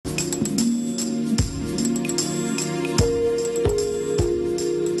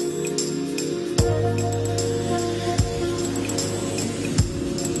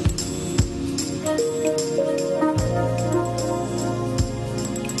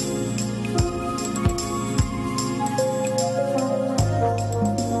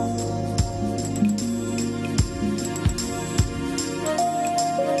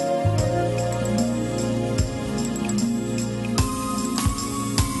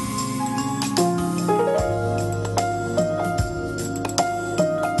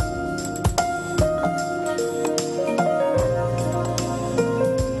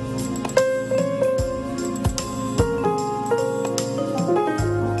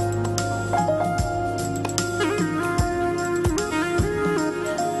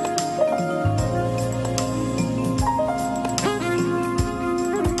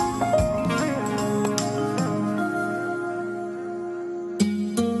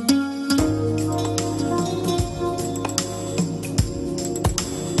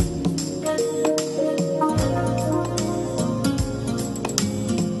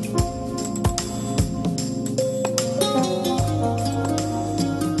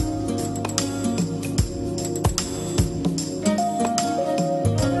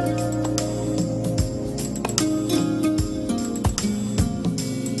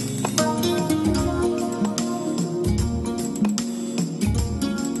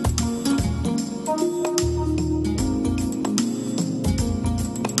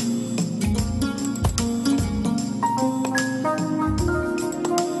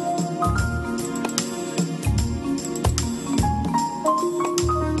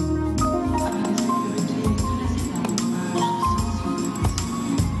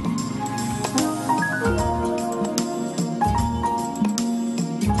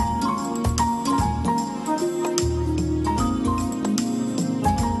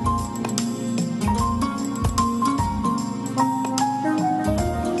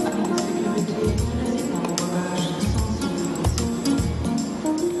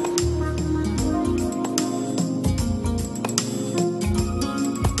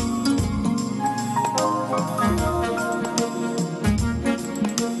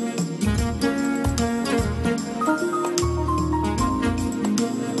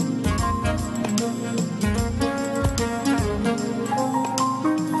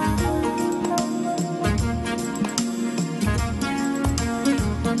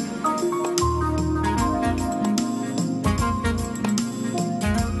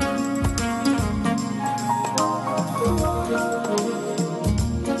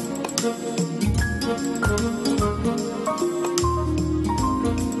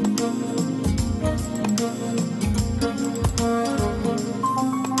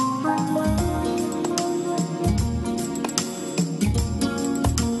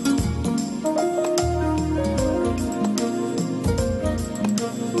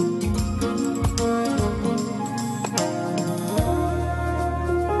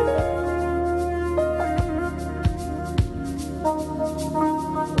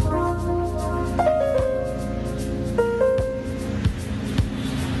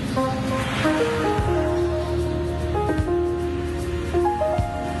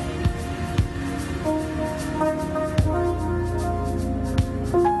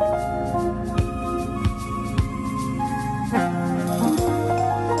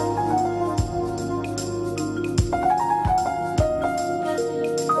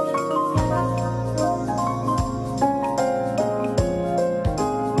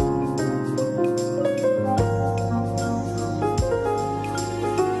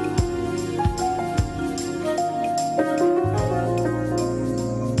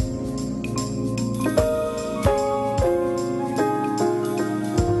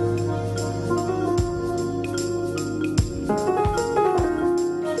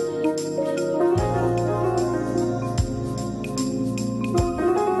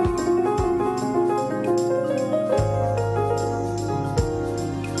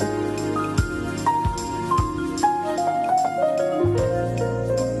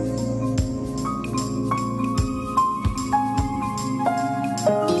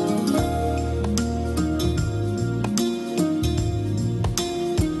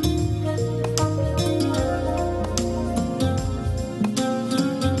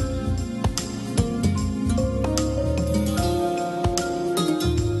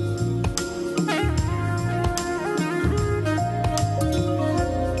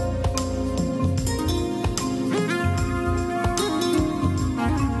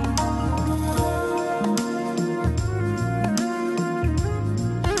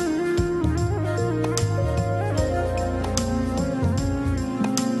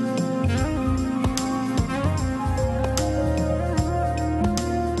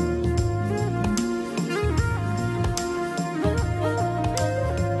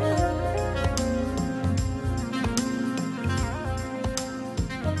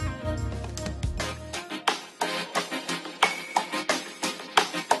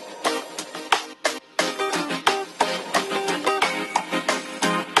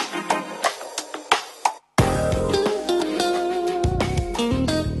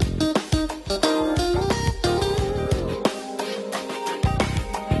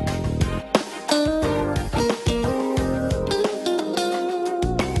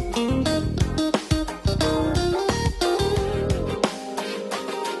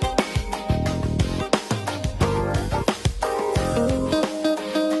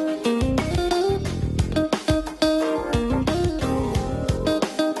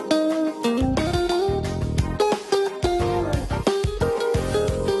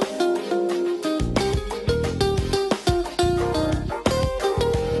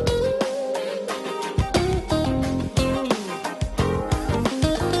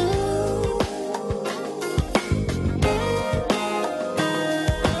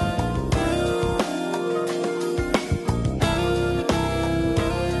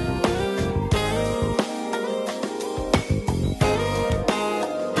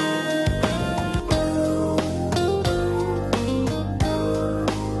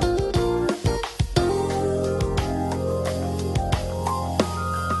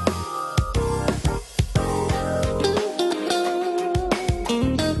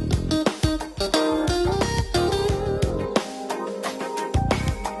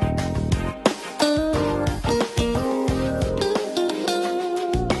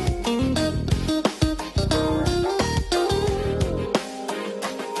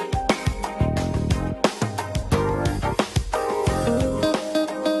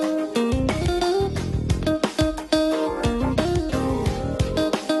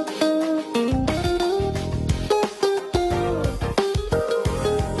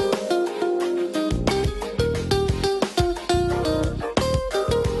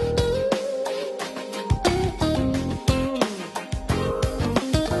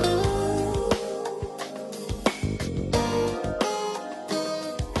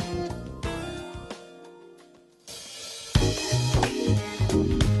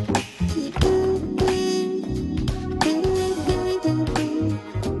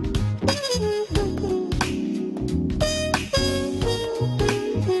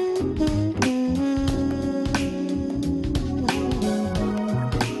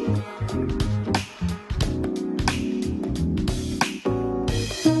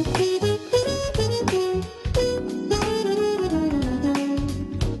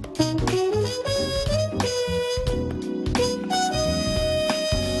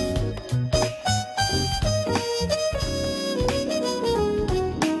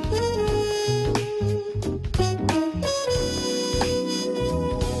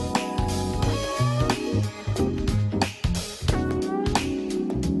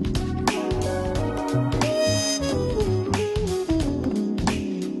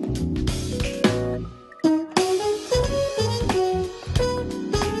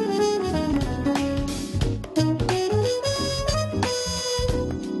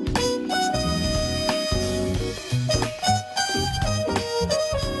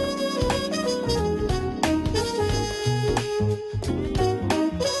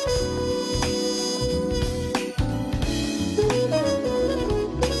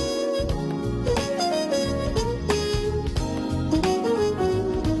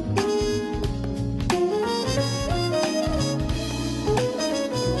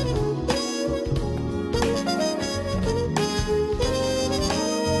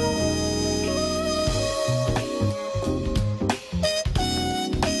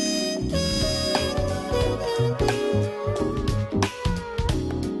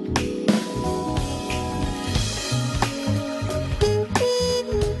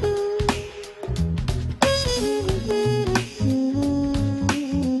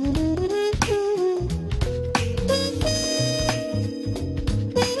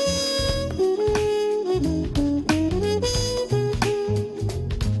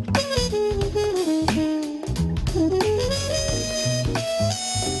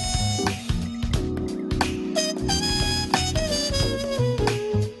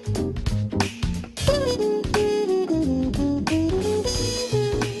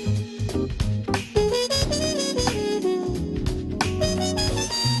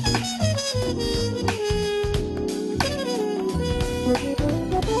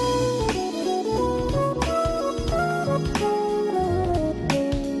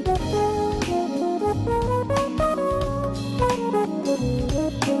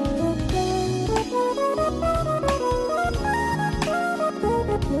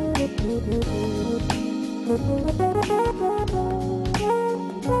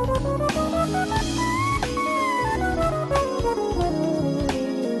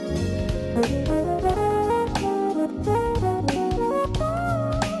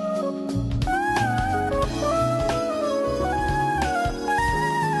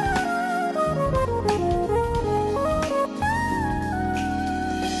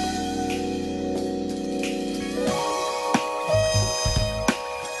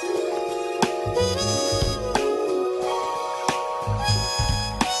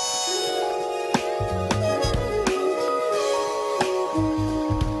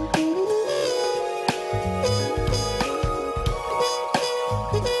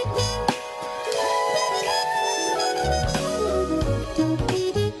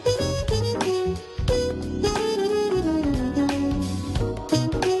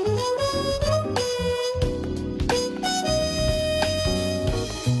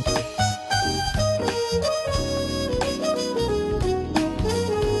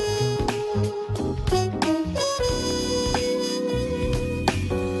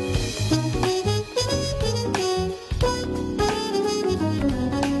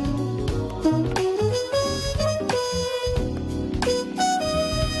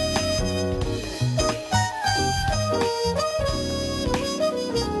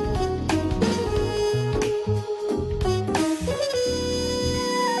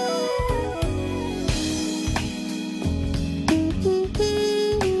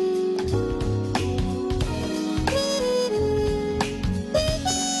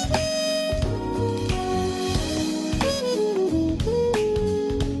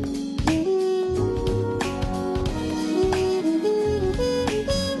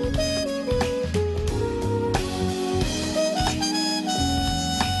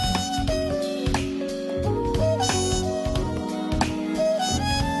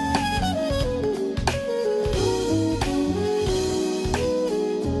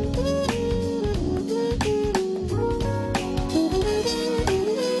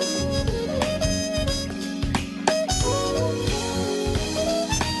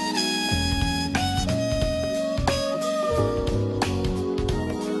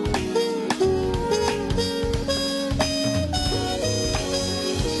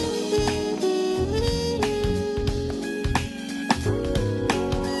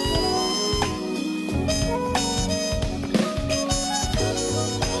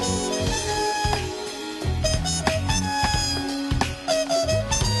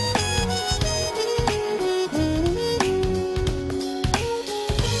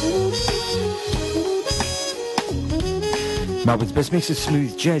Melbourne's best mix of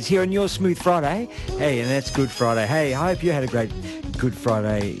smooth jazz here on your Smooth Friday. Hey, and that's Good Friday. Hey, I hope you had a great Good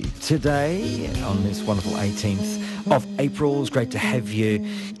Friday today on this wonderful 18th of April. It's great to have your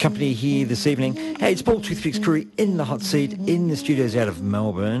company here this evening. Hey, it's Paul Toothpicks Curry in the hot seat in the studios out of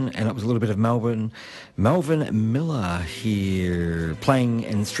Melbourne, and it was a little bit of Melvin Miller here playing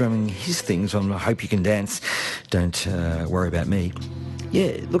and strumming his things on I Hope You Can Dance. Don't worry about me.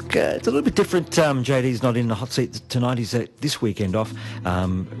 Yeah, look, it's a little bit different. JD's not in the hot seat tonight. He's this weekend off,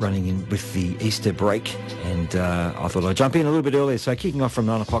 running in with the Easter break. And I thought I'd jump in a little bit earlier. So kicking off from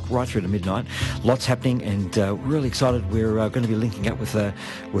 9 o'clock right through to midnight. Lots happening and really excited. We're going to be linking up with an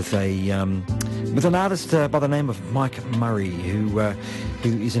artist by the name of Mike Murray, who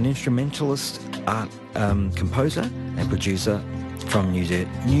is an instrumentalist, art composer and producer from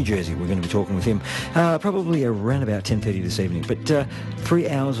New Jersey. We're going to be talking with him probably around about 10:30 this evening. But 3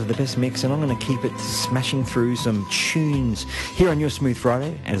 hours of the best mix, and I'm going to keep it smashing through some tunes here on your Smooth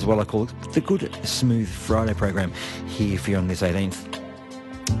Friday, as well I call it the Good Smooth Friday program here for you on this 18th.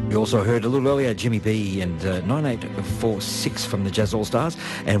 We also heard a little earlier Jimmy B and 9846 from the Jazz All Stars,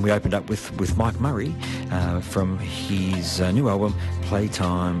 and we opened up with Mike Murray from his new album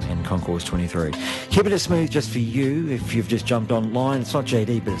Playtime and Concourse 23. Keeping it smooth just for you if you've just jumped online. It's not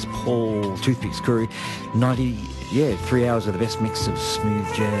JD, but it's Paul Toothpicks Curry. 3 hours of the best mix of smooth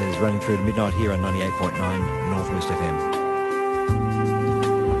jazz running through to midnight here on 98.9 Northwest FM.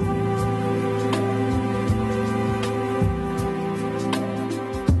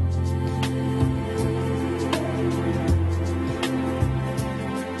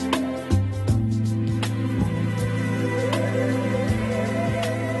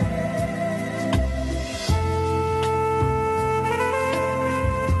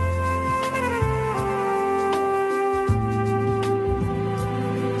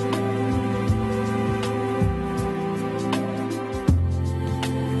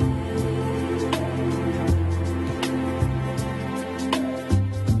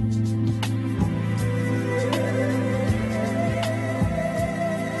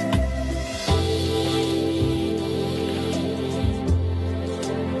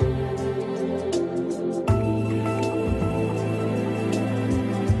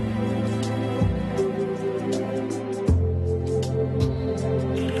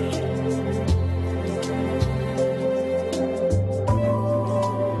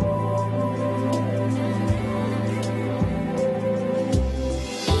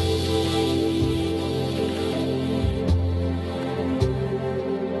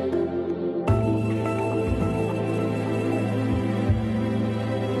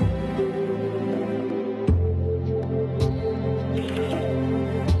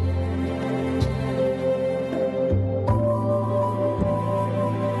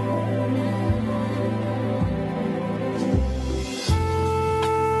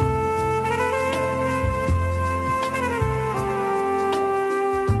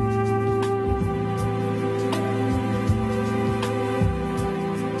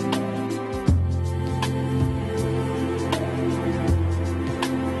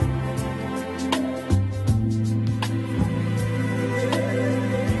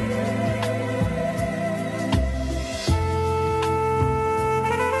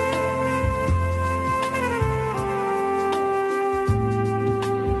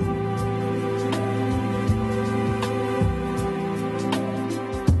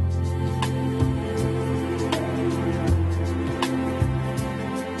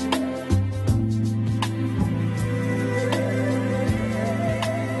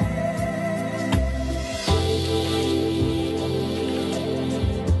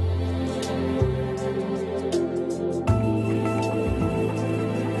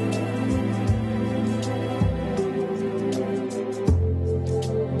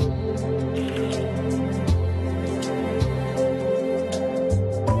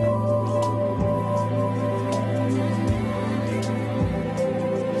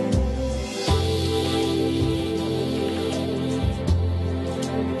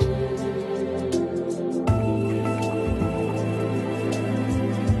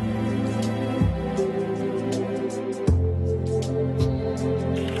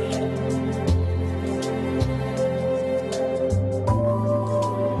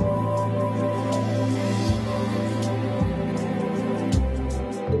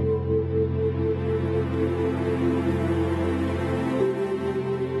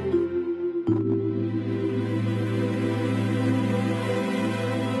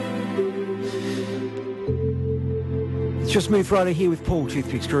 It's your Smooth Friday here with Paul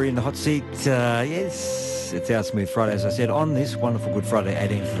Toothpicks Curry in the hot seat. Yes, It's our Smooth Friday, as I said, on this wonderful Good Friday,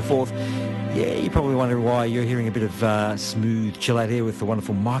 18th to the 4th. Yeah, you probably wonder why you're hearing a bit of smooth chill out here with the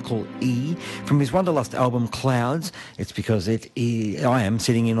wonderful Michael E. from his Wonderlust album, Clouds. It's because I am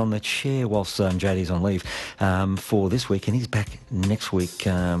sitting in on the chair whilst JD's on leave for this week, and he's back next week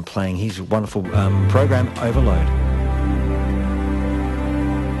playing his wonderful program, Overload.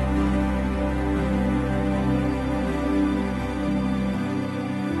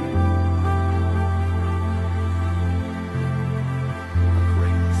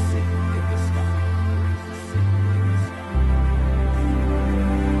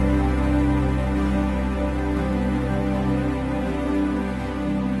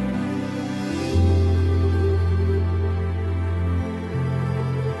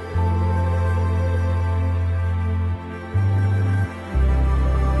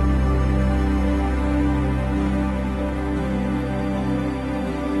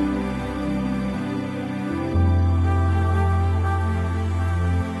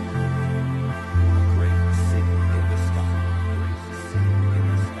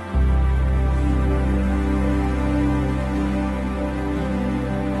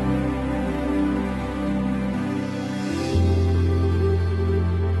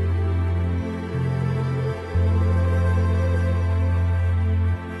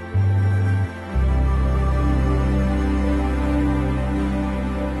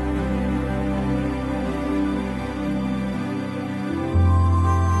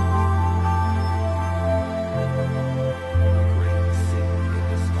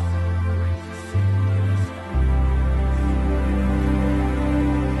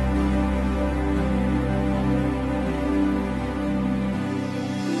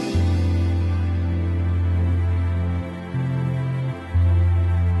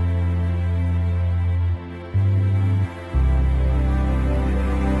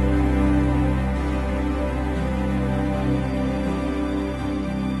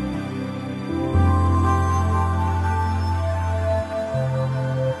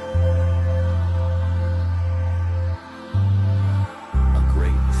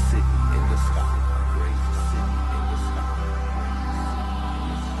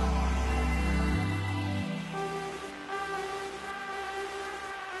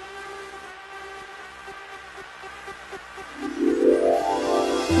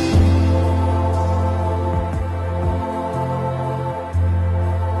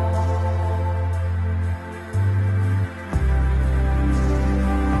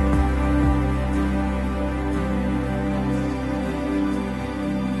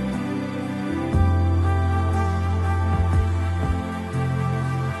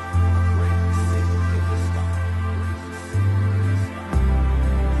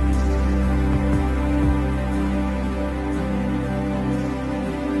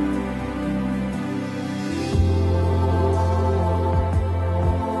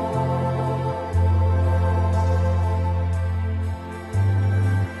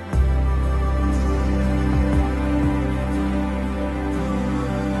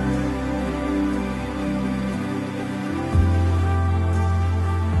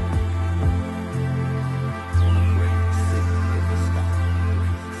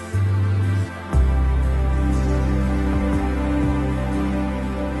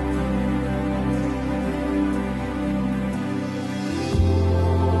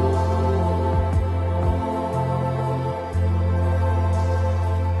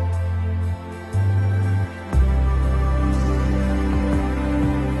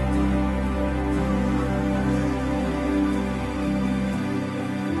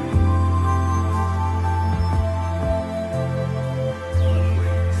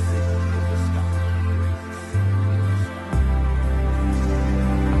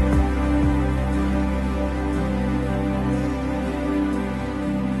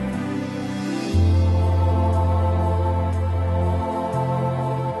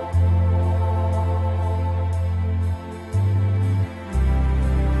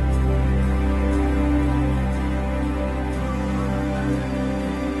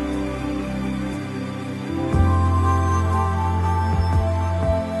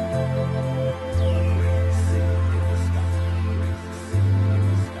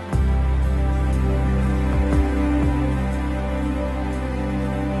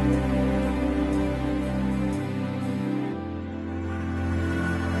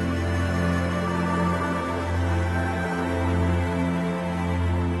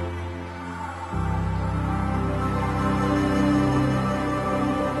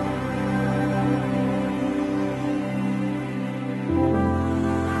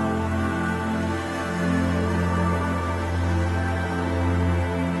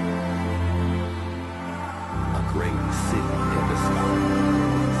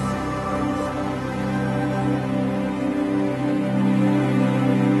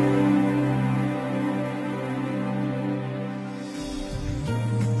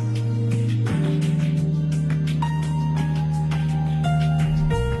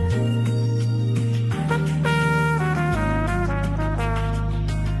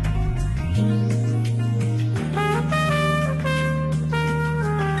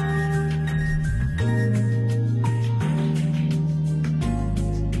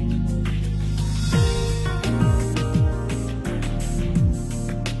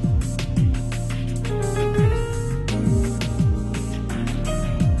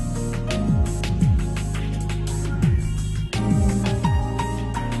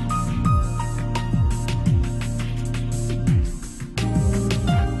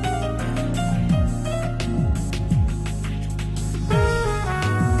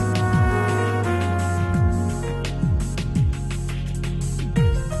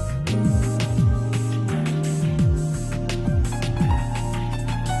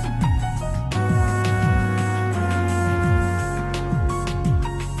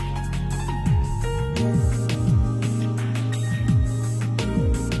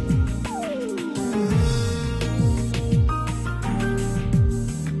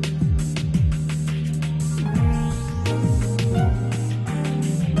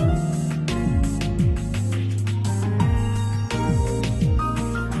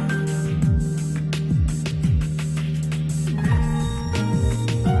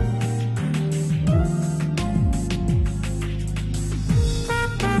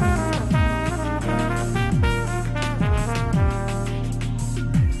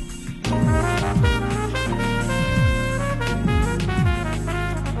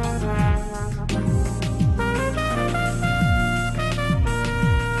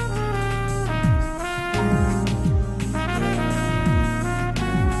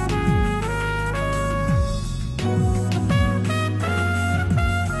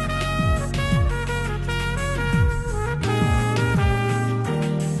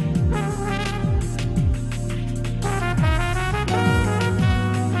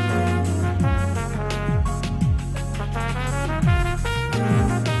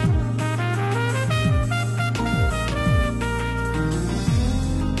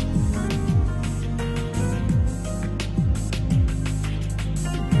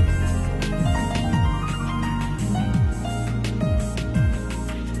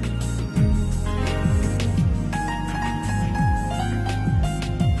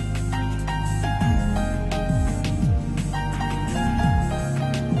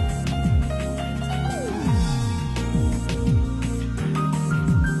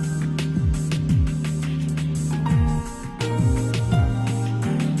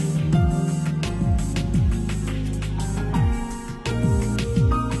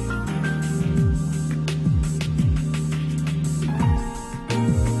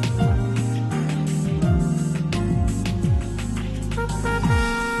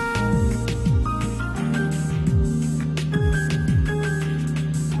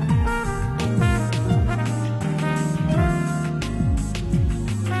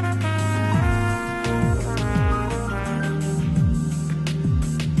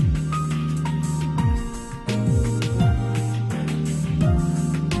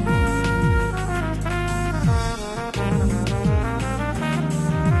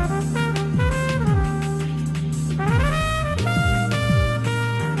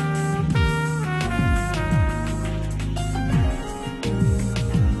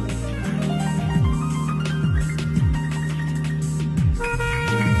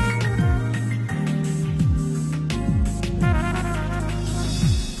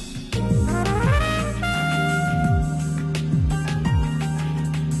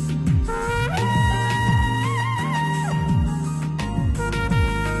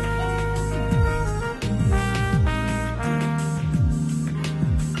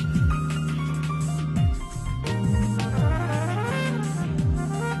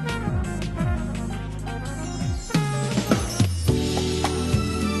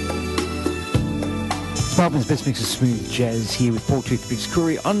 Melbourne's best mix of smooth jazz here with Paul Toothpicks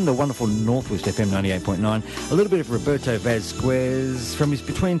Curry on the wonderful Northwest FM 98.9. A little bit of Roberto Vasquez from his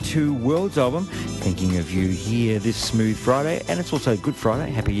Between Two Worlds album, Thinking of You, here this smooth Friday. And it's also Good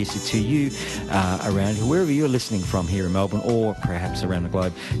Friday. Happy Easter to you around wherever you're listening from here in Melbourne or perhaps around the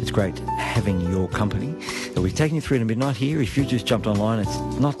globe. It's great having your company. We're taking you through to midnight here. If you just jumped online, it's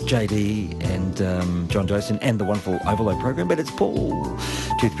not JD and John Joseph and the wonderful Overload program, but it's Paul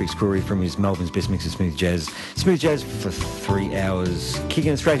Toothpicks Curry from his Melbourne's best mix of smooth jazz. Smooth jazz for 3 hours.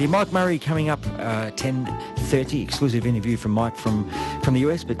 Kicking it straight here. Mike Murray coming up 10:30. Exclusive interview from Mike from the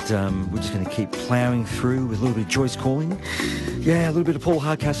US, but we're just going to keep ploughing through with a little bit of Joyce Calling. Yeah, a little bit of Paul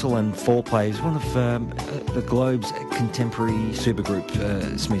Hardcastle and Four Plays, one of the Globe's contemporary supergroup,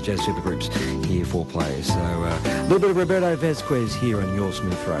 smooth jazz supergroups here, Four Plays. So a little bit of Roberto Vasquez here on your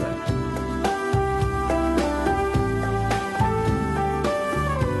Smooth Friday.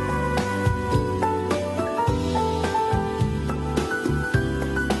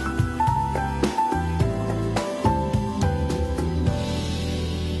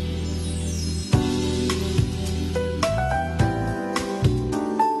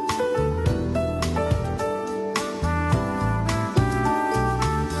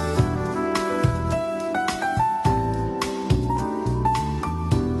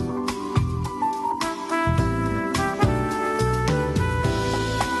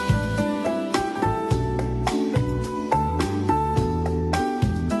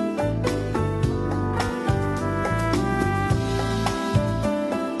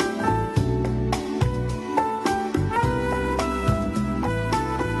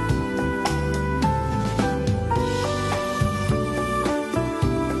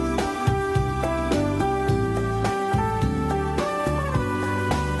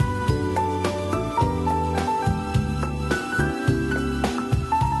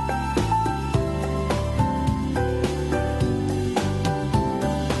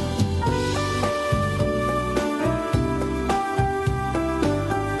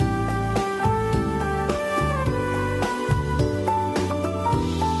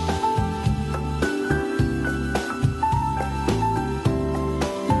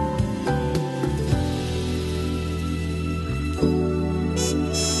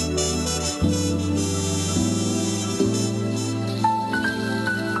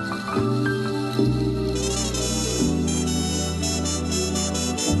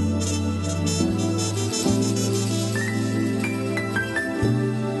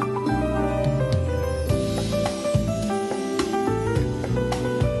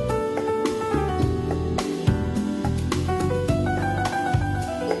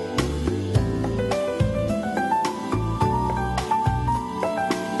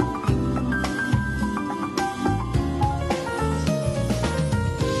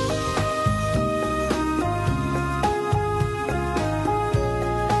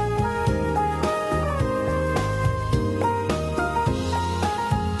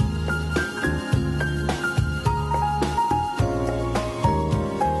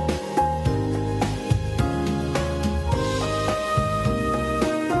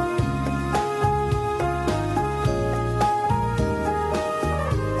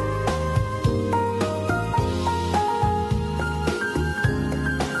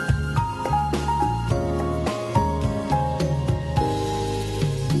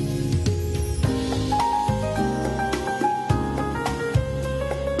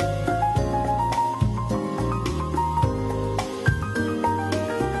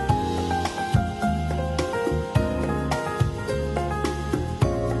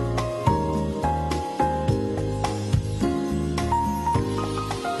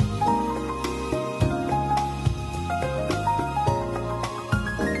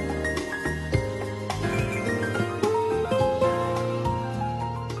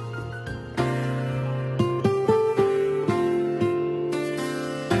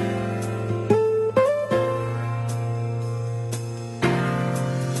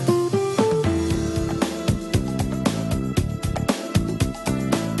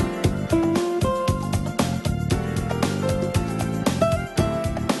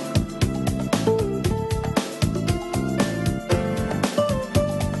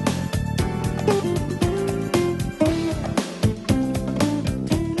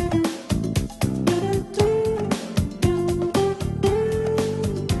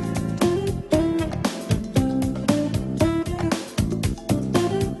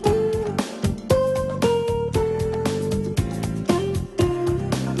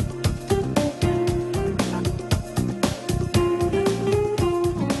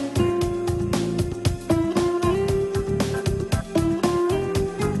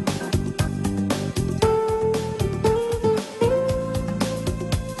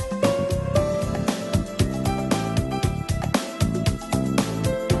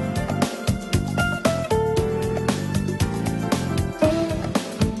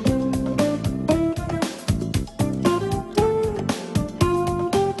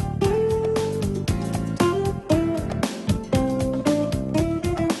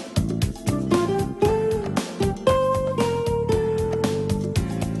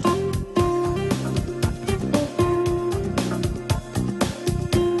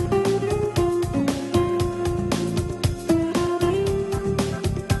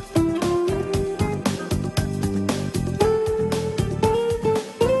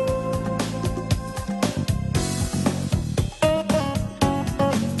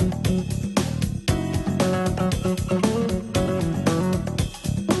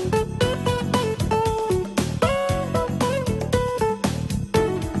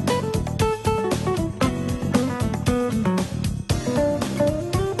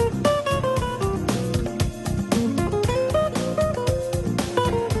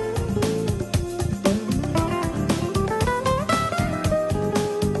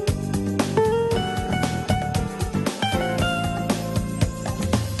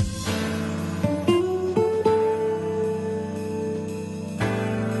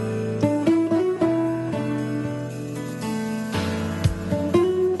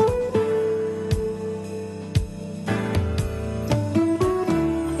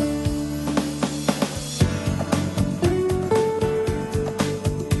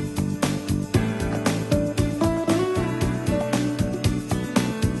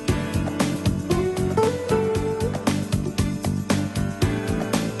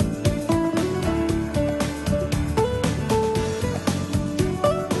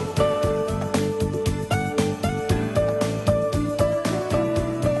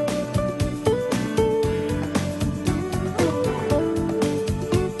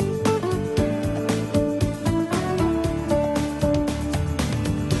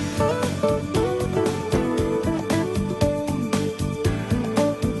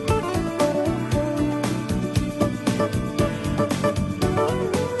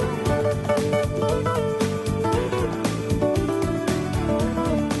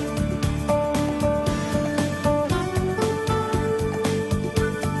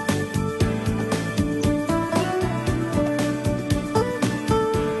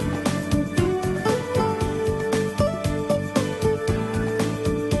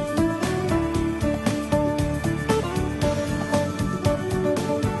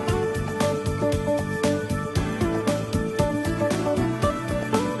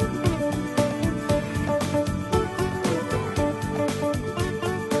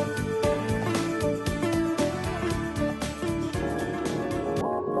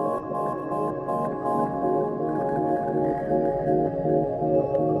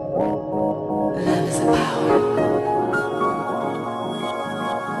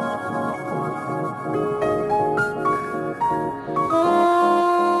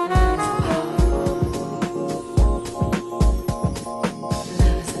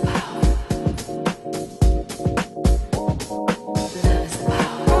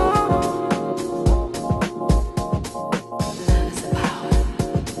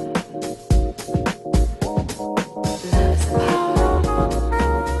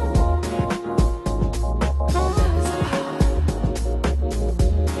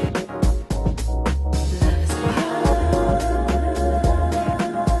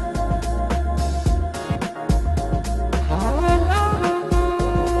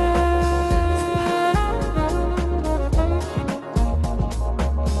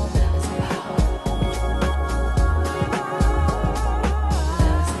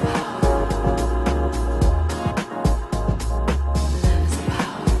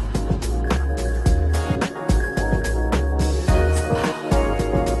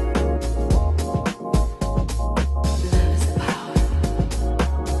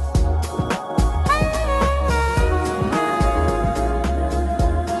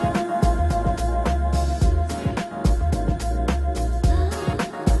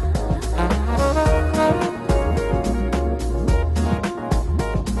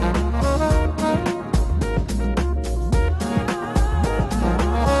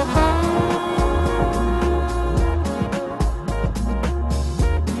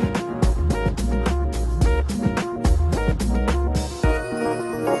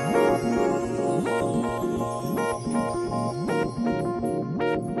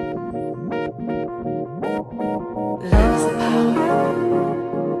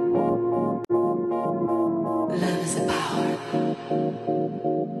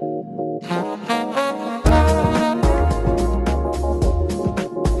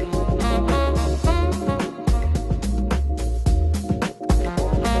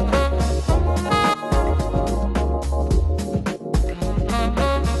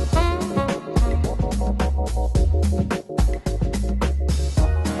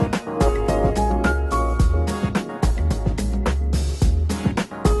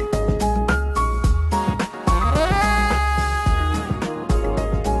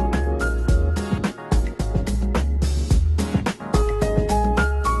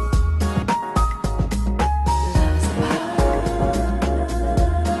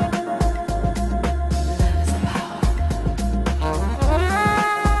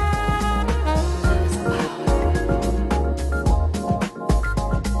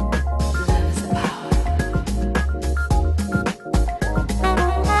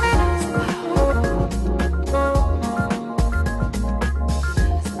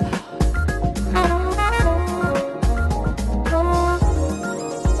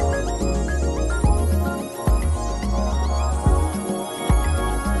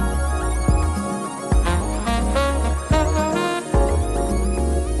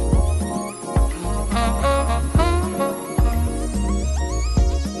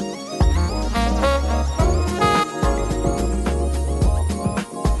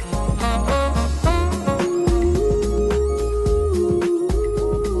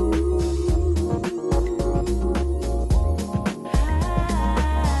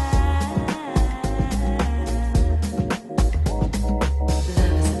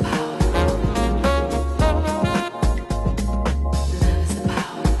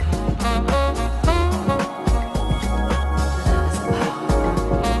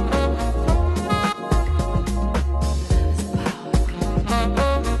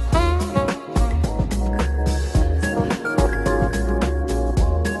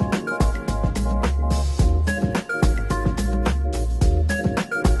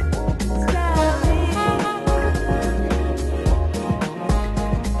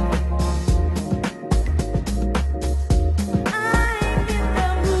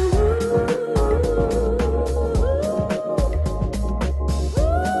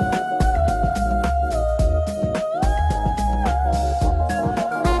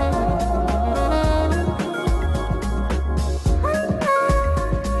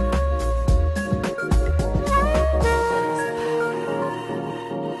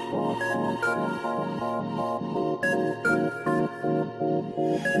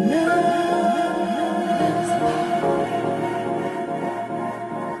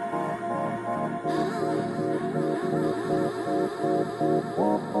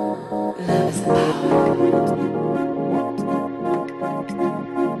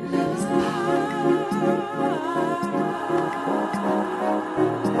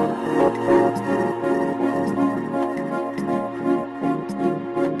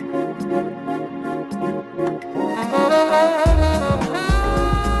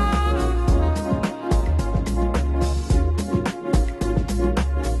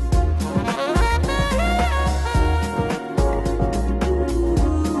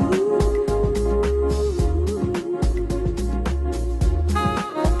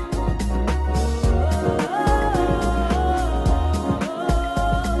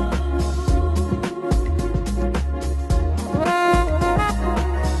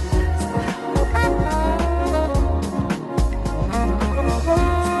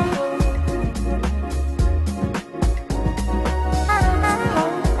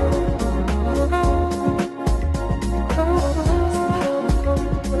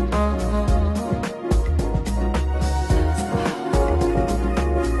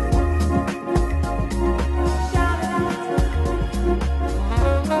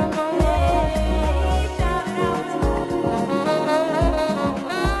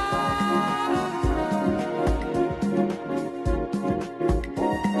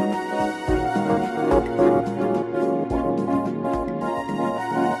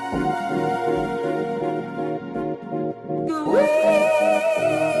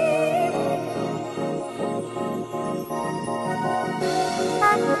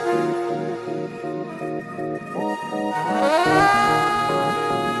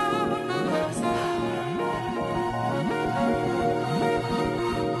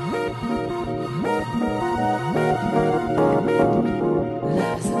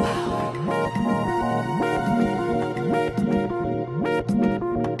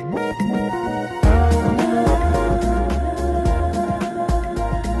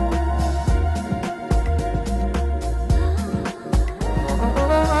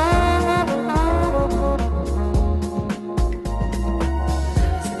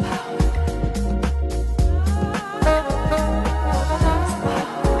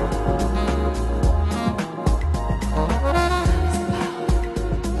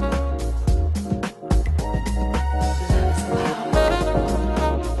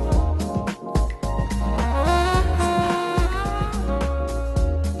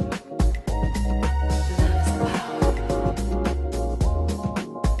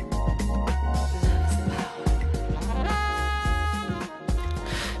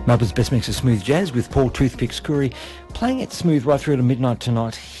 Melbourne's best mix of smooth jazz with Paul Toothpicks Curry, playing it smooth right through to midnight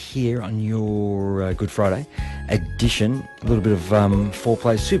tonight here on your Good Friday edition. A little bit of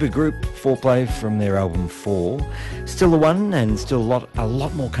Foreplay, supergroup Foreplay from their album 4. Still the one, and still a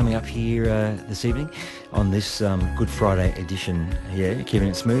lot more coming up here this evening on this Good Friday edition. Yeah, keeping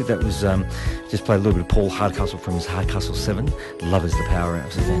it smooth. That was just played a little bit of Paul Hardcastle from his Hardcastle 7. Love is the Power. It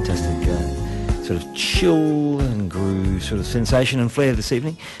was a fantastic sort of chill and groove sort of sensation and flair this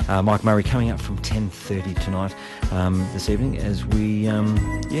evening. Mike Murray coming up from 10:30 tonight this evening as we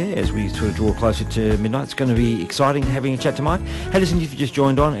sort of draw closer to midnight. It's going to be exciting having a chat to Mike. Hey, listen, if you just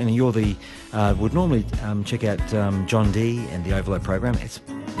joined on and you're would normally check out John D and the Overload program. It's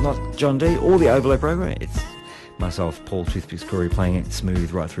not John D or the Overload program. It's myself, Paul Toothpicks Curry, playing it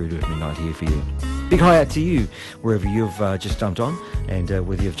smooth right through to midnight here for you. Big hi out to you wherever you've just jumped on, and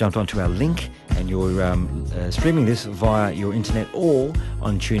whether you've jumped onto our link and you're streaming this via your internet or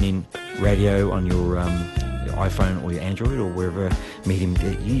on TuneIn Radio on your iPhone or your Android or wherever medium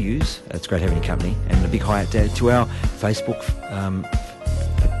that you use. It's great having your company. And a big hi out to our Facebook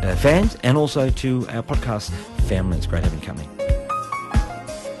fans and also to our podcast family. It's great having your company.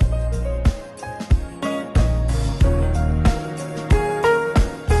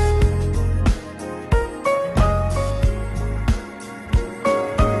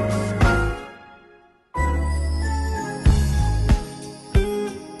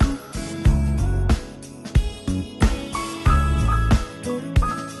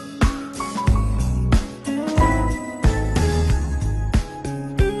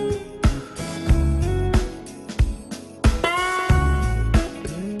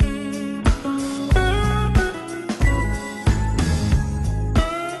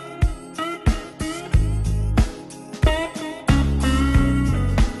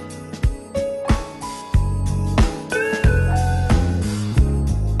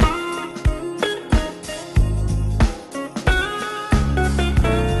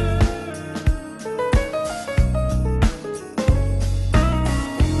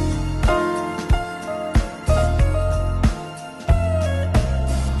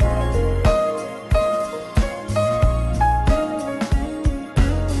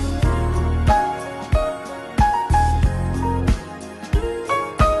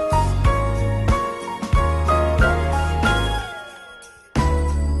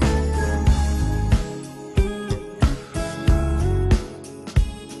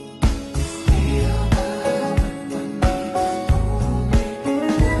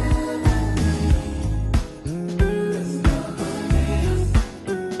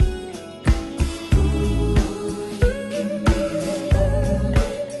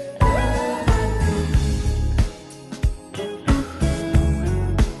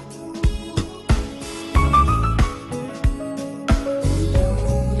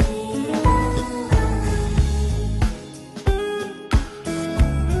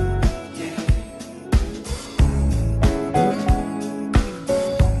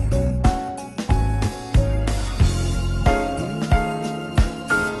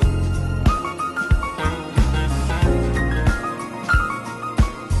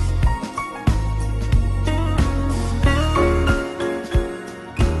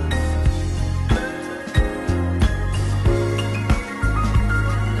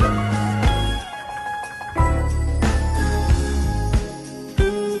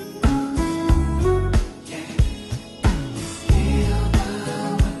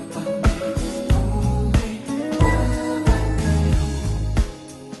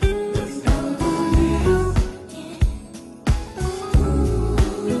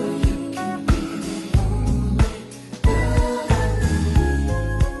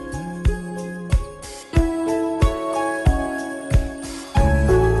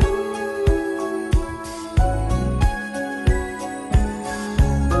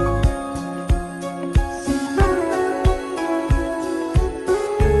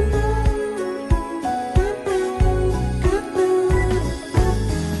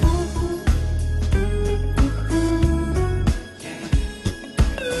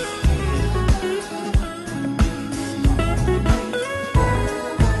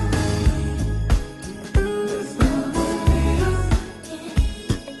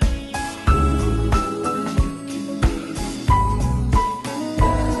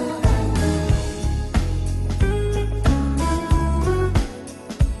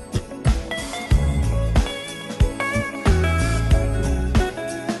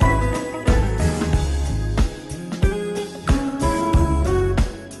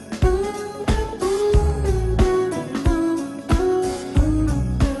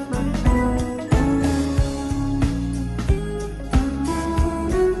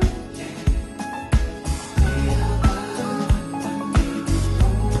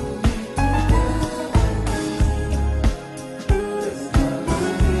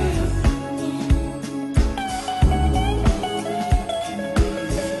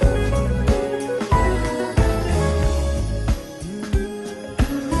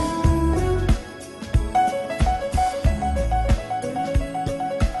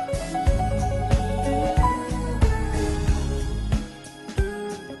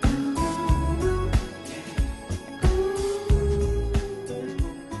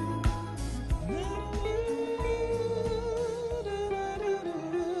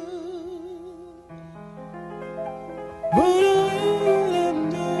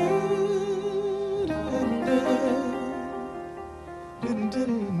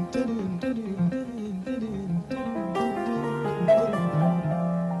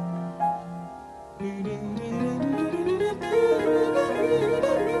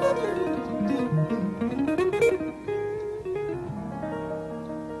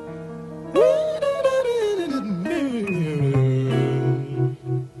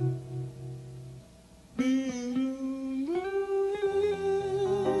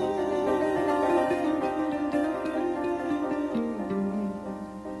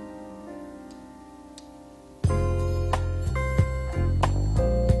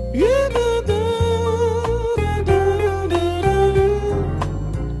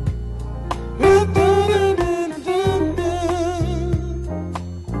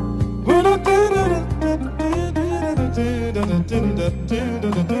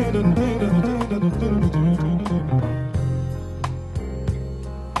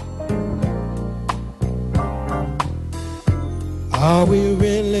 Are we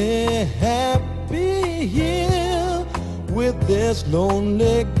really happy here with this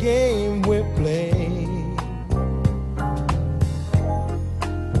lonely game we play?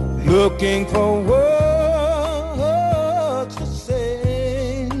 Looking for words to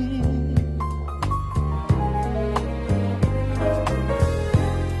say,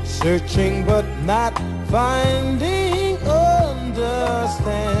 searching but not finding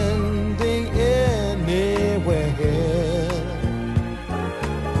understanding anywhere.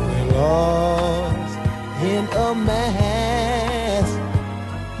 We're lost in a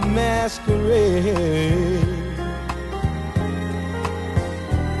masquerade.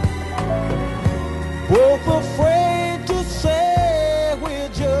 Both afraid to say we're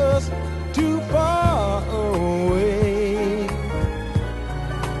just too far away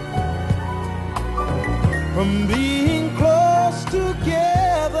from being close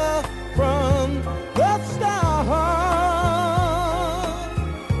together from the start.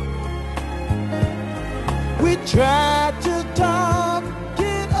 We tried to talk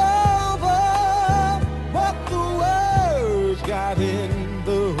it over, but the words got in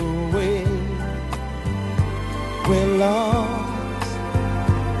the way. We're lost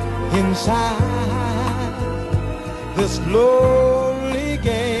inside this lonely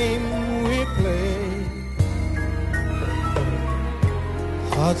game we play.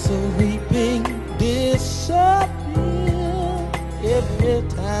 Hearts are weeping disappear every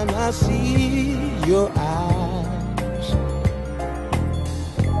time I see your eyes.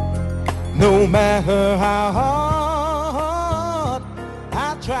 No matter how hard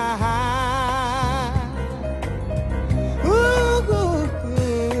I try to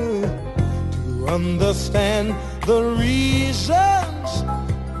understand the reasons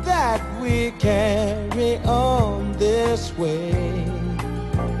that we carry on this way.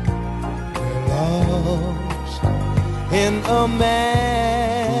 We're lost in a masquerade.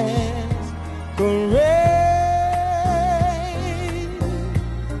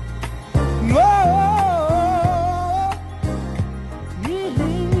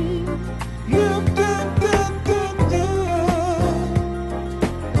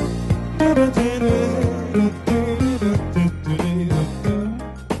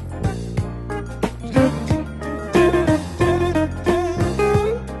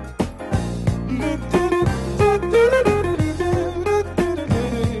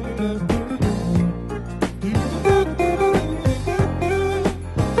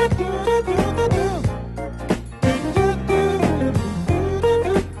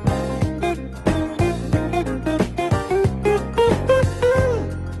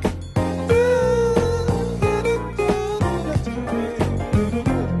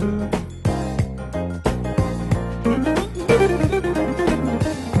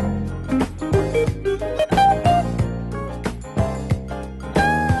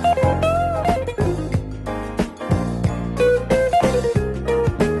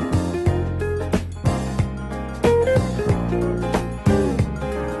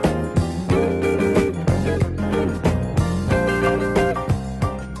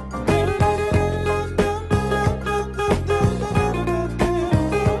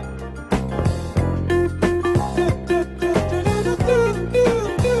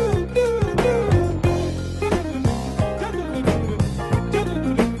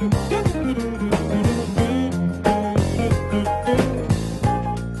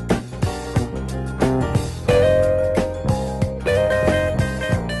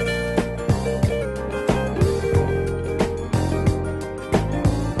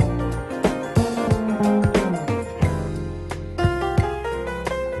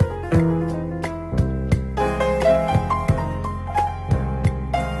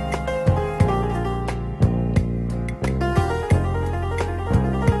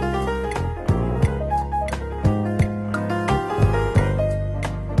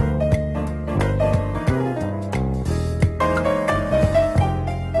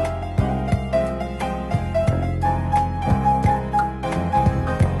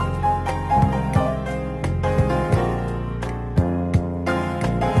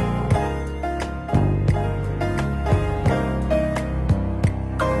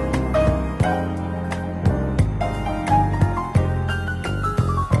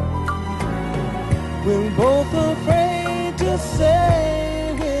 We're both afraid to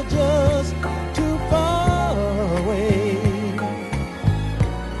say we're just too far away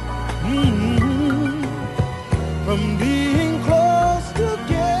from being close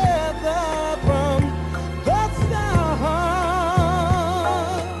together from the start.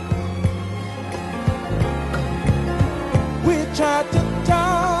 We tried to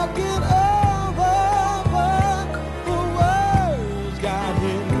talk it over, but the words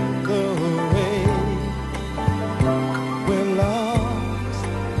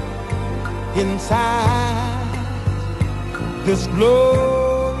inside this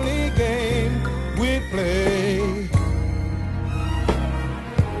lonely game we play.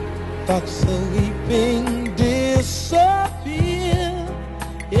 Thoughts of weeping disappear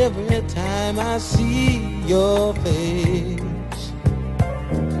every time I see your face.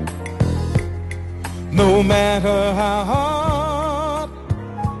 No matter how hard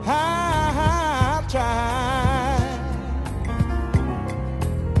I try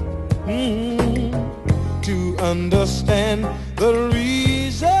to understand the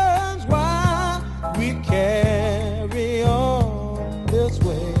reasons why we carry on this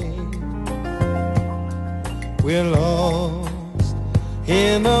way, we're lost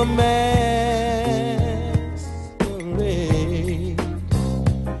in a masquerade.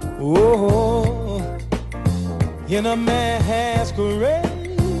 Oh, in a masquerade.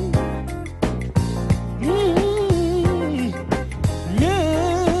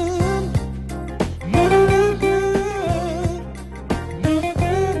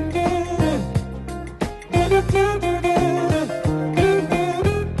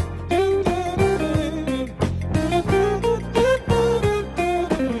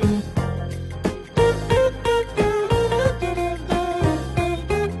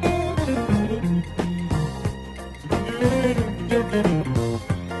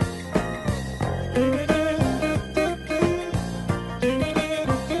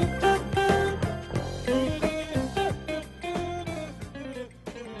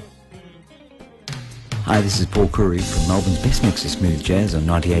 Hi, this is Paul Curry from Melbourne's Best Mix of Smooth Jazz on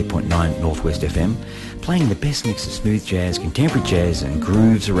 98.9 Northwest FM, playing the best mix of smooth jazz, contemporary jazz and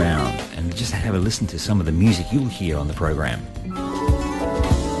grooves around, and just have a listen to some of the music you'll hear on the program.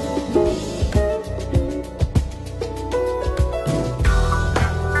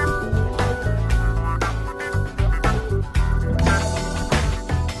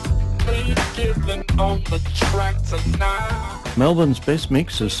 Melbourne's best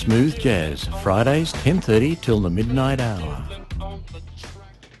mix of smooth jazz, Fridays 10:30 till the midnight hour.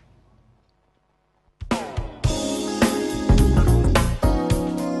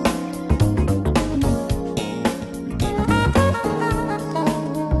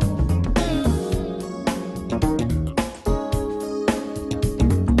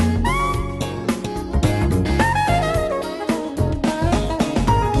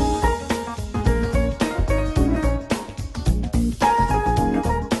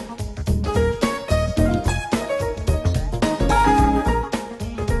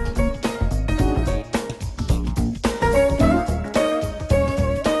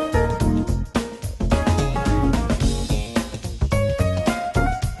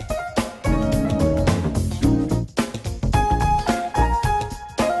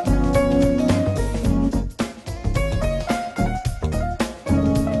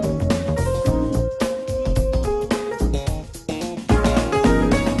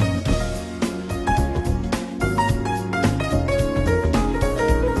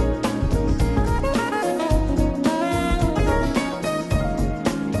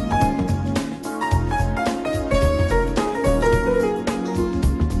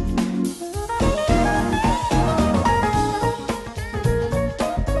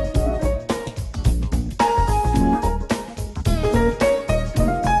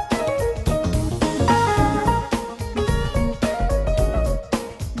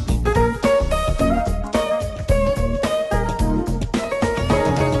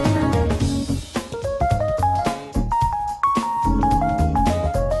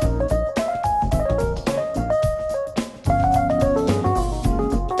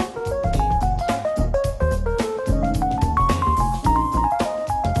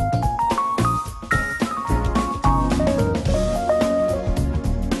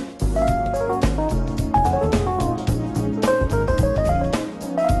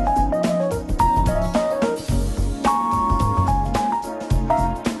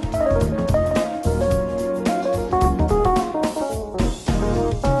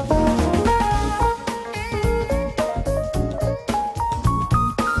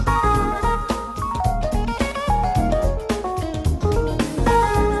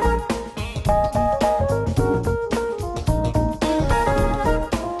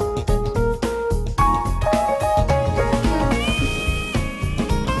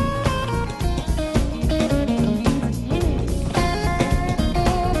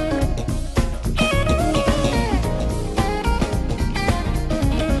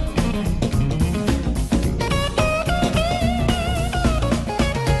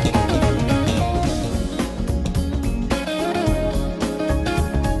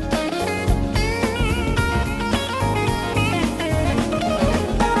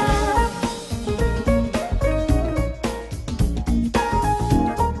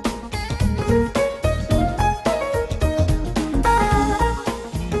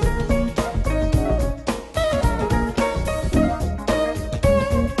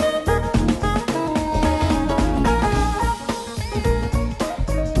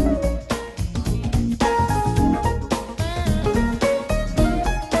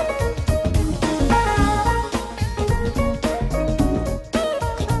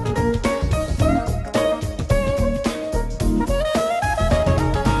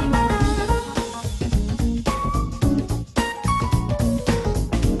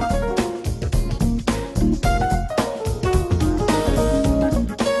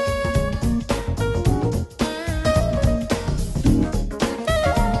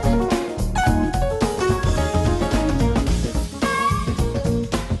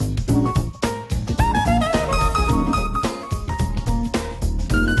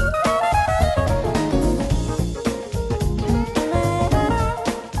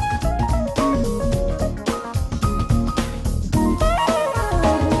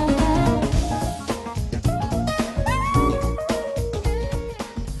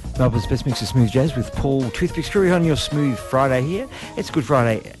 Melbourne's best mix of smooth jazz with Paul Toothpicks Curry on your Smooth Friday here. It's Good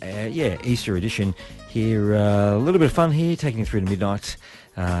Friday, Easter edition here. A little bit of fun here, taking you through to midnight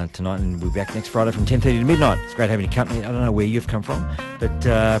tonight, and we'll be back next Friday from 10:30 to midnight. It's great having you company. I don't know where you've come from, but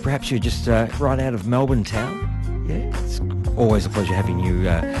perhaps you're just right out of Melbourne town. Yeah, it's always a pleasure having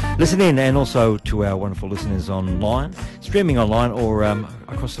you listen in, and also to our wonderful listeners online, streaming online or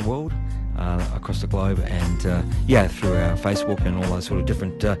across the world. Across the globe, and through our Facebook and all those sort of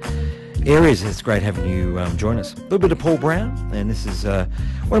different areas. It's great having you join us. A little bit of Paul Brown, and this is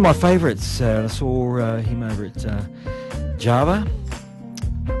one of my favourites. I saw him over at Java,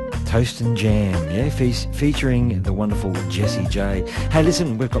 Toast and Jam, featuring the wonderful Jessie J. Hey,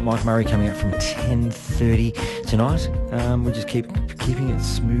 listen, we've got Mike Murray coming out from 10:30 tonight. We'll just keeping it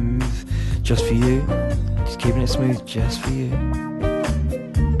smooth just for you. Just keeping it smooth just for you.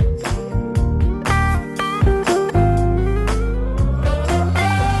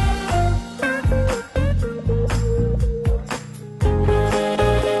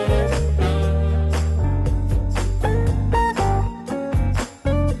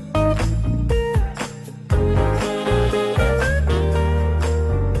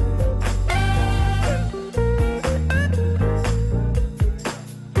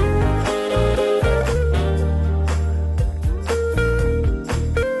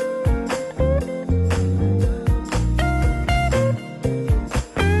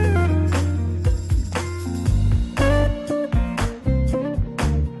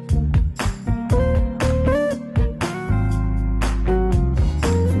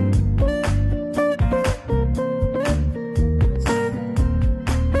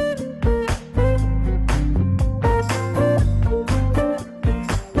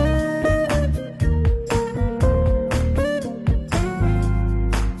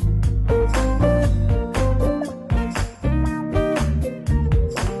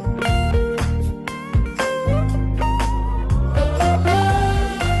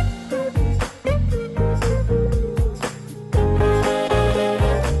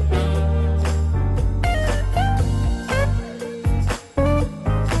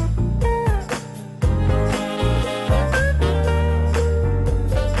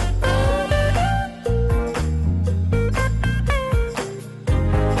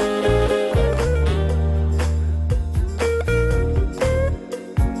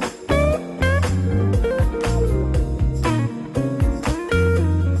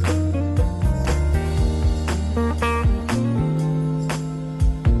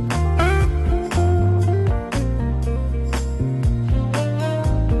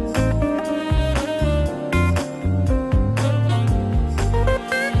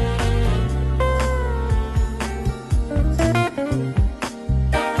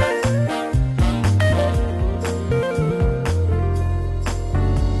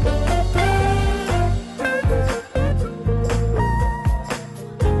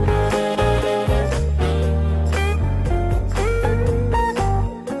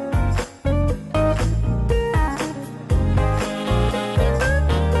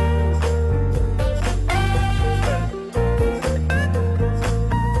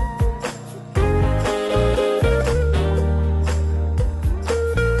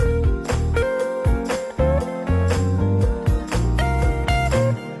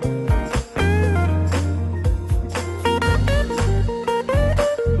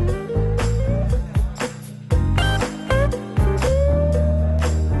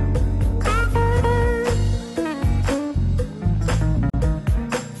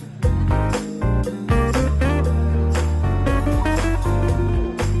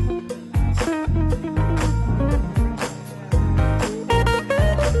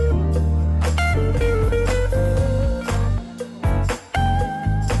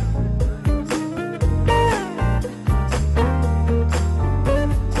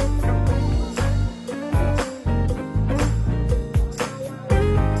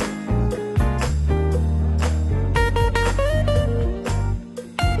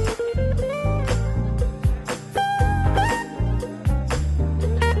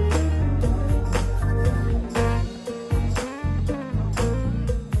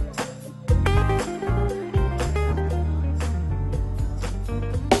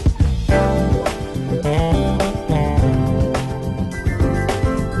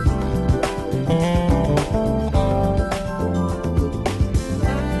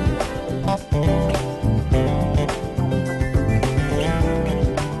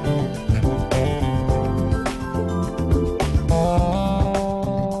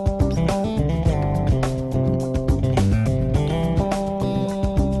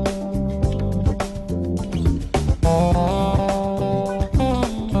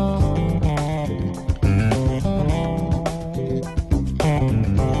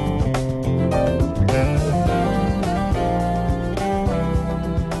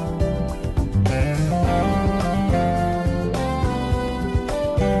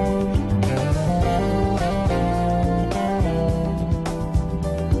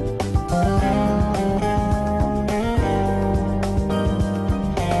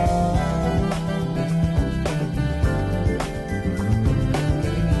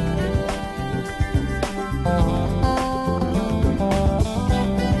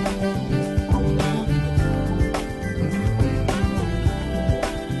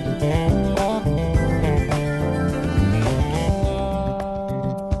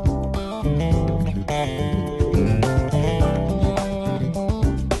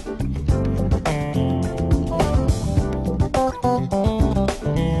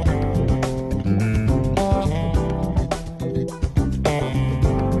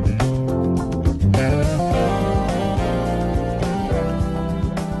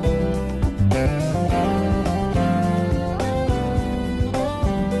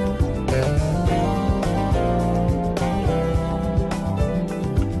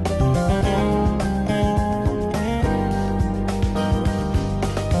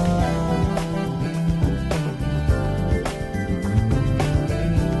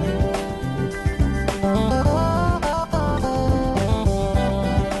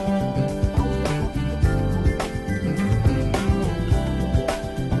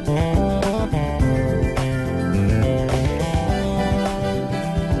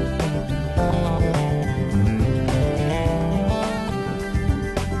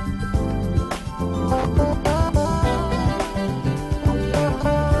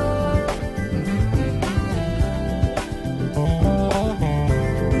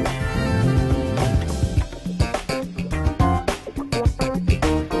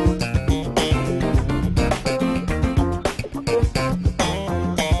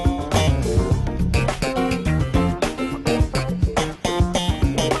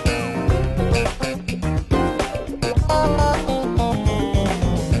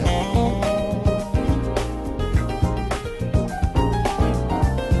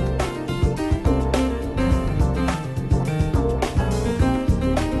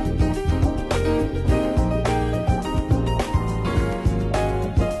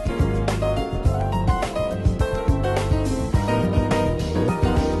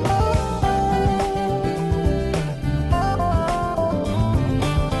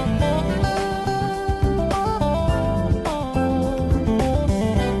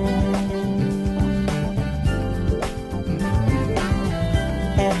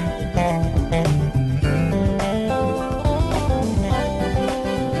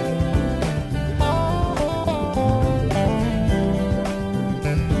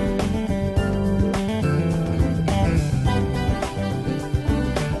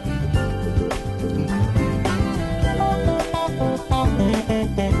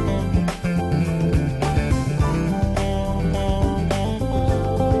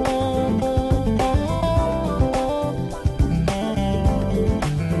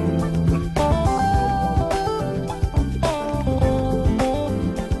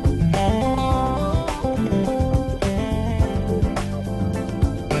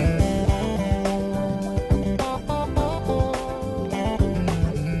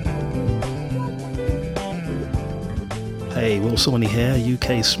 Hey, Will Sawney here,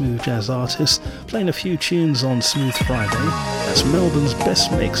 UK smooth jazz artist, playing a few tunes on Smooth Friday. That's Melbourne's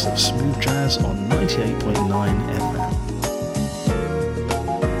best mix of smooth jazz on 98.9 FM.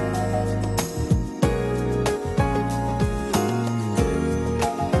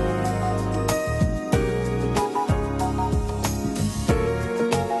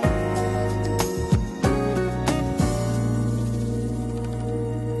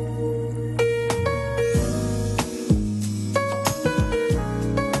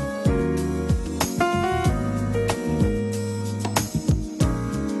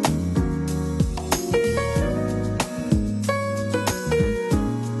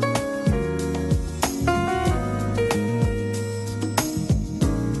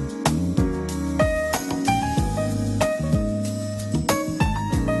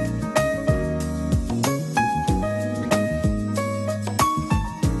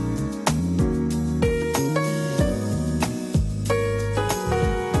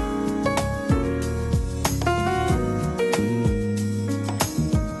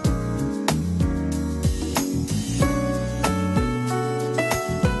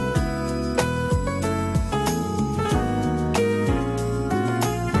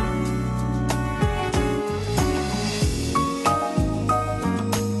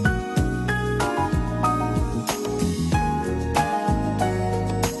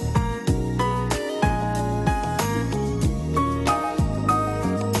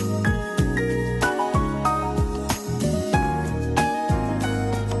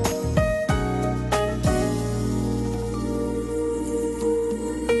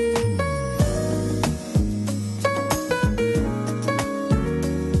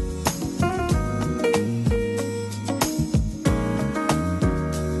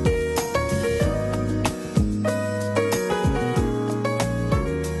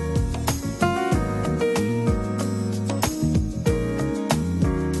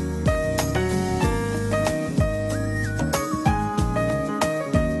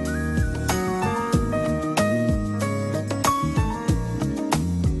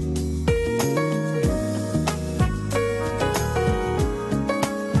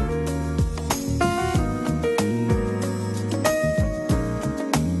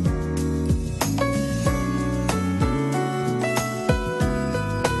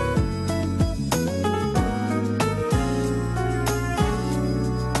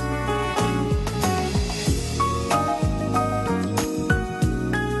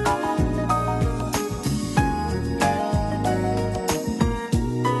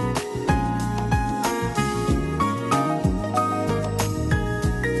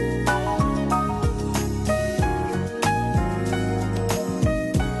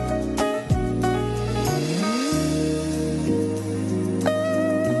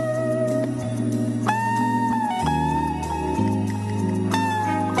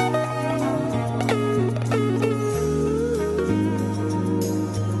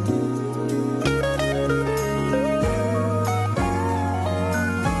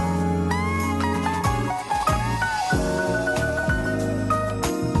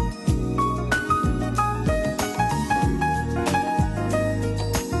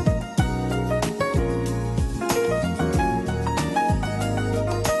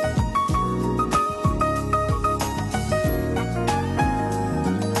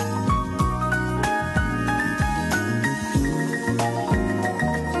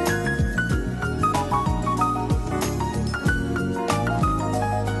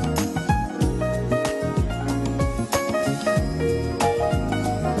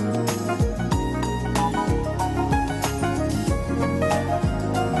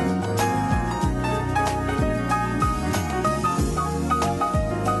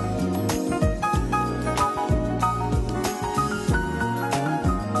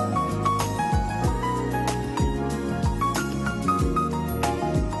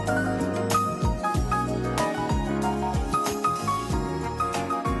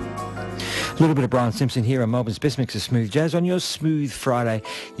 little bit of Brian Simpson here on Melbourne's Best Mix of Smooth Jazz on your Smooth Friday.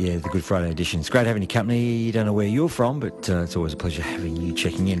 Yeah, the Good Friday edition. It's great having your company. Don't know where you're from, but it's always a pleasure having you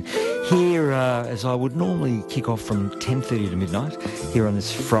checking in. Here, as I would normally kick off from 10:30 to midnight, here on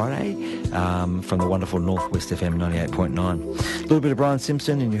this Friday, from the wonderful Northwest FM 98.9. A little bit of Brian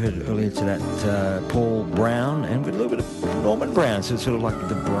Simpson, and you heard earlier to that Paul Brown, and with a little bit of Norman Brown, so it's sort of like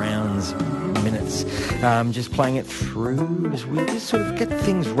the Browns minutes. Just playing it through as we just sort of get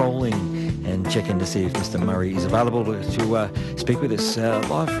things rolling and check in to see if Mr. Murray is available to speak with us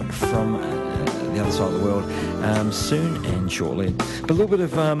live from the other side of the world soon and shortly. But a little bit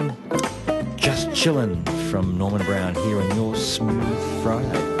of Just Chillin' from Norman Brown here on your Smooth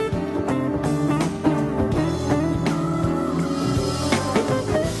Friday.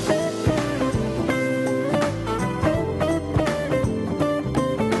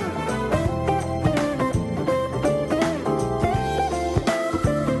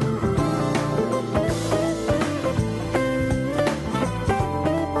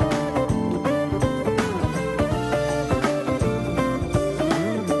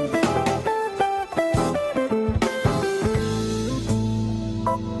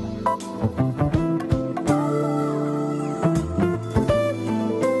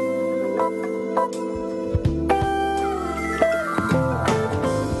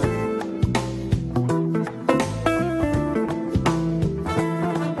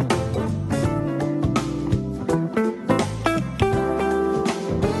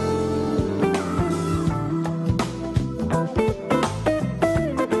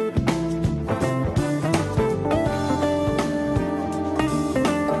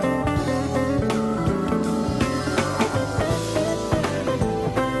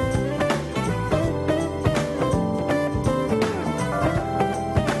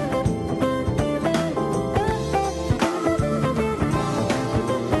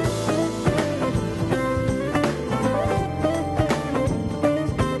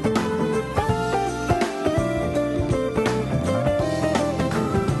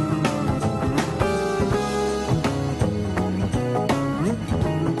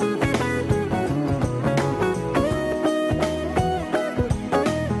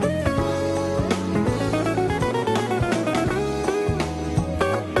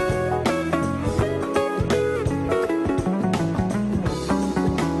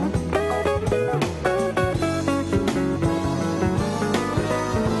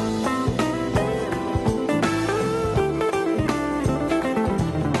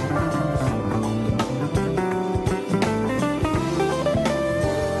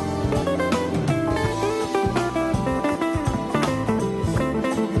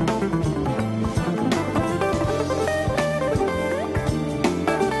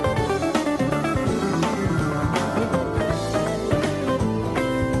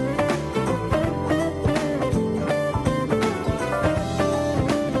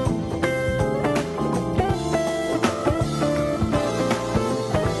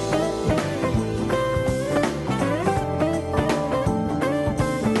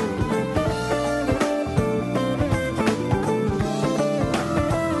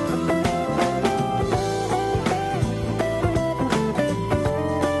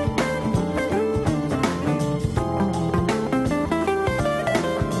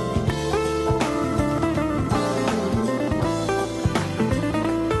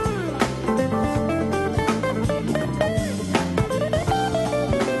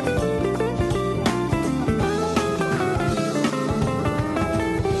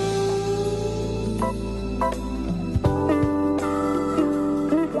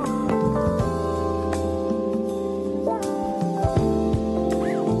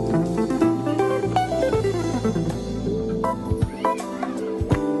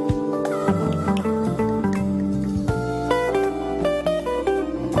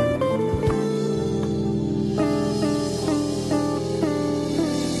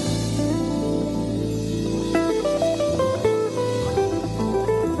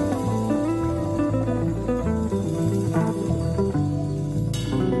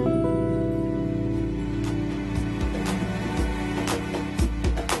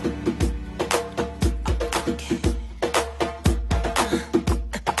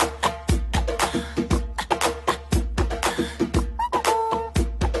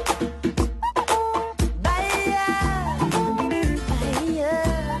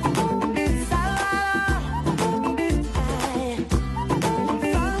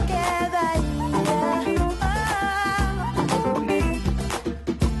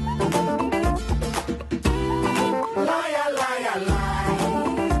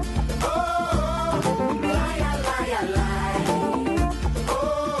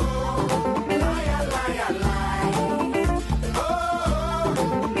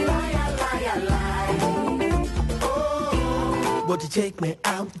 Won't you take me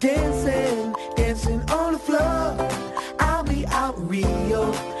out dancing, dancing on the floor? I'll be out in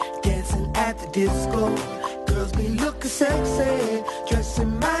Rio, dancing at the disco. Girls be looking sexy,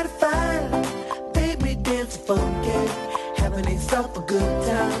 dressing mighty fine. Baby dancing funky, having themselves a good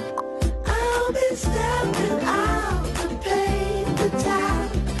time. I'll be stepping out to pay the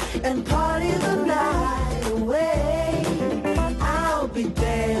time and party the night away. I'll be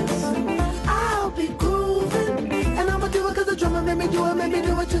dancing, I'll be grooving, and I'ma do it 'cause the drummer made me do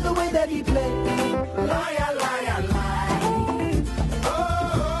it to the way that he played. Liar, liar, liar. Oh,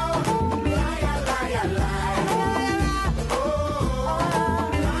 liar, liar, liar. Oh,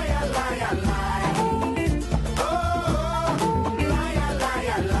 liar, liar, liar. Oh, liar,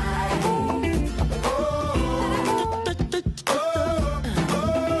 liar, liar.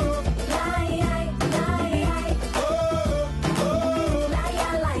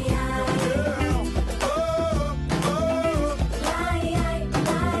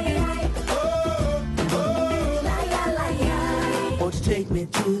 Won't you take me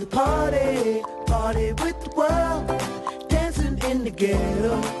to the party, party with the world, dancing in the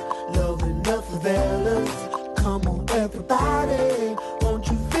ghetto, loving the favelas. Come on everybody, won't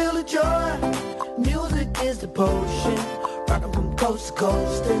you feel the joy? Music is the potion, rocking from coast to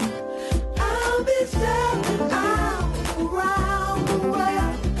coast. And I'll be stepping out around the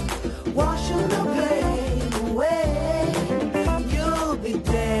world, washing the pain away. You'll be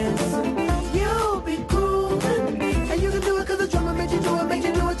dancing, you'll be grooving, and you can do it 'cause the drummer made you do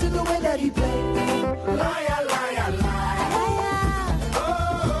it to the way that he played. Liar, liar, liar. Oh,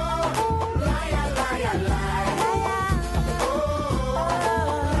 liar, liar, liar. Oh,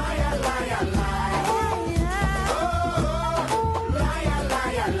 liar, liar, liar. Oh, liar,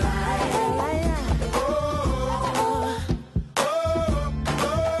 liar, liar. Oh, oh,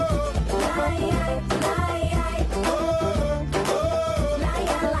 oh, liar.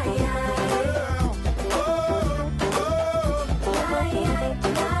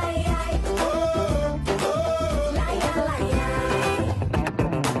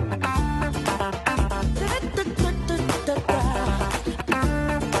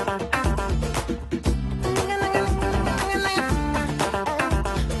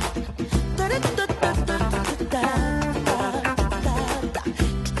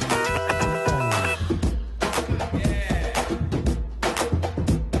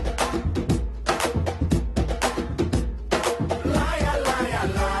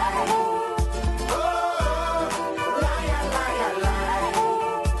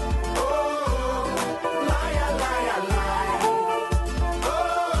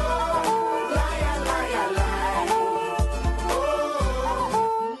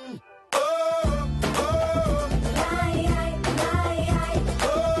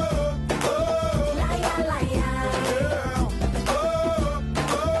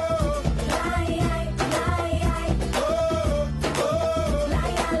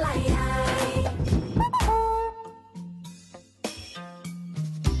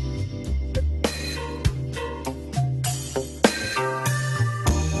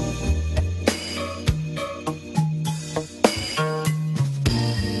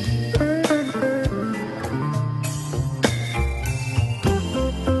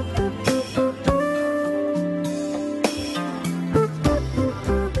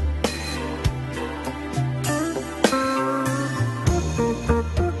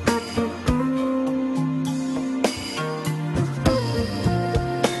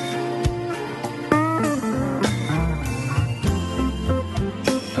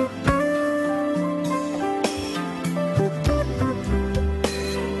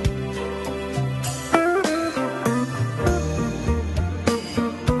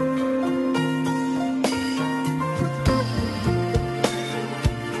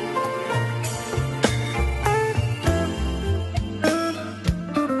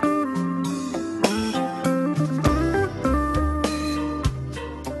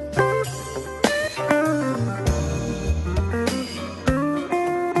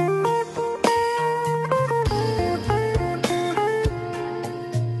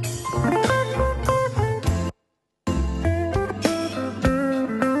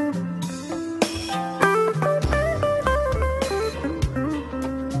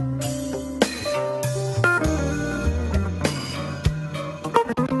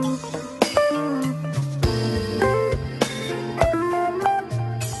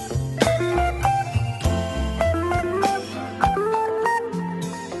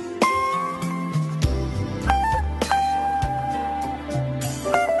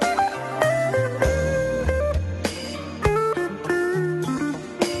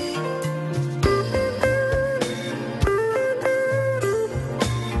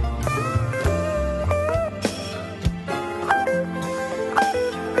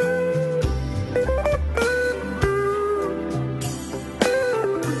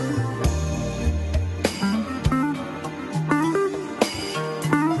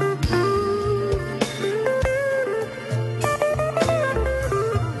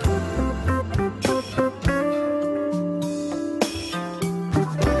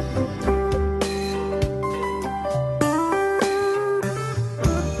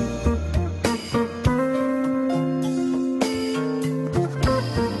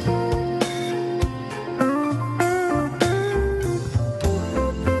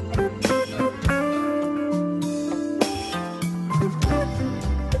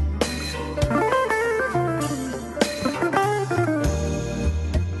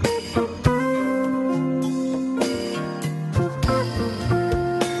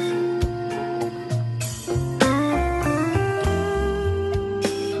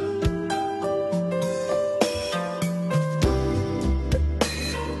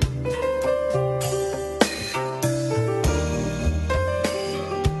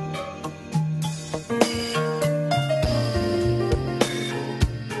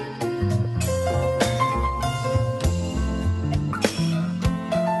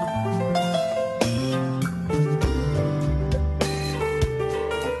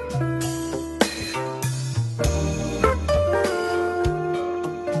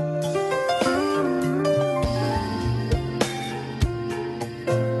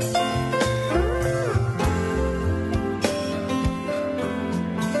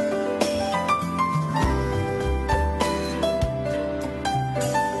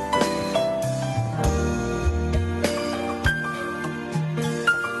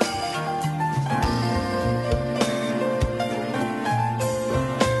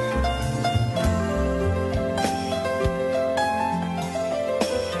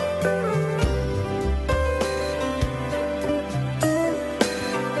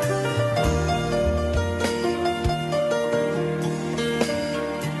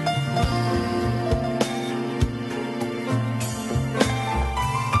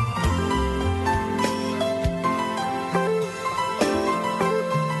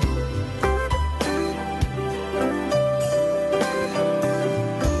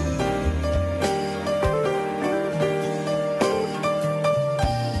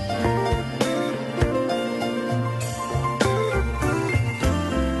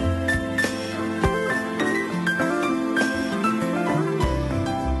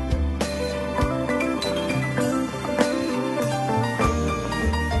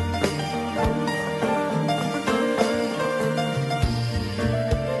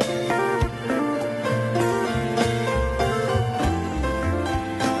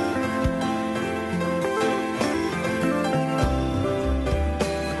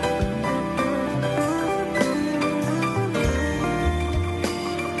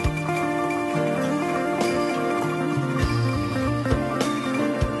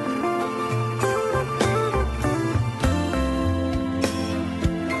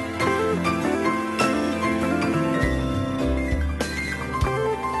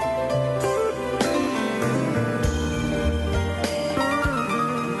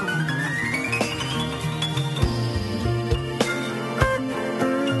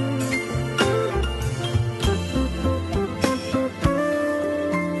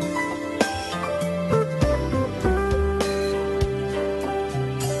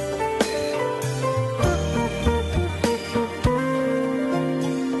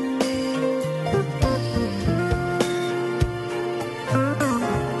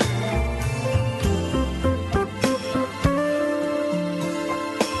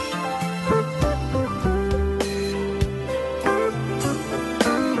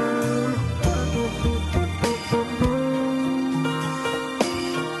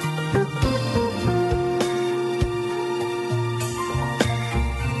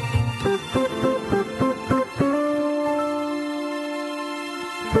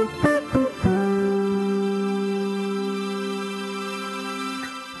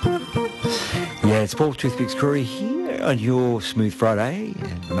 Yeah, it's Paul Toothpicks Curry here on your Smooth Friday,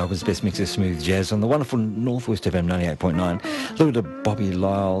 and Melbourne's best mix of smooth jazz on the wonderful Northwest FM 98.9. Look at Bobby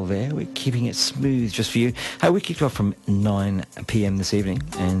Lyle there. We're keeping it smooth just for you. Hey, we kicked off from 9 p.m. this evening,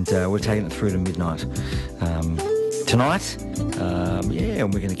 and we're taking it through to midnight tonight.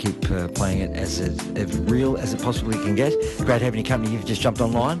 And we're going to keep playing it as real as it possibly can get. Great having your company. You've just jumped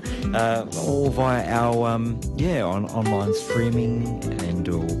online, all via our on online streaming and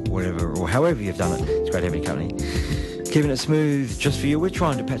or whatever or however you've done it. It's great having your company. Keeping it smooth just for you. We're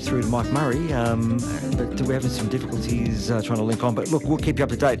trying to patch through to Mike Murray, but we're having some difficulties trying to link on. But look, we'll keep you up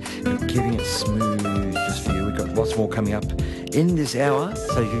to date. Keeping it smooth just for you. We've got lots more coming up in this hour.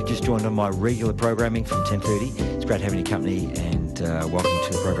 So if you've just joined on my regular programming from 10:30, it's great having your company, and welcome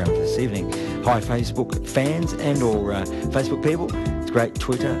to the program for this evening. Hi Facebook fans and or Facebook people. It's great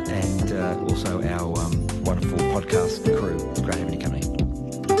Twitter and also our wonderful podcast crew. It's great having your company.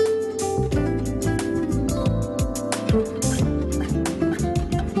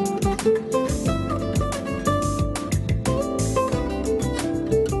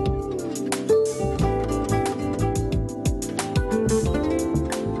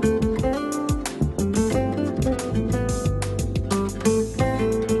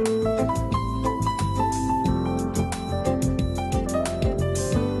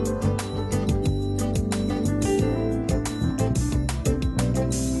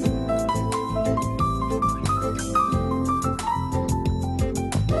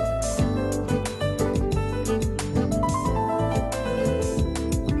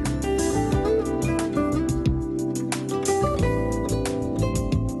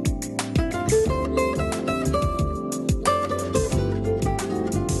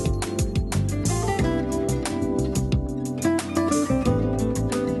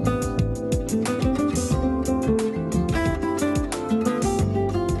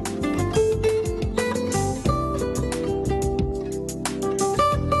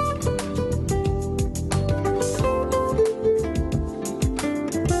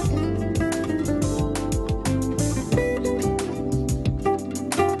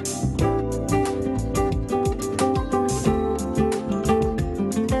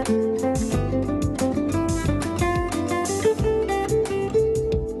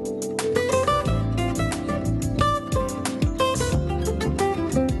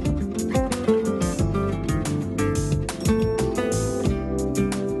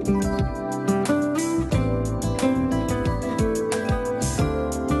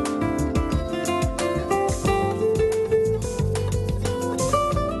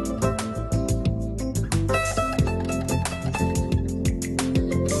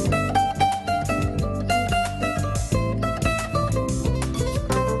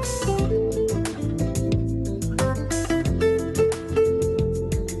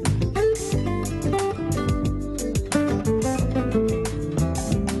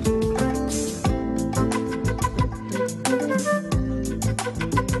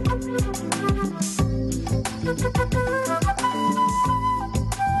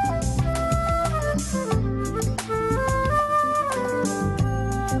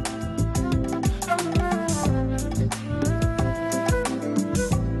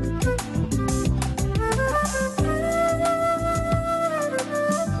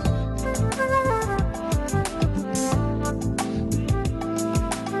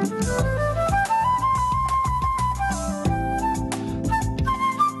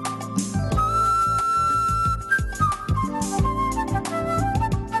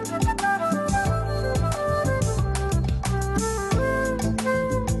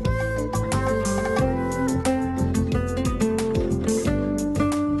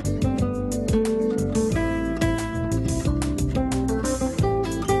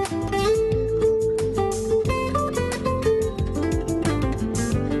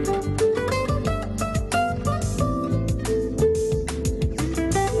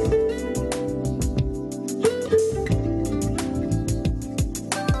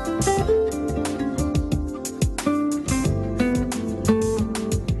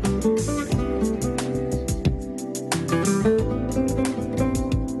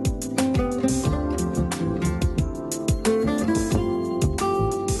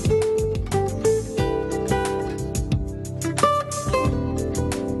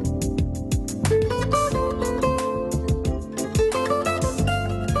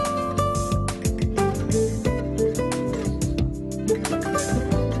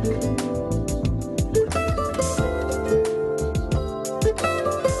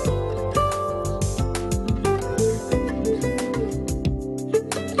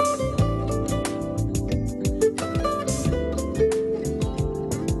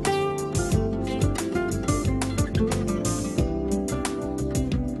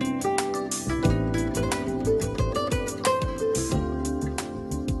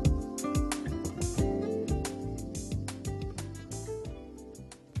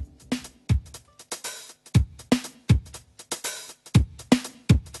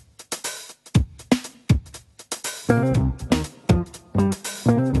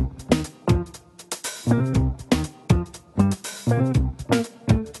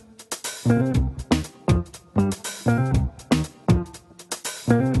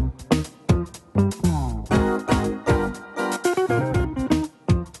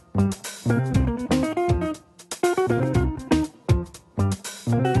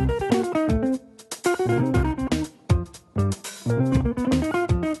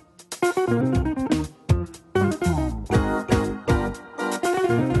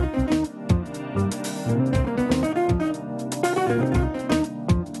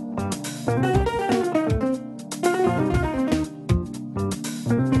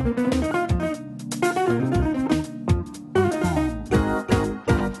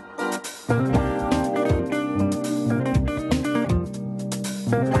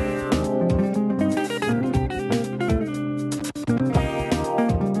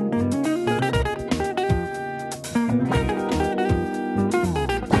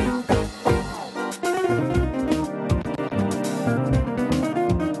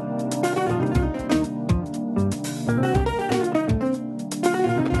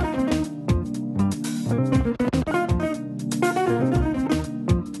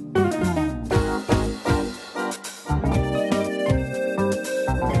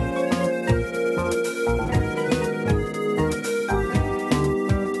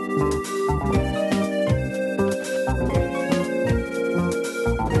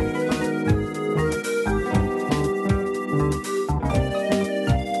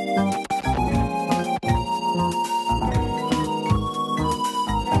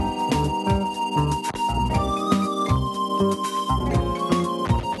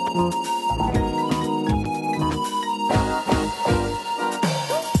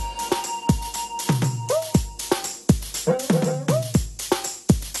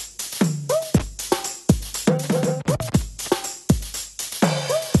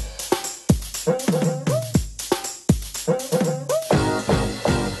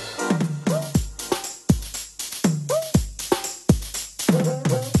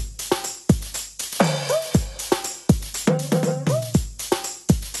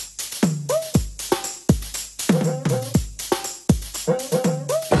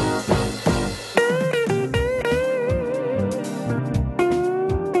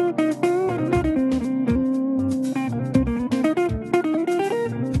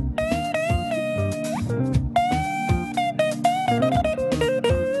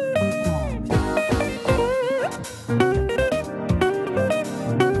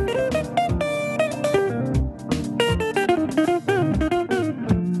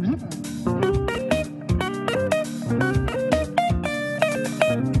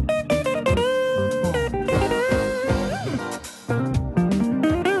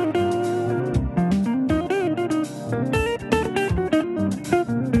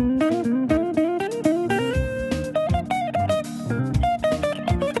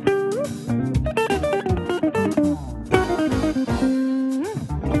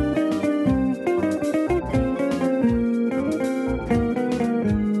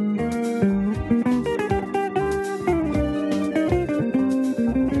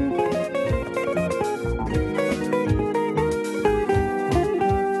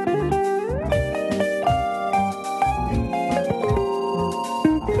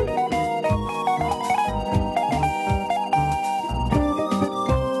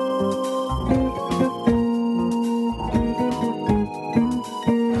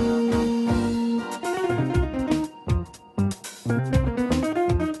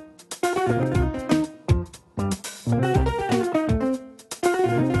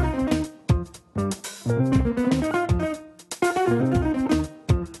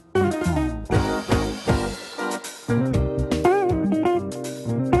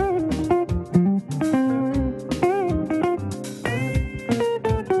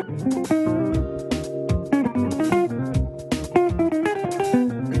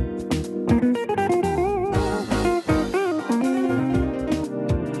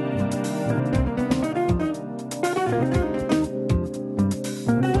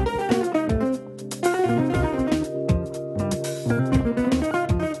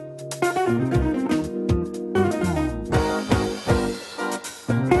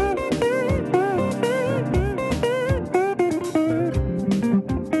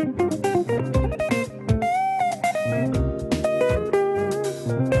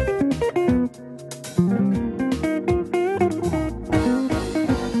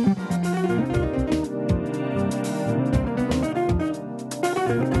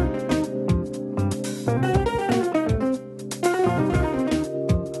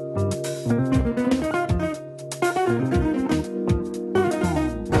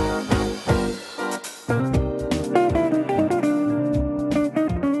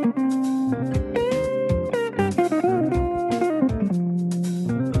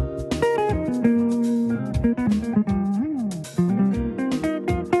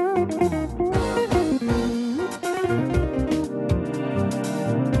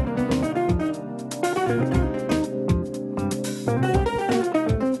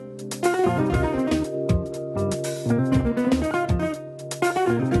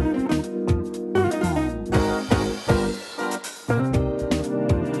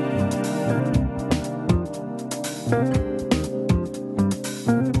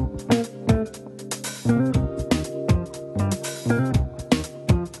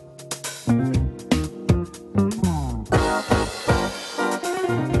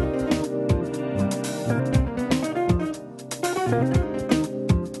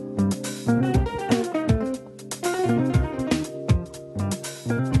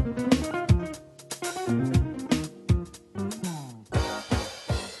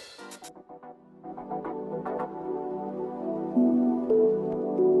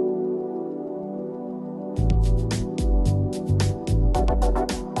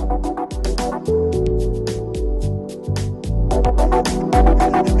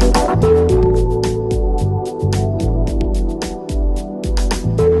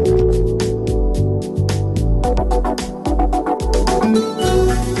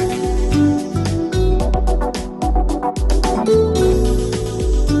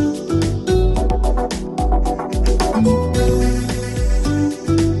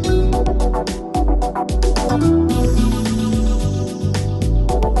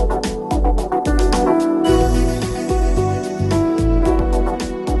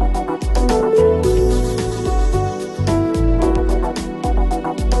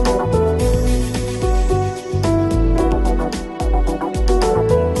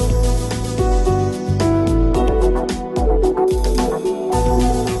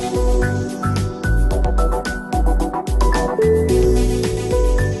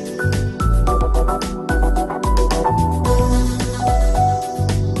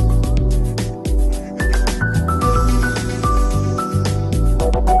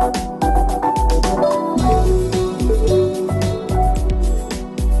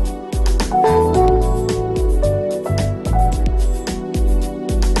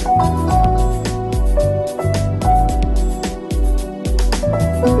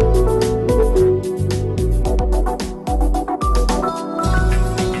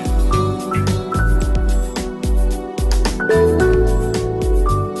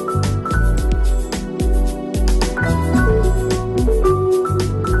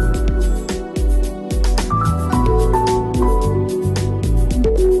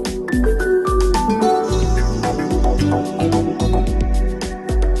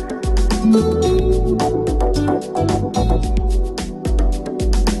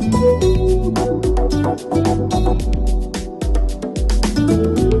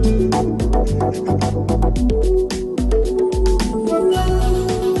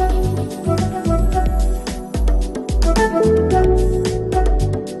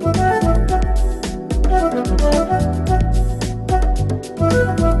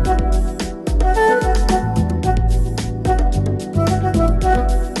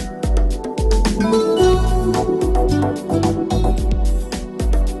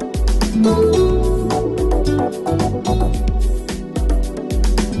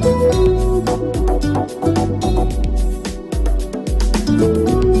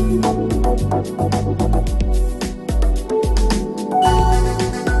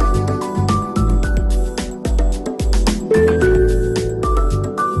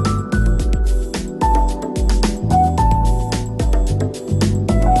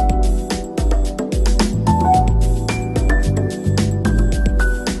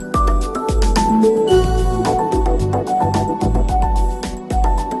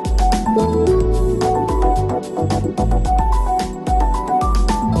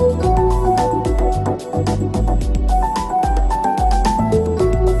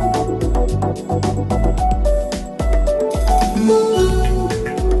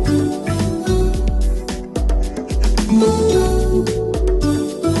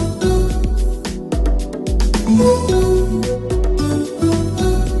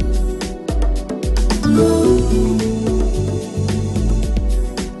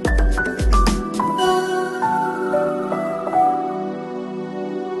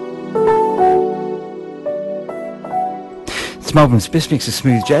 It's Melbourne's best mix of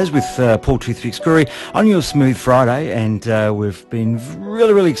smooth jazz with Paul Toothpick Scurry on your Smooth Friday, and we've been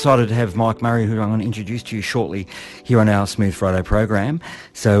really excited to have Mike Murray, who I'm going to introduce to you shortly here on our Smooth Friday program.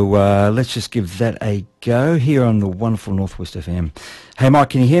 So let's just give that a go here on the wonderful Northwest FM. Hey Mike,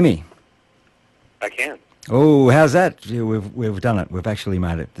 can you hear me? I can. Oh, how's that? Yeah, we've done it. We've actually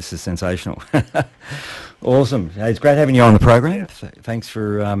made it. This is sensational. Awesome. Hey, it's great having you on the program. Yeah. Thanks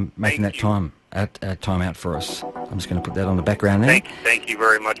for making that time out for us. I'm just going to put that on the background now. Thank you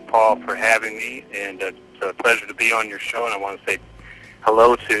very much, Paul, for having me, and it's a pleasure to be on your show. And I want to say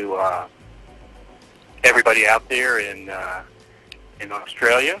hello to everybody out there in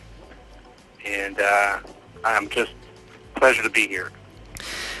Australia, and I'm just pleasure to be here.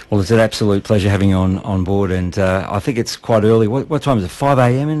 Well, it's an absolute pleasure having you on board, and I think it's quite early. What time is it? 5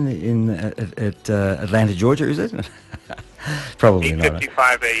 a.m. at Atlanta, Georgia, is it? Probably not.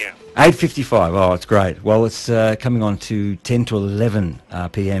 8:55 a.m. 8:55. Oh, it's great. Well, it's coming on to 10 to 11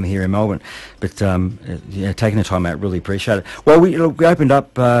 p.m. here in Melbourne. But taking the time out, really appreciate it. Well, we opened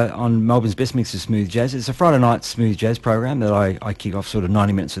up on Melbourne's Best Mix of Smooth Jazz. It's a Friday night smooth jazz program that I kick off sort of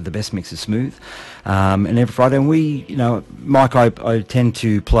 90 minutes of the best mix of smooth. And every Friday, and we, Mike, I tend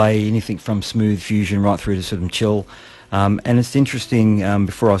to play anything from smooth fusion right through to sort of chill. And it's interesting,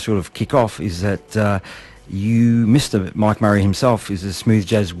 before I sort of kick off, is that you, Mr. Mike Murray himself, is a smooth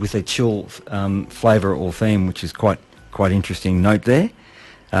jazz with a chill flavour or theme, which is quite interesting note there.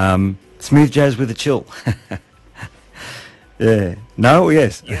 Smooth jazz with a chill. Yeah. No?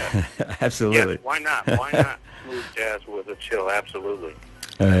 Yes. Yeah. Absolutely. Yes, why not? Why not smooth jazz with a chill? Absolutely.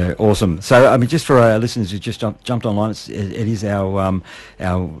 Awesome. So, I mean, just for our listeners who just jumped online, it is our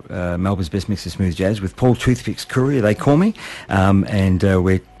Melbourne's Best Mix of Smooth Jazz with Paul Toothpicks Courier, they call me, and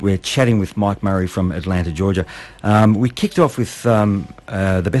we're chatting with Mike Murray from Atlanta, Georgia. We kicked off with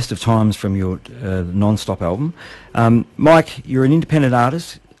the Best of Times from your Non-Stop album. Mike, you're an independent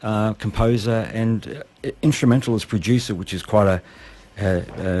artist, composer, and instrumentalist producer, which is quite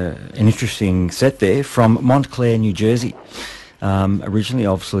an interesting set there, from Montclair, New Jersey. Originally,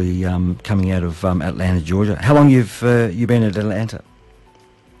 obviously, coming out of Atlanta, Georgia. How long you been at Atlanta?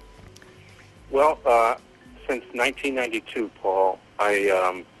 Well, since 1992, Paul.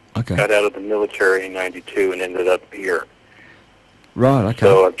 I Okay. got out of the military in 92 and ended up here. Right, okay.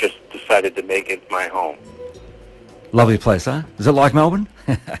 So I've just decided to make it my home. Lovely place, huh? Is it like Melbourne?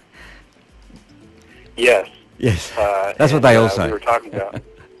 Yes. Yes. That's what they all say. We were talking about.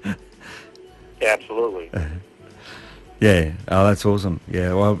 Yeah, absolutely. Yeah. Oh, that's awesome.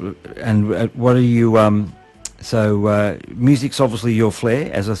 Yeah. Well, and what are you? So music's obviously your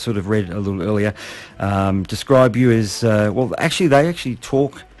flair, as I sort of read a little earlier. Describe you as well. Actually, they actually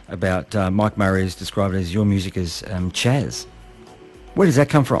talk about Mike Murray is described as your music as Chaz. Where does that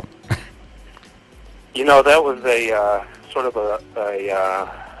come from? That was a sort of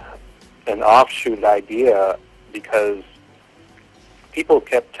an offshoot idea, because people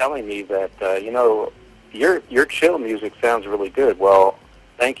kept telling me that your chill music sounds really good. Well,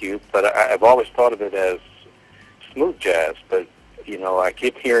 thank you, but I've always thought of it as smooth jazz. But I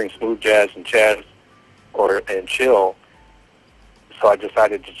keep hearing smooth jazz and Chaz and chill, so I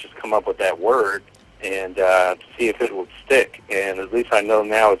decided to just come up with that word and see if it would stick. And at least I know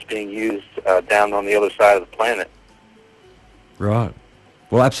now it's being used down on the other side of the planet. Right.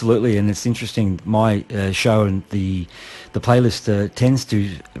 Well, absolutely, and it's interesting. My show and the playlist tends to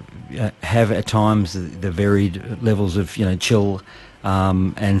have at times the varied levels of chill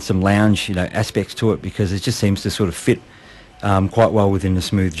and some lounge aspects to it, because it just seems to sort of fit quite well within the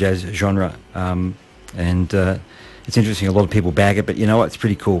smooth jazz genre. And it's interesting. A lot of people bag it, but you know what? It's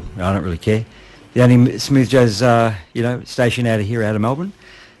pretty cool. I don't really care. The only smooth jazz station out of Melbourne.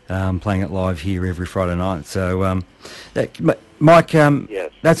 Playing it live here every Friday night. So, Mike,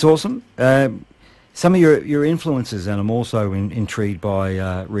 yes. That's awesome. Some of your influences, and I'm also intrigued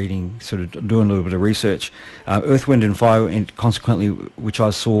by reading, sort of doing a little bit of research. Earth, Wind and Fire, and consequently, which I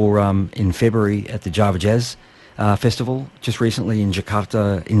saw in February at the Java Jazz Festival just recently in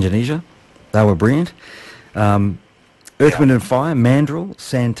Jakarta, Indonesia. They were brilliant. Earth, Wind and Fire, Mandrill,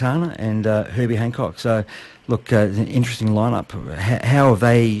 Santana, and Herbie Hancock. So, look, it's an interesting lineup. How have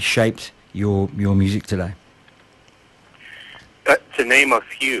they shaped your music today? To name a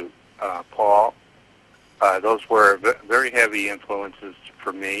few, Paul, those were very heavy influences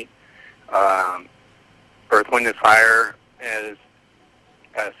for me. Earth, Wind and Fire has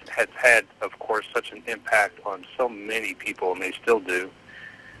had, of course, such an impact on so many people, and they still do.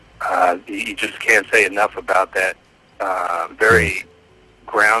 You just can't say enough about that very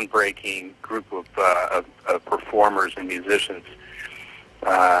groundbreaking group of performers and musicians.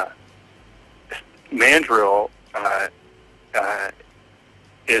 Mandrill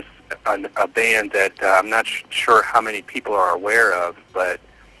is a band that I'm not sure how many people are aware of, but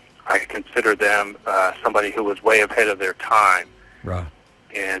I consider them somebody who was way ahead of their time. Right.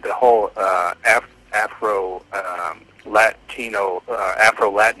 And the whole Afro-Latin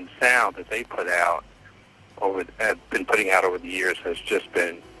sound that they have been putting out over the years has just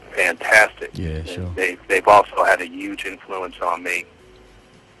been fantastic. Yeah, sure. They've also had a huge influence on me.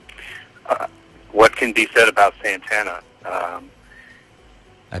 What can be said about Santana?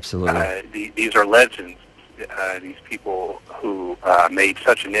 Absolutely. These are legends. These people who made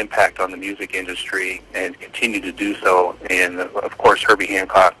such an impact on the music industry and continue to do so. And, of course, Herbie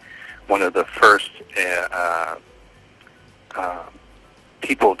Hancock, one of the first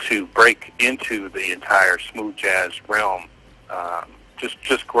people to break into the entire smooth jazz realm.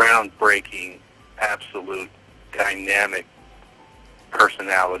 Just groundbreaking, absolute dynamic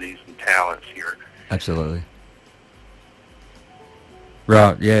personalities and talents here. Absolutely.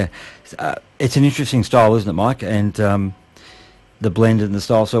 Right, yeah. It's an interesting style, isn't it, Mike? And the blend and the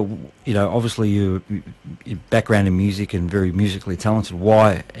style. So, you know, obviously your background in music and very musically talented.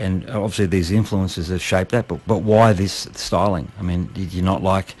 Why? And obviously these influences have shaped that, but why this styling? I mean, did you not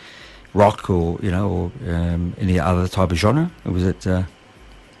like rock or, you know, or any other type of genre? Or was it...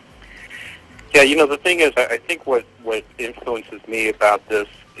 Yeah, you know, the thing is, I think what influences me about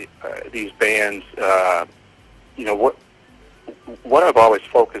these bands, you know, what I've always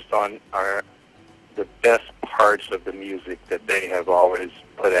focused on are the best parts of the music that they have always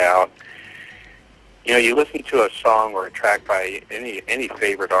put out. You know, you listen to a song or a track by any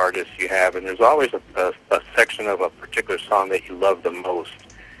favorite artist you have, and there's always a section of a particular song that you love the most.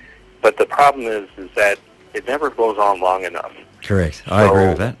 But the problem is that it never goes on long enough. Correct. I agree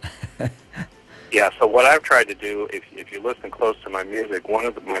with that. Yeah, so what I've tried to do, if you listen close to my music, one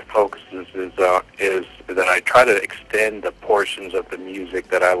of my focuses is that I try to extend the portions of the music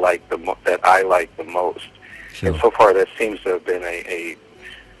that I like the most. Sure. And so far, that seems to have been a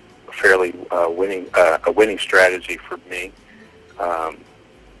fairly winning strategy for me,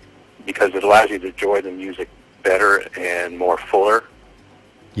 because it allows you to enjoy the music better and more fuller.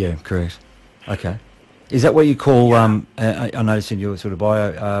 Yeah, correct. Okay. Is that what you call? I noticed in your sort of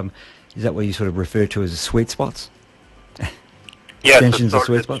bio. Is that what you sort of refer to as sweet spots? Yeah, extensions of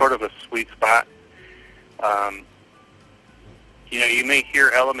sweet it's spots? sort of a sweet spot. You know, you may hear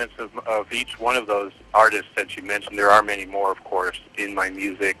elements of each one of those artists that you mentioned. There are many more, of course, in my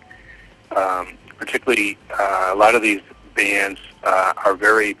music. Particularly, a lot of these bands are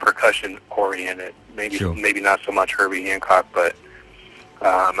very percussion-oriented. Maybe not so much Herbie Hancock, but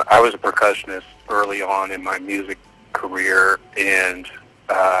I was a percussionist early on in my music career, and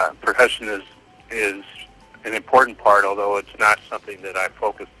percussion is an important part, although it's not something that I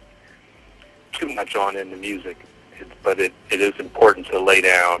focus too much on in the music. But it is important to lay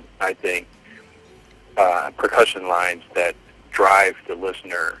down, I think, percussion lines that drive the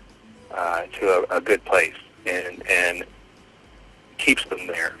listener to a good place and keeps them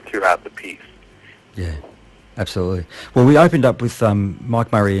there throughout the piece. Yeah, absolutely. Well, we opened up with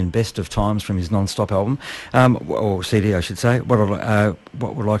Mike Murray and Best of Times from his Non-Stop album, or CD, I should say. What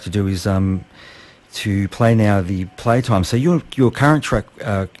we'd like to do is to play now the Playtime. So your current track,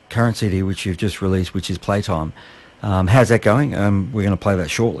 current CD, which you've just released, which is Playtime, how's that going? We're going to play that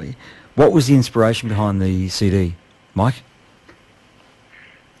shortly. What was the inspiration behind the CD, Mike?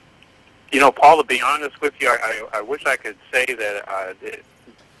 You know, Paul, to be honest with you, I wish I could say that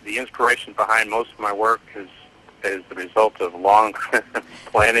the inspiration behind most of my work is the result of long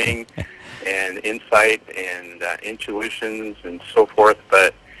planning and insight and intuitions and so forth.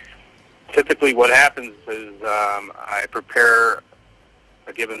 But typically what happens is I prepare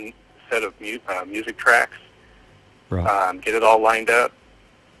a given set of music tracks, right. Get it all lined up,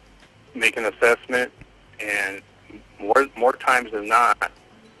 make an assessment, and more times than not,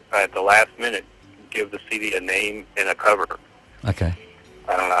 at the last minute, give the CD a name and a cover. Okay.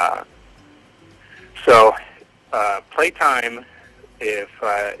 So Playtime, if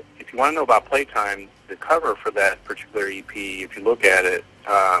you want to know about Playtime, the cover for that particular EP, if you look at it,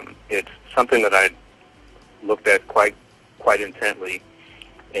 it's something that I looked at quite intently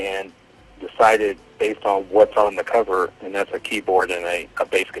and decided based on what's on the cover, and that's a keyboard and a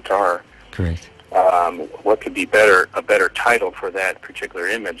bass guitar. Correct. What could be a better title for that particular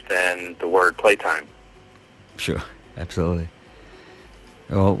image than the word Playtime? Sure, absolutely.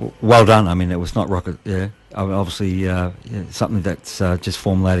 Well done. I mean, it was not rocket. Yeah, obviously something that's just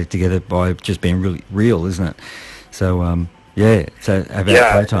formulated together by just being really real, isn't it? So yeah. So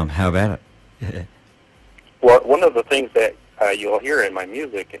about Playtime, how about it? Yeah. Well, one of the things that you'll hear in my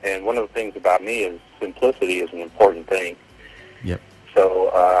music, and one of the things about me is simplicity is an important thing. Yep.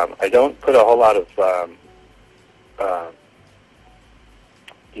 So I don't put a whole lot of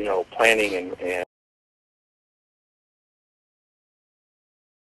planning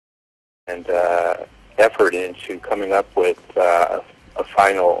and effort into coming up with a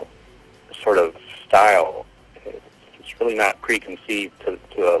final sort of style. It's really not preconceived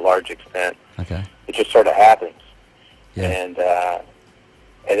to a large extent. Okay. It just sort of happens. Yeah.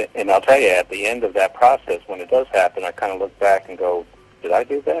 And I'll tell you, at the end of that process, when it does happen, I kind of look back and go, did I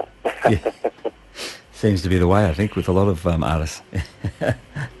do that? Yeah. Seems to be the way, I think, with a lot of artists.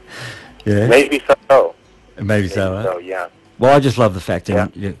 Yeah. Maybe so. Maybe so, huh? So, yeah. Well, I just love the fact,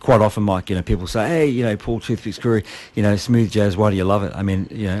 and quite often, Mike, people say, hey, Paul Toothpicks Curry, smooth jazz, why do you love it? I mean,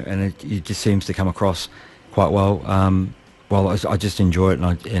 and it just seems to come across quite well well, I just enjoy it,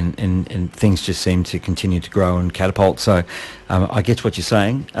 and things just seem to continue to grow and catapult. So I get what you're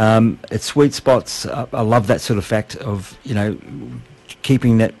saying. It's sweet spots. I love that sort of fact of,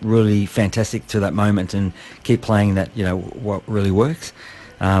 keeping that really fantastic to that moment and keep playing that, what really works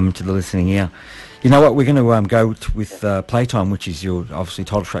to the listening ear. You know what? We're going to go with Playtime, which is your obviously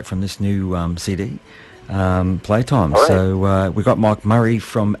title track from this new CD. Playtime. Right. So we've got Mike Murray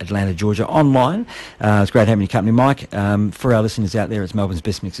from Atlanta, Georgia online. It's great having you company, Mike. For our listeners out there, it's Melbourne's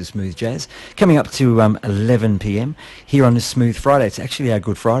best mix of smooth jazz. Coming up to 11 p.m. here on this Smooth Friday. It's actually our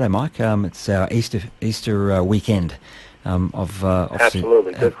Good Friday, Mike. It's our Easter weekend.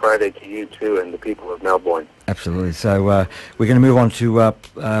 Absolutely. Good Friday to you too and the people of Melbourne. Absolutely. So we're going to move on to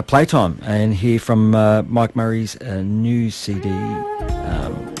Playtime and hear from Mike Murray's new CD,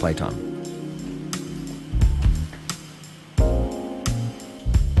 Playtime.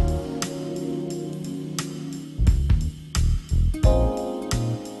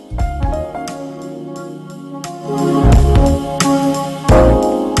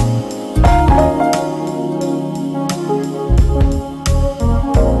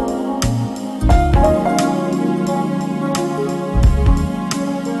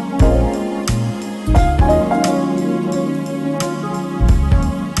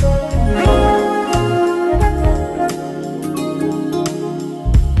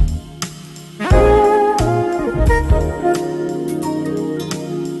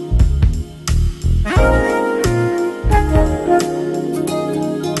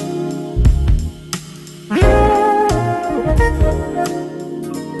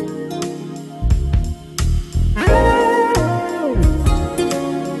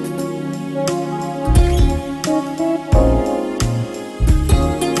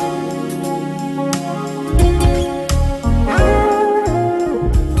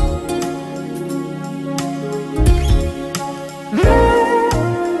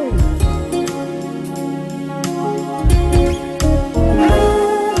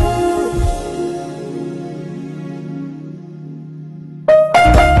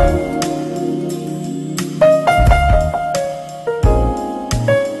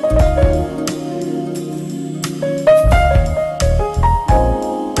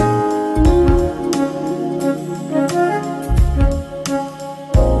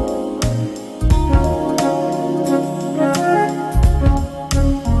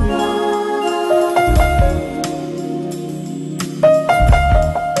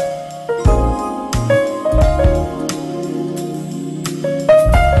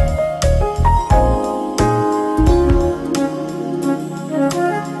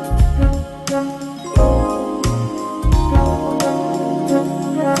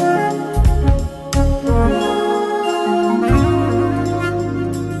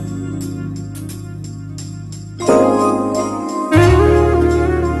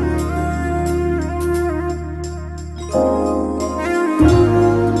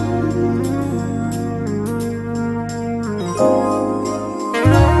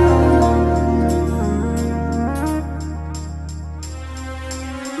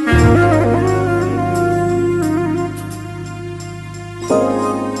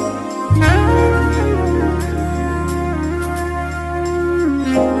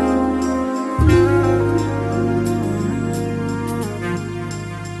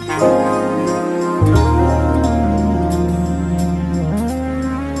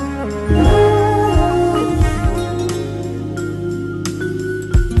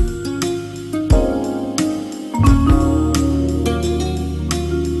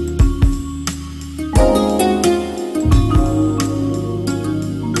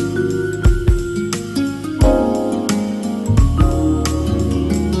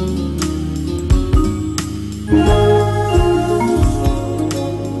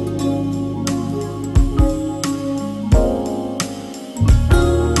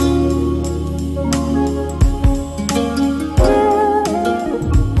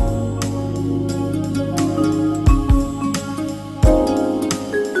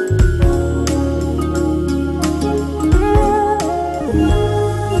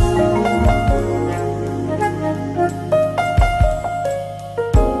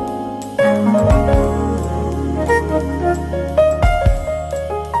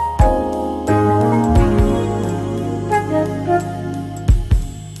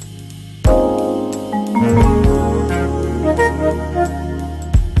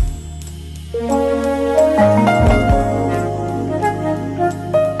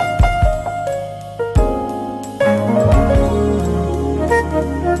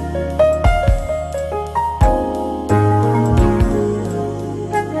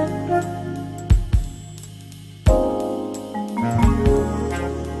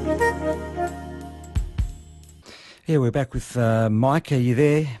 Yeah, we're back with Mike. Are you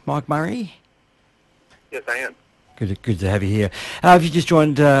there, Mike Murray? Yes, I am. Good to have you here. If you just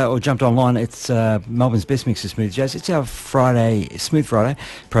joined or jumped online, it's Melbourne's Best Mix of Smooth Jazz. It's our Smooth Friday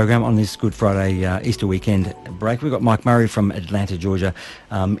program on this Good Friday Easter weekend break. We've got Mike Murray from Atlanta, Georgia,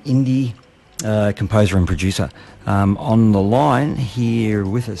 indie composer and producer, on the line here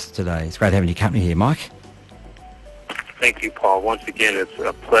with us today. It's great having your company here, Mike. Thank you, Paul. Once again, it's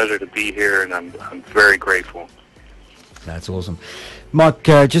a pleasure to be here, and I'm very grateful. That's awesome. Mike,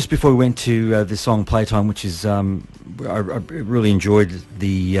 just before we went to the song Playtime, which is, I really enjoyed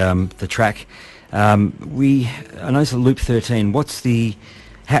the track. I noticed the Loop 13.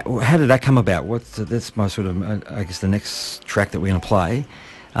 How did that come about? That's my sort of, I guess, the next track that we're going to play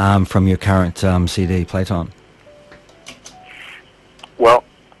from your current CD, Playtime. Well,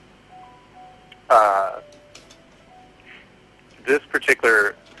 this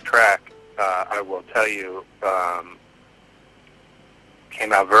particular track, I will tell you,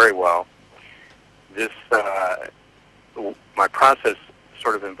 came out very well. This, my process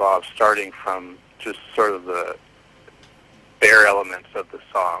sort of involves starting from just sort of the bare elements of the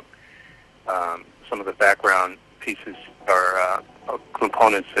song. Some of the background pieces are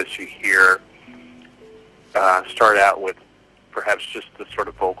components that you hear start out with perhaps just the sort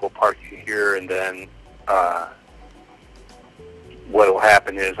of vocal part you hear, and then what will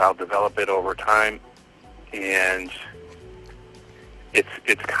happen is I'll develop it over time, and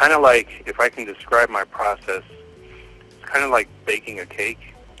it's kind of like, if I can describe my process, it's kind of like baking a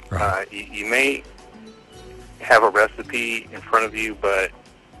cake. Right. You may have a recipe in front of you, but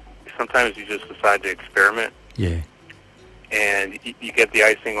sometimes you just decide to experiment. Yeah. And you get the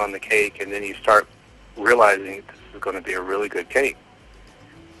icing on the cake, and then you start realizing this is going to be a really good cake.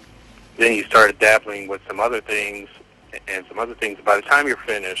 Then you start dabbling with some other things, and some other things. By the time you're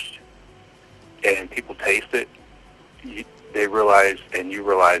finished and people taste it, they realize, and you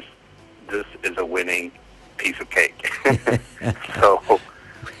realize, this is a winning piece of cake. So,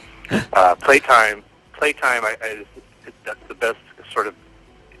 Playtime, that's the best sort of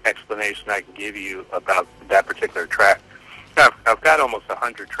explanation I can give you about that particular track. I've got almost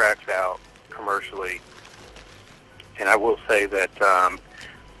 100 tracks out commercially, and I will say that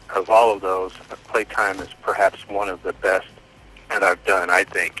of all of those, Playtime is perhaps one of the best that I've done, I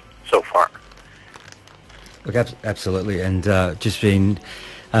think, so far. Look, absolutely, and just been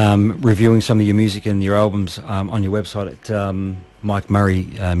reviewing some of your music and your albums on your website at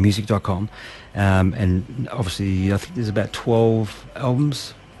MikeMurraymusic.com, and obviously I think there's about 12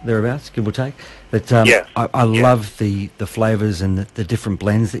 albums thereabouts, give or take. But yes. I love the flavours and the different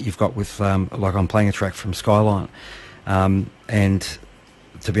blends that you've got with, like I'm playing a track from Skyline, and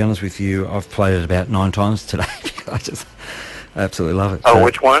to be honest with you, I've played it about 9 times today. I just absolutely love it. Oh, so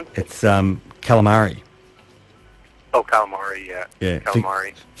which one? It's Calamari. Oh, Calamari, yeah. Yeah.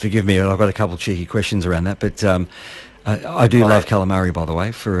 Calamari. Forgive me, I've got a couple of cheeky questions around that, but I do love calamari, by the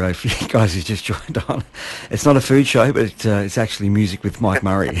way, for you guys who just joined on. It's not a food show, but it's actually music with Mike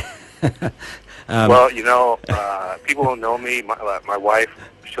Murray. Well, you know, people who know me, my wife,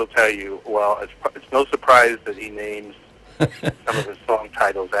 she'll tell you, well, it's no surprise that he names some of his song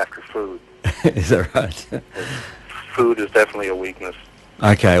titles after food. Is that right? Food is definitely a weakness.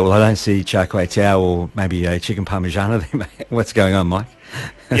 Okay, well, I don't see char kway teow or maybe a chicken parmigiana there. What's going on, Mike?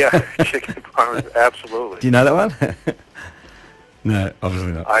 Yeah, chicken parmesan, absolutely. Do you know that one? No,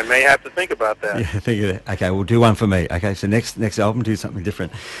 obviously not. I may have to think about that. Yeah, think of it. Okay, well, do one for me. Okay, so next album, do something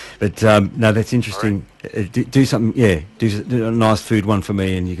different. But no, that's interesting. Right. Do something, yeah. Do a nice food one for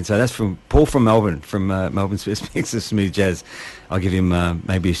me, and you can say that's from Paul from Melbourne, from Melbourne's Best Mix of Smooth Jazz. I'll give him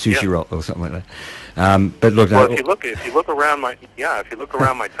maybe a sushi roll or something like that. But look, well, if you look around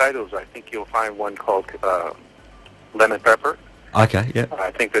my titles, I think you'll find one called Lemon Pepper. Okay, yeah. I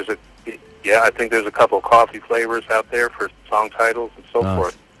think there's a couple of coffee flavors out there for song titles and so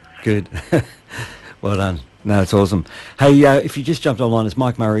forth. Good. Well done. No, it's awesome. Hey, if you just jumped online, it's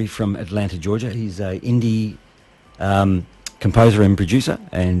Mike Murray from Atlanta, Georgia. He's an indie composer and producer,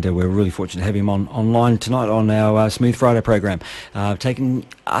 and we're really fortunate to have him online tonight on our Smooth Friday program, taking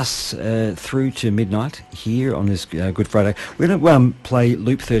us through to midnight here on this Good Friday. We're going to play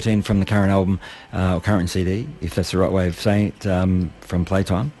Loop 13 from the current album, or current CD, if that's the right way of saying it, from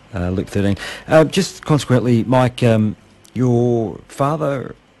Playtime, Loop 13. Just consequently, Mike, your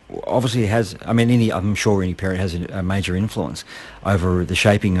father obviously has, I'm sure any parent has a major influence over the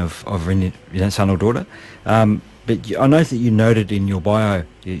shaping of son or daughter. But I know that you noted in your bio,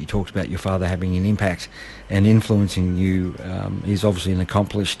 you talked about your father having an impact and influencing you. He's obviously an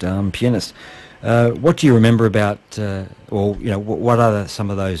accomplished pianist. What do you remember about, what are some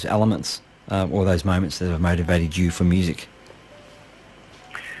of those elements or those moments that have motivated you for music?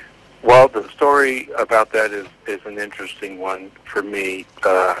 Well, the story about that is an interesting one for me,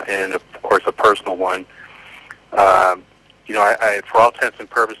 and of course a personal one. I for all intents and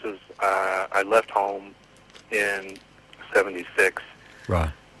purposes, I left home in '76,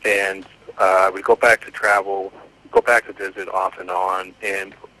 Right. and I would go back to travel, go back to visit off and on,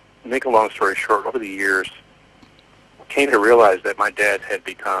 and make a long story short, over the years, came to realize that my dad had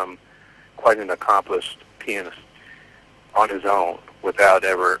become quite an accomplished pianist on his own without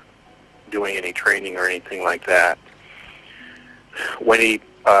ever doing any training or anything like that. When he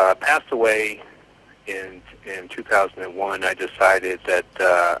passed away in 2001, I decided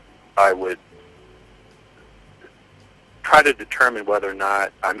that I would try to determine whether or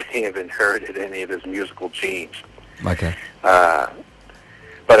not I may have inherited any of his musical genes. Okay. But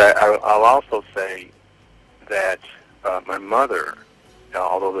I'll also say that my mother,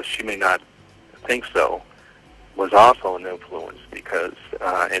 although she may not think so, was also an influence because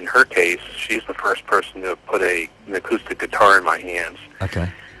in her case, she's the first person to put an acoustic guitar in my hands.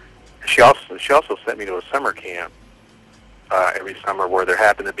 Okay. She also sent me to a summer camp every summer where there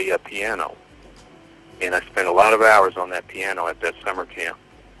happened to be a piano, and I spent a lot of hours on that piano at that summer camp.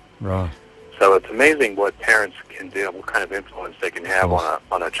 Right. So it's amazing what parents can do, what kind of influence they can have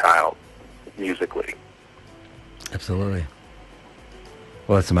on a child musically. Absolutely.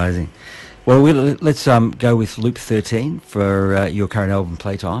 Well, that's amazing. Well, let's go with Loop 13 for your current album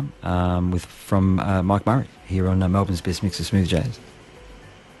Playtime from Mike Murray here on Melbourne's Best Mix of Smooth Jazz.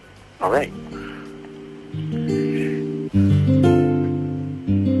 All right.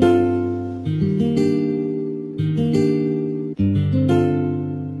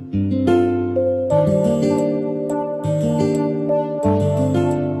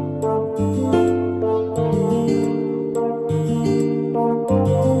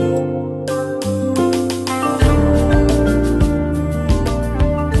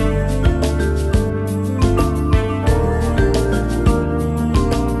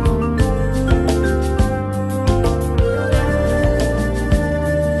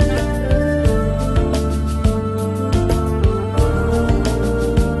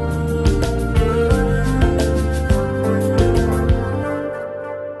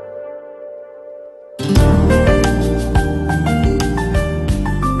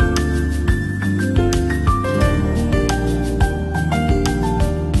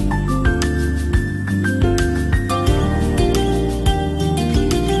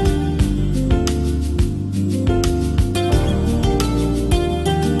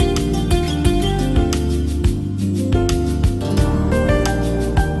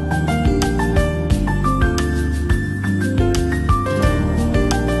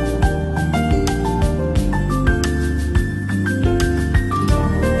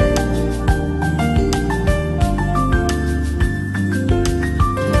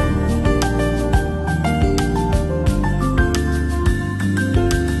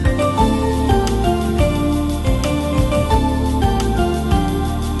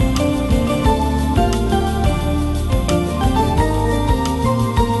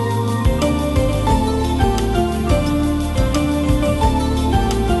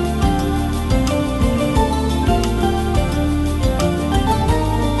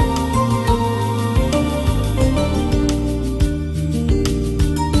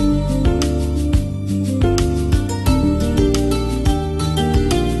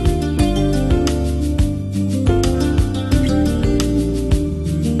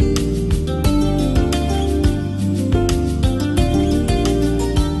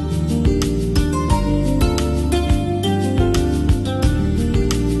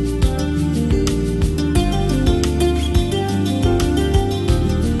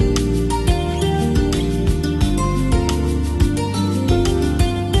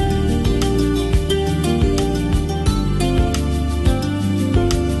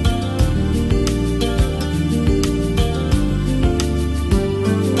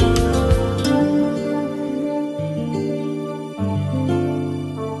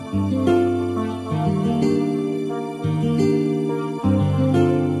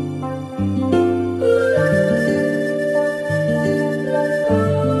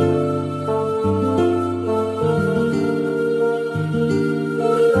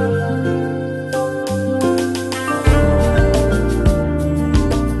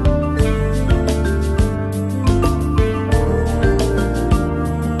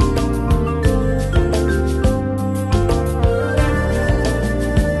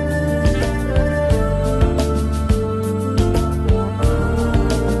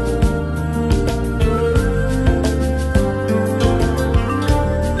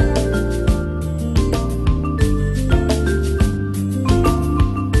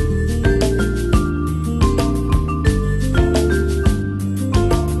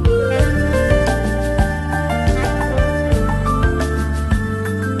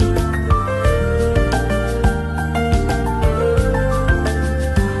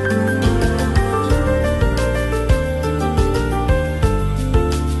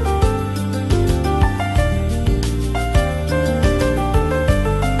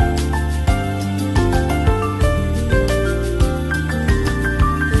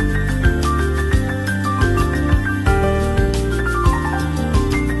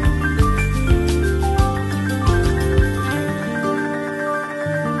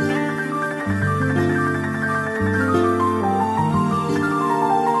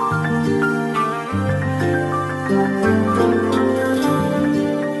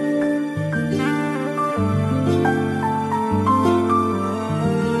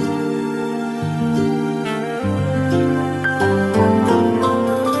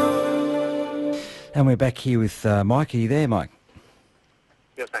 back here with Mike. Are you there, Mike?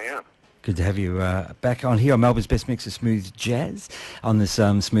 Yes, I am. Good to have you back on here on Melbourne's Best Mix of Smooth Jazz on this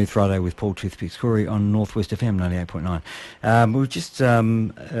Smooth Friday with Paul Toothpicks Corey on Northwest FM 98.9. We were just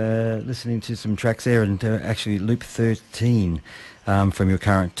listening to some tracks there, and actually Loop 13 from your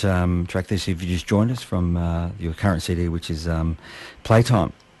current track there. So if you just joined us from your current CD, which is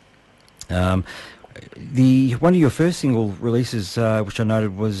Playtime. One of your first single releases, which I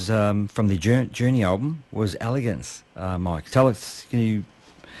noted was from the Journey album, was Elegance. Mike, tell us, can you...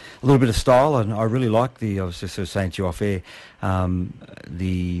 A little bit of style, and I really like I was just sort of saying to you off air,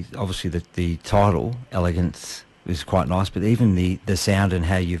 obviously the title, Elegance, is quite nice, but even the sound and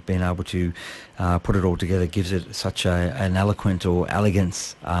how you've been able to put it all together gives it such an eloquent or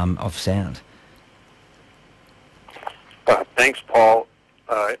elegance of sound. Thanks, Paul.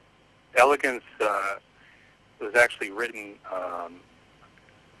 Elegance was actually written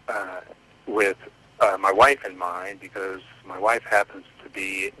with my wife in mind, because my wife happens to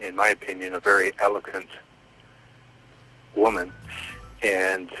be, in my opinion, a very eloquent woman.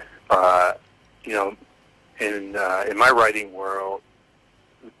 And, in my writing world,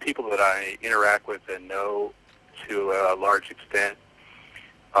 the people that I interact with and know to a large extent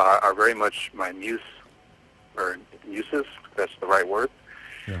are very much my muse, or muses, if that's the right word.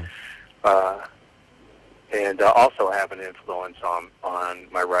 Yeah. And also have an influence on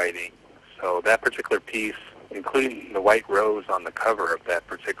my writing. So that particular piece, including the white rose on the cover of that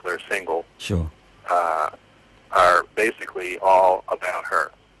particular single, Sure. Are basically all about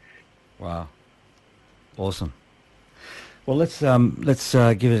her. Wow. Awesome. Well, let's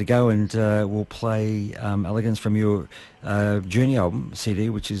give it a go, and we'll play Elegance from your Journey album CD,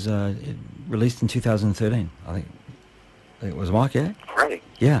 which is released in 2013. I think it was, Mike, yeah? Right.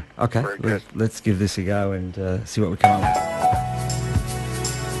 Yeah, okay. Very good. Let's give this a go and see what we come up with.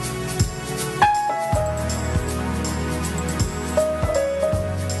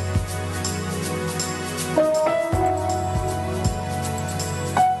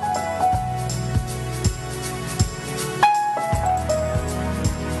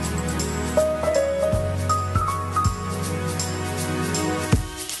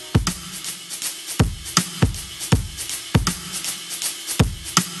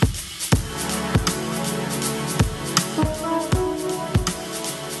 Thank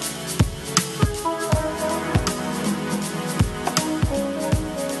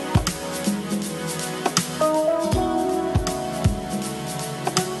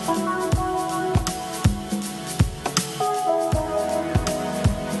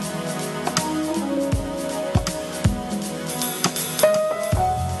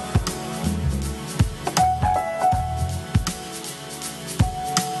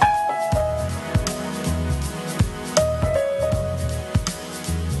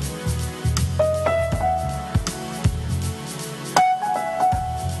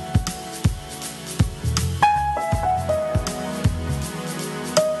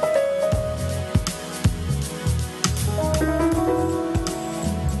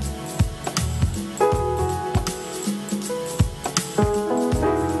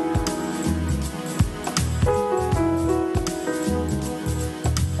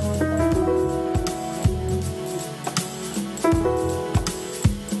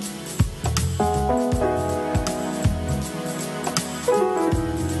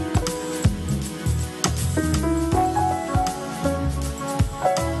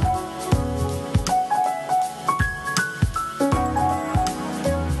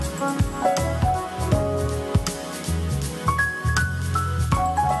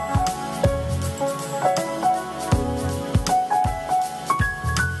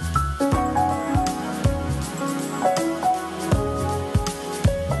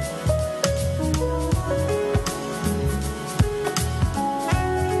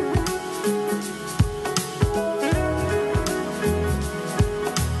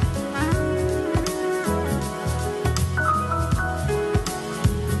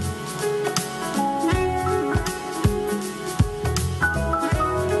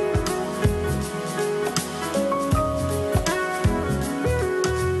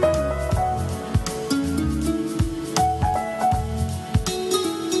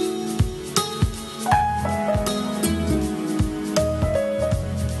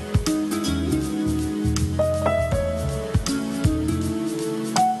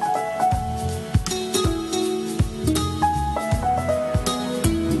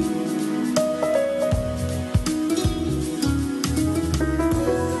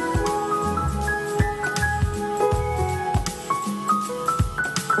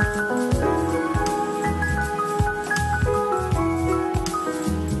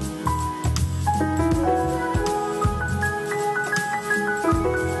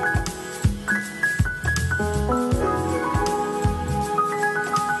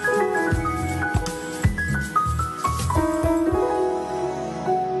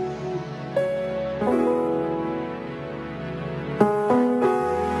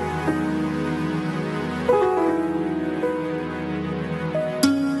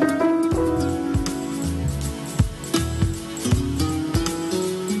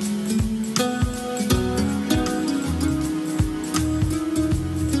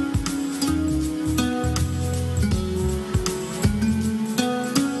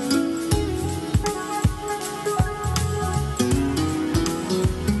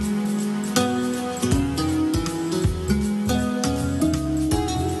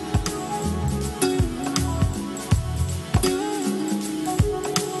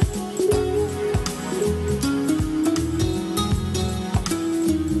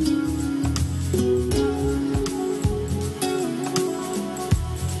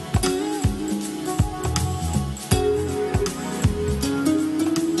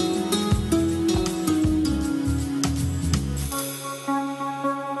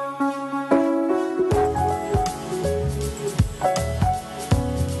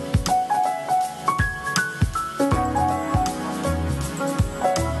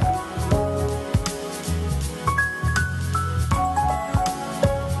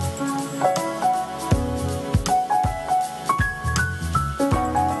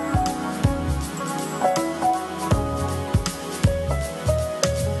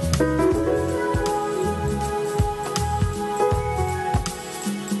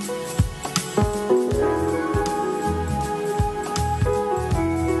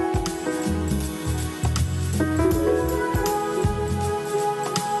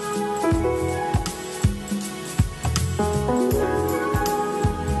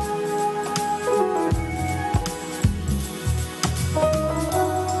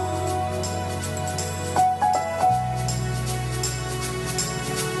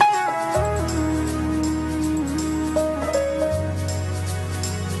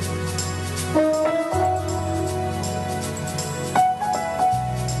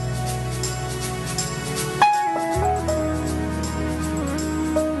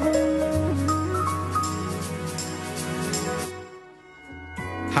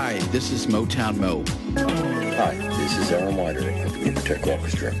this is Motown Mo. Hi, this is Alan Wider of the Intertech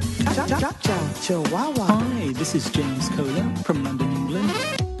Orchestra. Hi, this is James Kohler from London, England.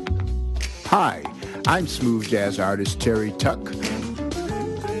 Hi, I'm smooth jazz artist Terry Tuck.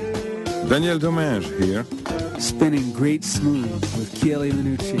 Daniel Domingue here. Spinning great smooth with Chieli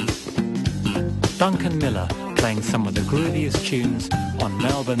Minucci. Duncan Miller playing some of the grooviest tunes on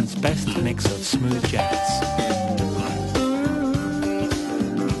Melbourne's best mix of smooth jazz.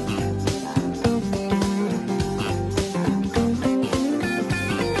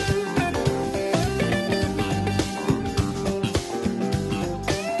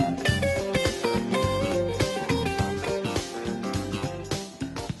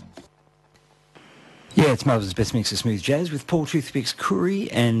 Yeah, it's Melbourne's best mix of smooth jazz with Paul Toothpicks Curry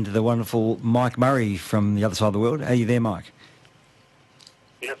and the wonderful Mike Murray from the other side of the world. Are you there, Mike?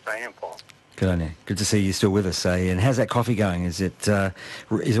 Yes, I am, Paul. Good on you. Good to see you still with us. And how's that coffee going? Is it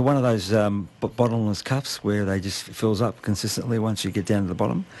one of those bottomless cups where they just fills up consistently once you get down to the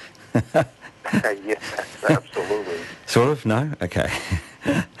bottom? Yes, absolutely. Sort of? No? Okay.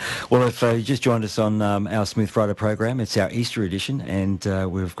 Well, if you just joined us on our Smooth Friday program, it's our Easter edition, and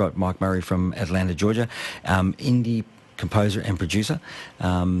we've got Mike Murray from Atlanta, Georgia, indie composer and producer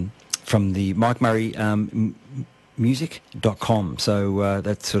from the Mike Murray music.com. So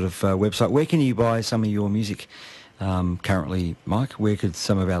that sort of website. Where can you buy some of your music currently, Mike? Where could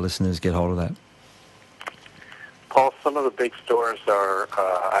some of our listeners get hold of that? Paul, some of the big stores are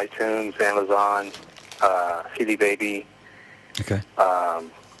iTunes, Amazon, CD Baby. Okay.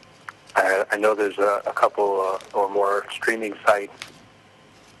 I know there's a couple or more streaming sites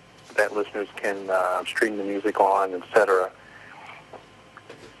that listeners can stream the music on, etc.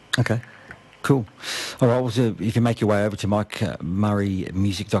 Okay. Cool. All right. Well, so you can make your way over to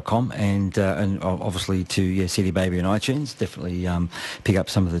MikeMurraymusic.com and obviously to CD Baby and iTunes. Definitely pick up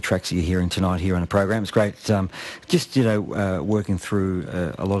some of the tracks that you're hearing tonight here on the program. It's great. Just working through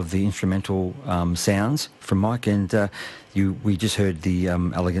a lot of the instrumental sounds from Mike, and we just heard the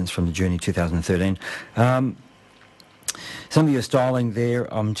Elegance from the Journey 2013. Some of your styling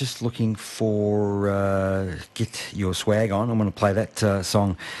there, I'm just looking for Get Your Swag On. I'm going to play that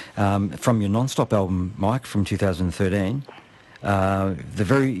song from your Non-Stop album, Mike, from 2013. So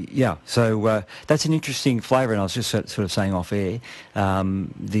that's an interesting flavour, and I was just sort of saying off air,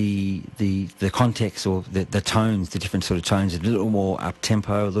 the context or the tones, the different sort of tones, a little more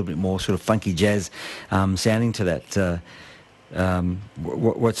up-tempo, a little bit more sort of funky jazz sounding to that.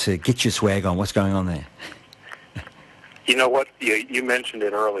 What's Get Your Swag On? What's going on there? You know what? You mentioned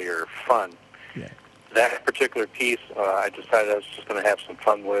it earlier, fun. Yeah. That particular piece, I decided I was just going to have some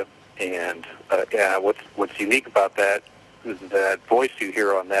fun with, and what's unique about that is that voice you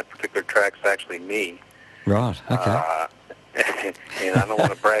hear on that particular track is actually me. Right. Okay. And I don't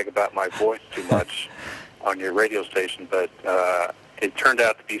want to brag about my voice too much on your radio station, but it turned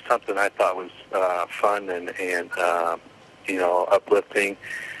out to be something I thought was fun and uplifting.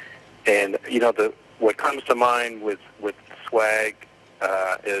 And what comes to mind with swag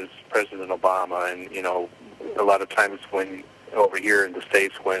is President Obama, and a lot of times when over here in the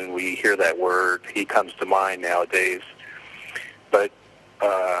States when we hear that word, he comes to mind nowadays. But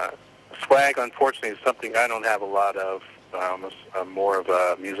swag, unfortunately, is something I don't have a lot of. I'm more of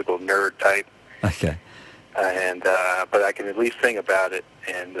a musical nerd type. Okay. But I can at least sing about it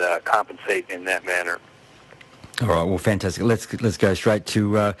and compensate in that manner. All right, well, fantastic. Let's go straight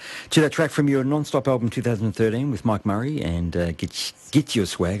to that track from your Non-Stop album 2013 with Mike Murray and Get Your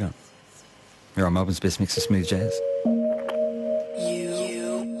Swag On. You're on Melbourne's best mix of smooth jazz.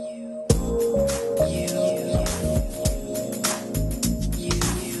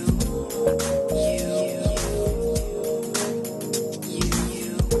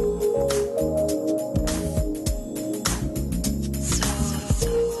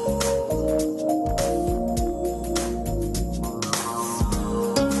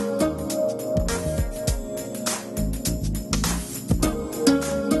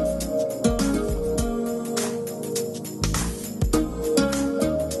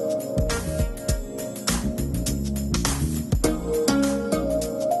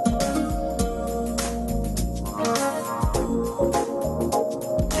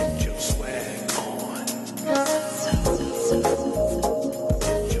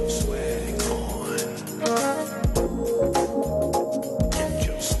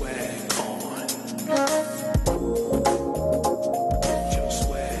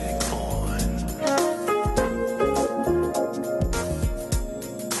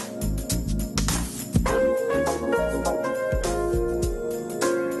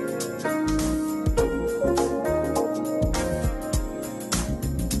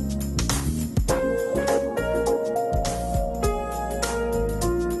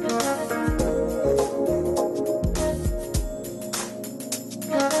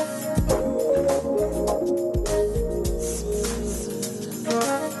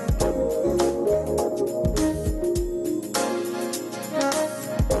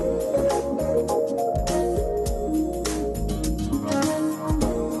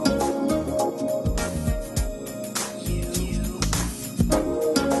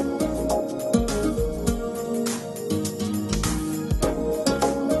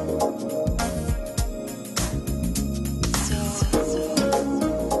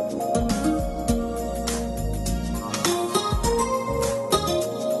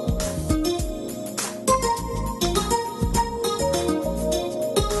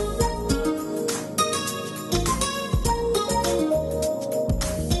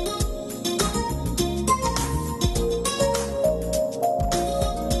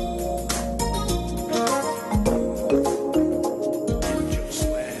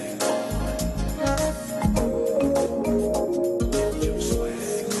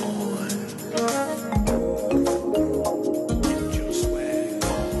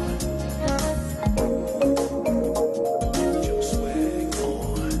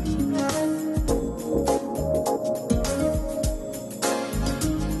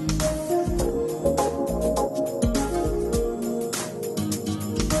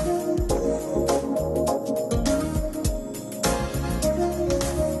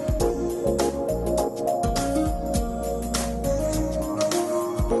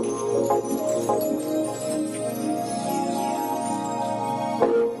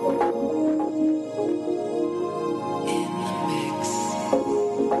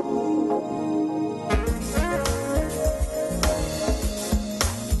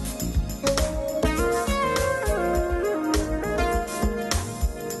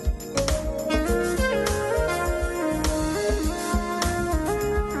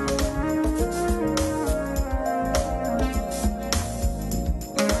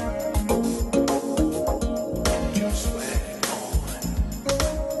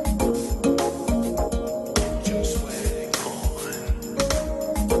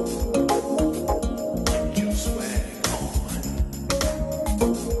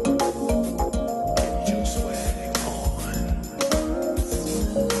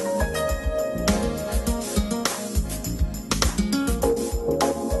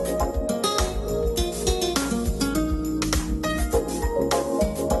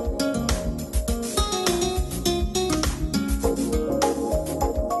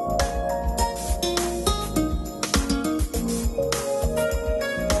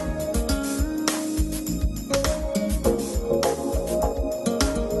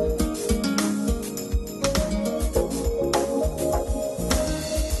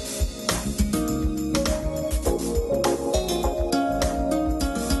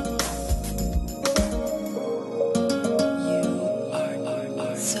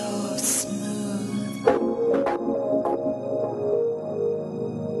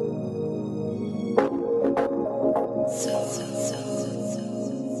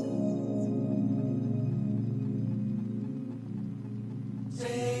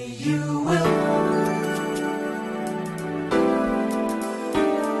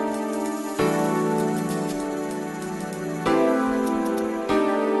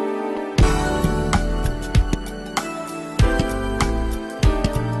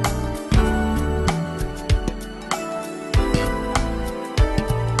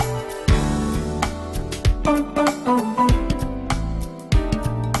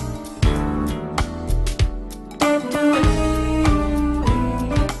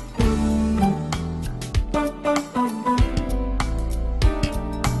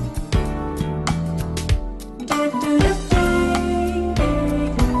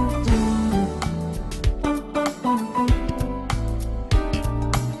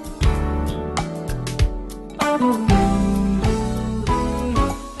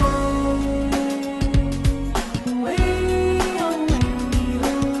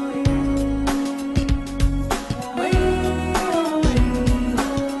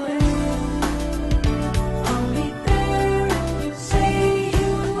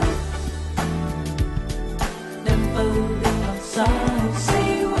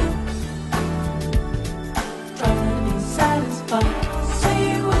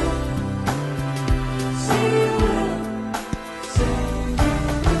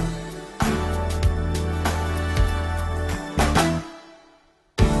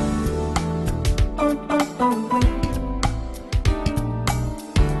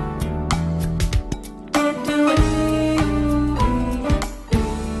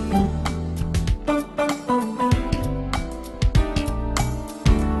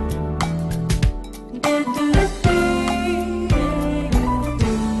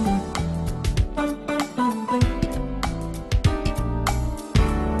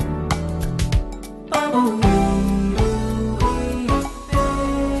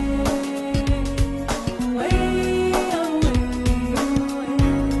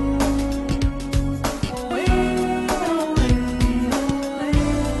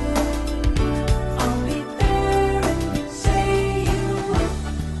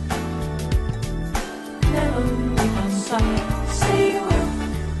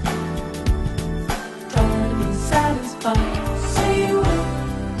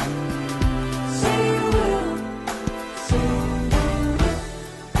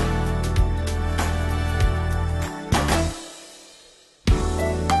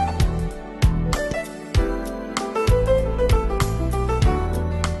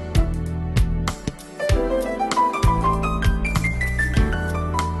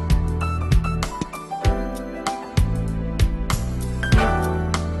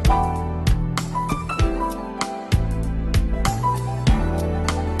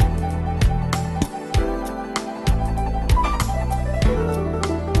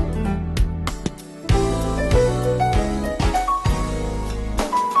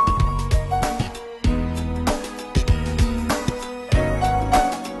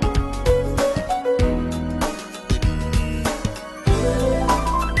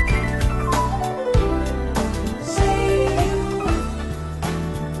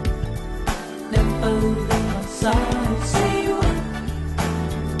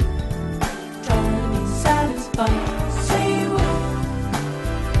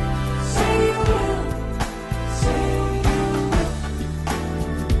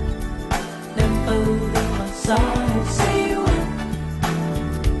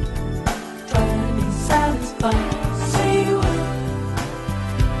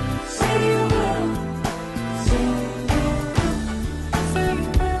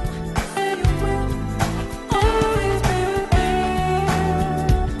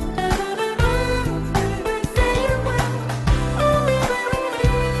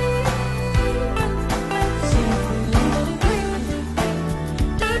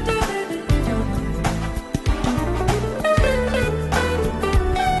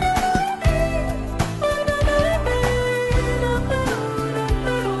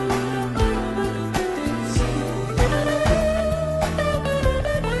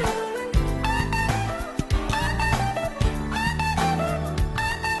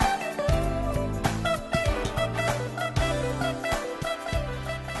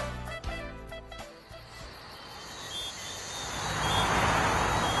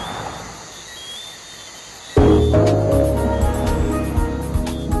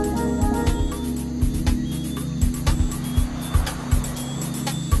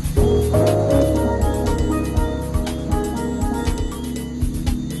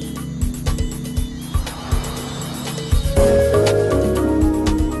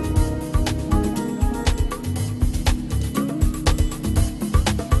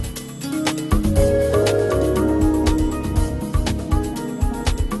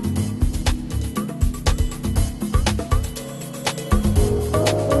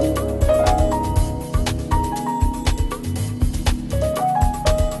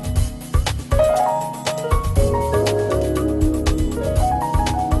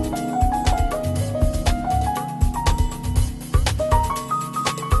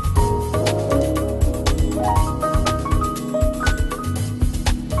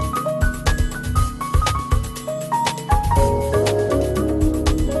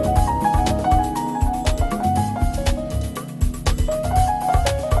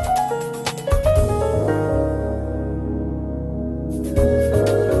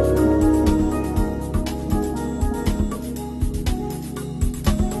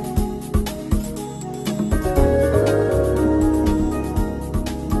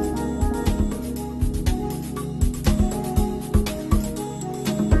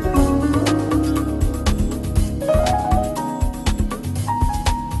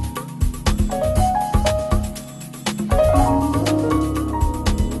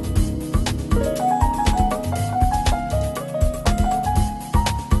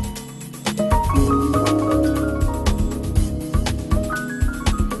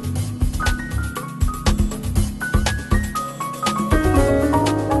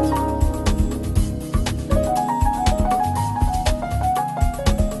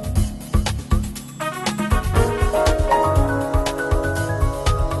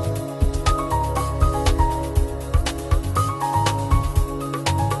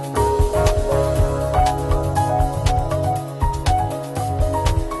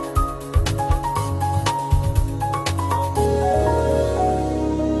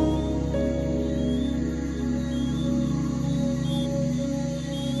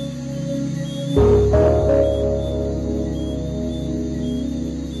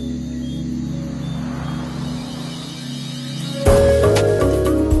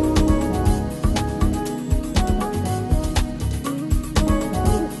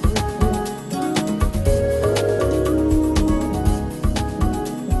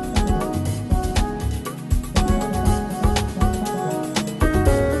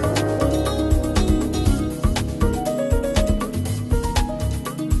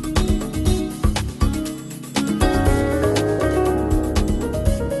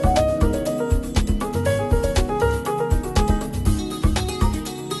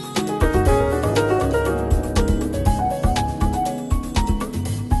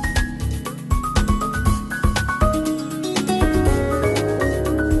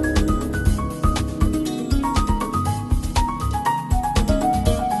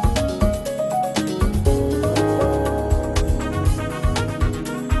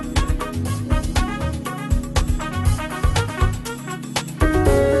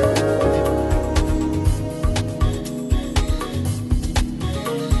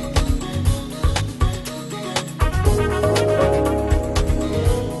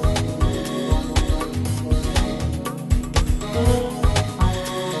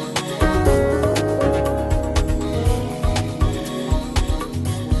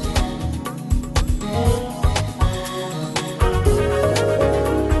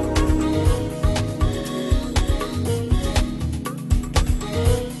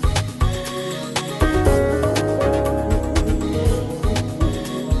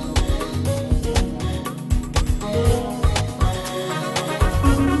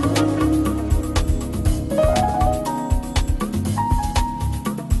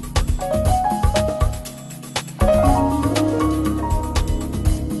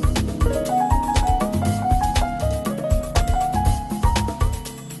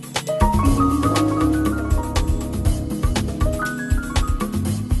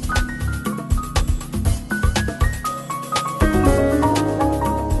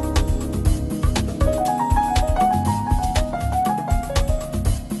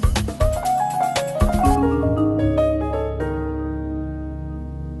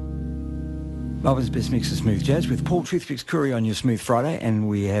 Melbourne's Best Mix of Smooth Jazz with Paul Toothpicks Curry on your Smooth Friday, and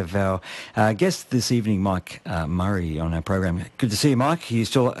we have our guest this evening, Mike Murray, on our program. Good to see you, Mike. Are you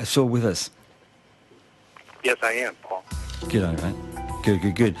still with us? Yes, I am, Paul. Good on you,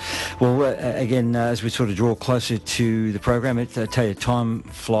 mate. Good. Well, again, as we sort of draw closer to the program, I tell you, time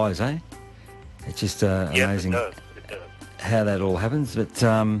flies, eh? It's just amazing it does. How that all happens. But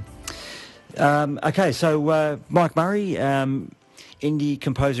okay, so Mike Murray, indie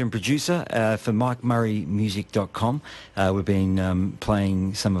composer and producer for MikeMurrayMusic.com. We've been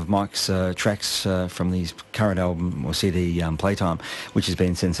playing some of Mike's tracks from his current album or CD, Playtime, which has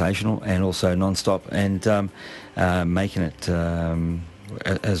been sensational and also non-stop, and making it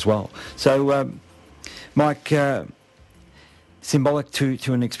as well. So, Mike, symbolic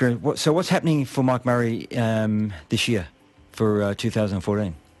to an experience. So what's happening for Mike Murray this year for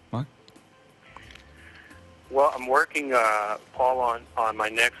 2014? Well, I'm working, Paul, on my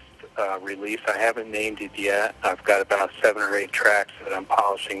next release. I haven't named it yet. I've got about 7 or 8 tracks that I'm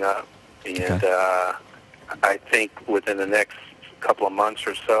polishing up. And I think within the next couple of months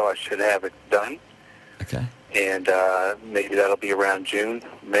or so, I should have it done. Okay. And maybe that'll be around June,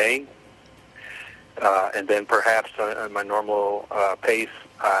 May. And then perhaps on my normal pace,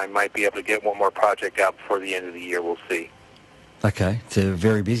 I might be able to get one more project out before the end of the year. We'll see. Okay. So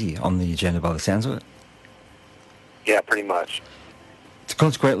very busy on the agenda by the sounds of it. Yeah, pretty much.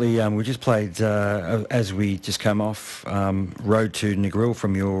 Consequently, we just played, as we just came off, Road to Negril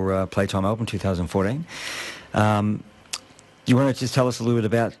from your Playtime album, 2014. Do you want to just tell us a little bit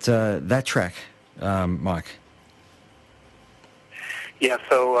about that track, Mike? Yeah,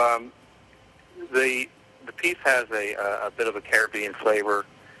 so the piece has a bit of a Caribbean flavor,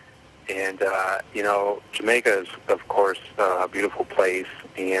 and, Jamaica is, of course, a beautiful place,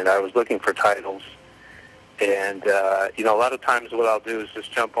 and I was looking for titles. And, a lot of times what I'll do is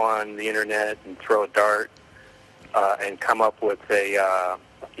just jump on the Internet and throw a dart and come up with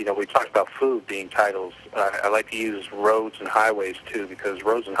we talked about food being titles. I like to use roads and highways, too, because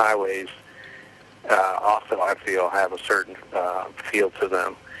roads and highways also, I feel, have a certain feel to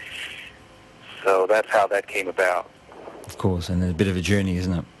them. So that's how that came about. Of course, and a bit of a journey,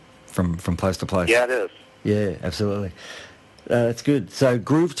 isn't it, from place to place? Yeah, it is. Yeah, absolutely. That's good. So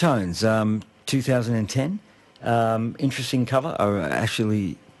Groove Tones, 2010. Interesting cover. I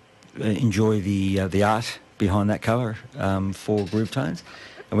actually enjoy the art behind that cover for Groove Tones,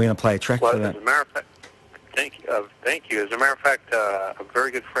 and we're going to play a track for that. As a matter of fact, thank you. As a matter of fact, a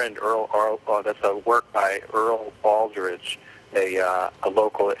very good friend, Earl. That's a work by Earl Aldridge, a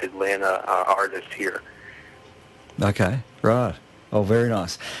local Atlanta artist here. Okay, right. Oh, very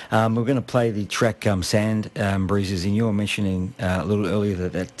nice. We're going to play the track Sand Breezes, and you were mentioning a little earlier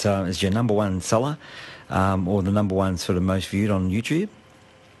that is your number one seller, or the number one sort of most viewed on YouTube.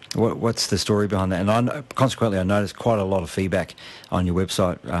 What's the story behind that? And consequently, I noticed quite a lot of feedback on your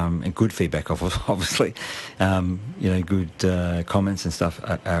website, and good feedback, obviously. Good comments and stuff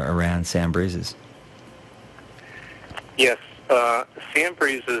around Sand Breezes. Yes, Sand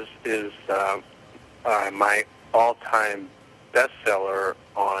Breezes is my all-time bestseller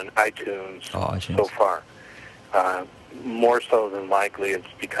on iTunes, so far. More so than likely, it's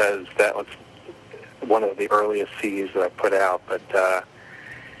because that was one of the earliest CDs that I put out. But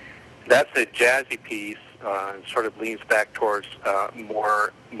that's a jazzy piece. And sort of leans back towards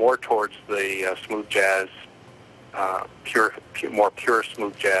more towards the smooth jazz, more pure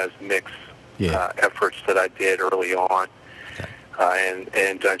smooth jazz mix efforts that I did early on. And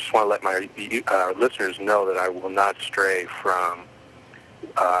I just want to let my listeners know that I will not stray from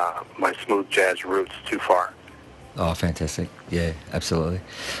my smooth jazz roots too far. Oh, fantastic! Yeah, absolutely.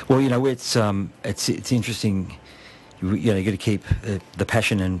 Well, it's interesting. You got to keep the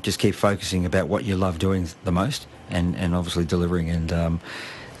passion and just keep focusing about what you love doing the most, and obviously delivering. And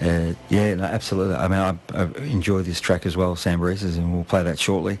absolutely. I mean, I enjoy this track as well, Sand Breezes, and we'll play that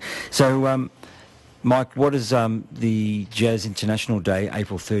shortly. So. Mike, what does the Jazz International Day,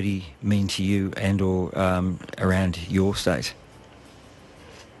 April 30, mean to you and or around your state?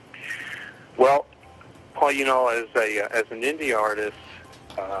 Well, Paul, as an indie artist,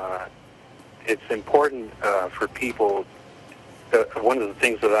 it's important for people. One of the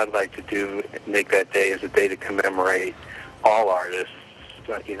things that I'd like to do, make that day as a day to commemorate all artists,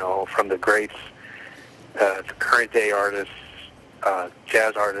 from the greats to current day artists,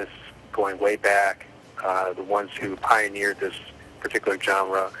 jazz artists going way back. The ones who pioneered this particular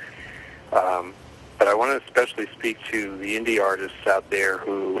genre. But I want to especially speak to the indie artists out there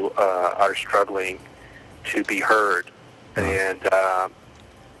who are struggling to be heard. And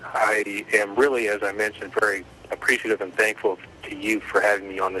I am really, as I mentioned, very appreciative and thankful to you for having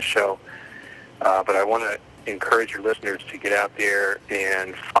me on the show. But I want to encourage your listeners to get out there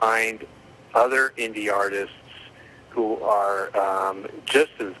and find other indie artists who are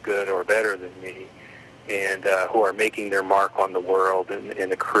just as good or better than me, and who are making their mark on the world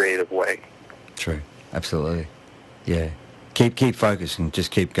in a creative way. True, absolutely. Yeah, keep focused and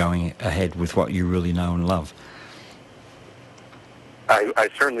just keep going ahead with what you really know and love. I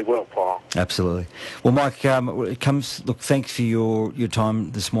certainly will, Paul. Absolutely. Well, Mike, look, thanks for your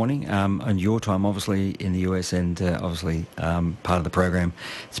time this morning, and your time, obviously, in the US, and obviously part of the program.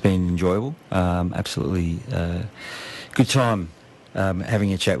 It's been enjoyable. Absolutely good time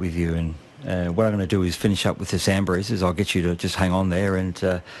having a chat with you. And what I'm going to do is finish up with the Sambreezers. I'll get you to just hang on there,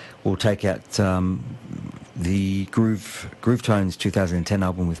 and we'll take out the Groove Tones 2010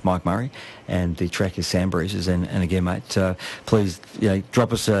 album with Mike Murray, and the track is Sambreezers. And again, mate, please,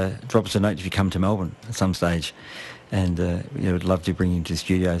 drop us a note if you come to Melbourne at some stage, and we'd love to bring you into the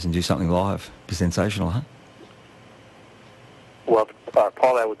studios and do something live. It'd be sensational, huh? Well,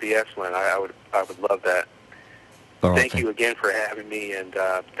 Paul, that would be excellent. I would love that. Thank you again for having me, and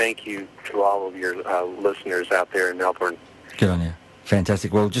thank you to all of your listeners out there in Melbourne. Good on you.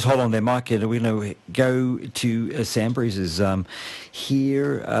 Fantastic. Well, just hold on there, Mike, and we're going to go to Sambreezers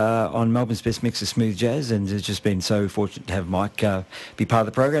here on Melbourne's Best Mix of Smooth Jazz, and it's just been so fortunate to have Mike be part of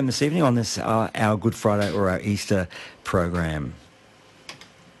the program this evening on this our Good Friday or our Easter program.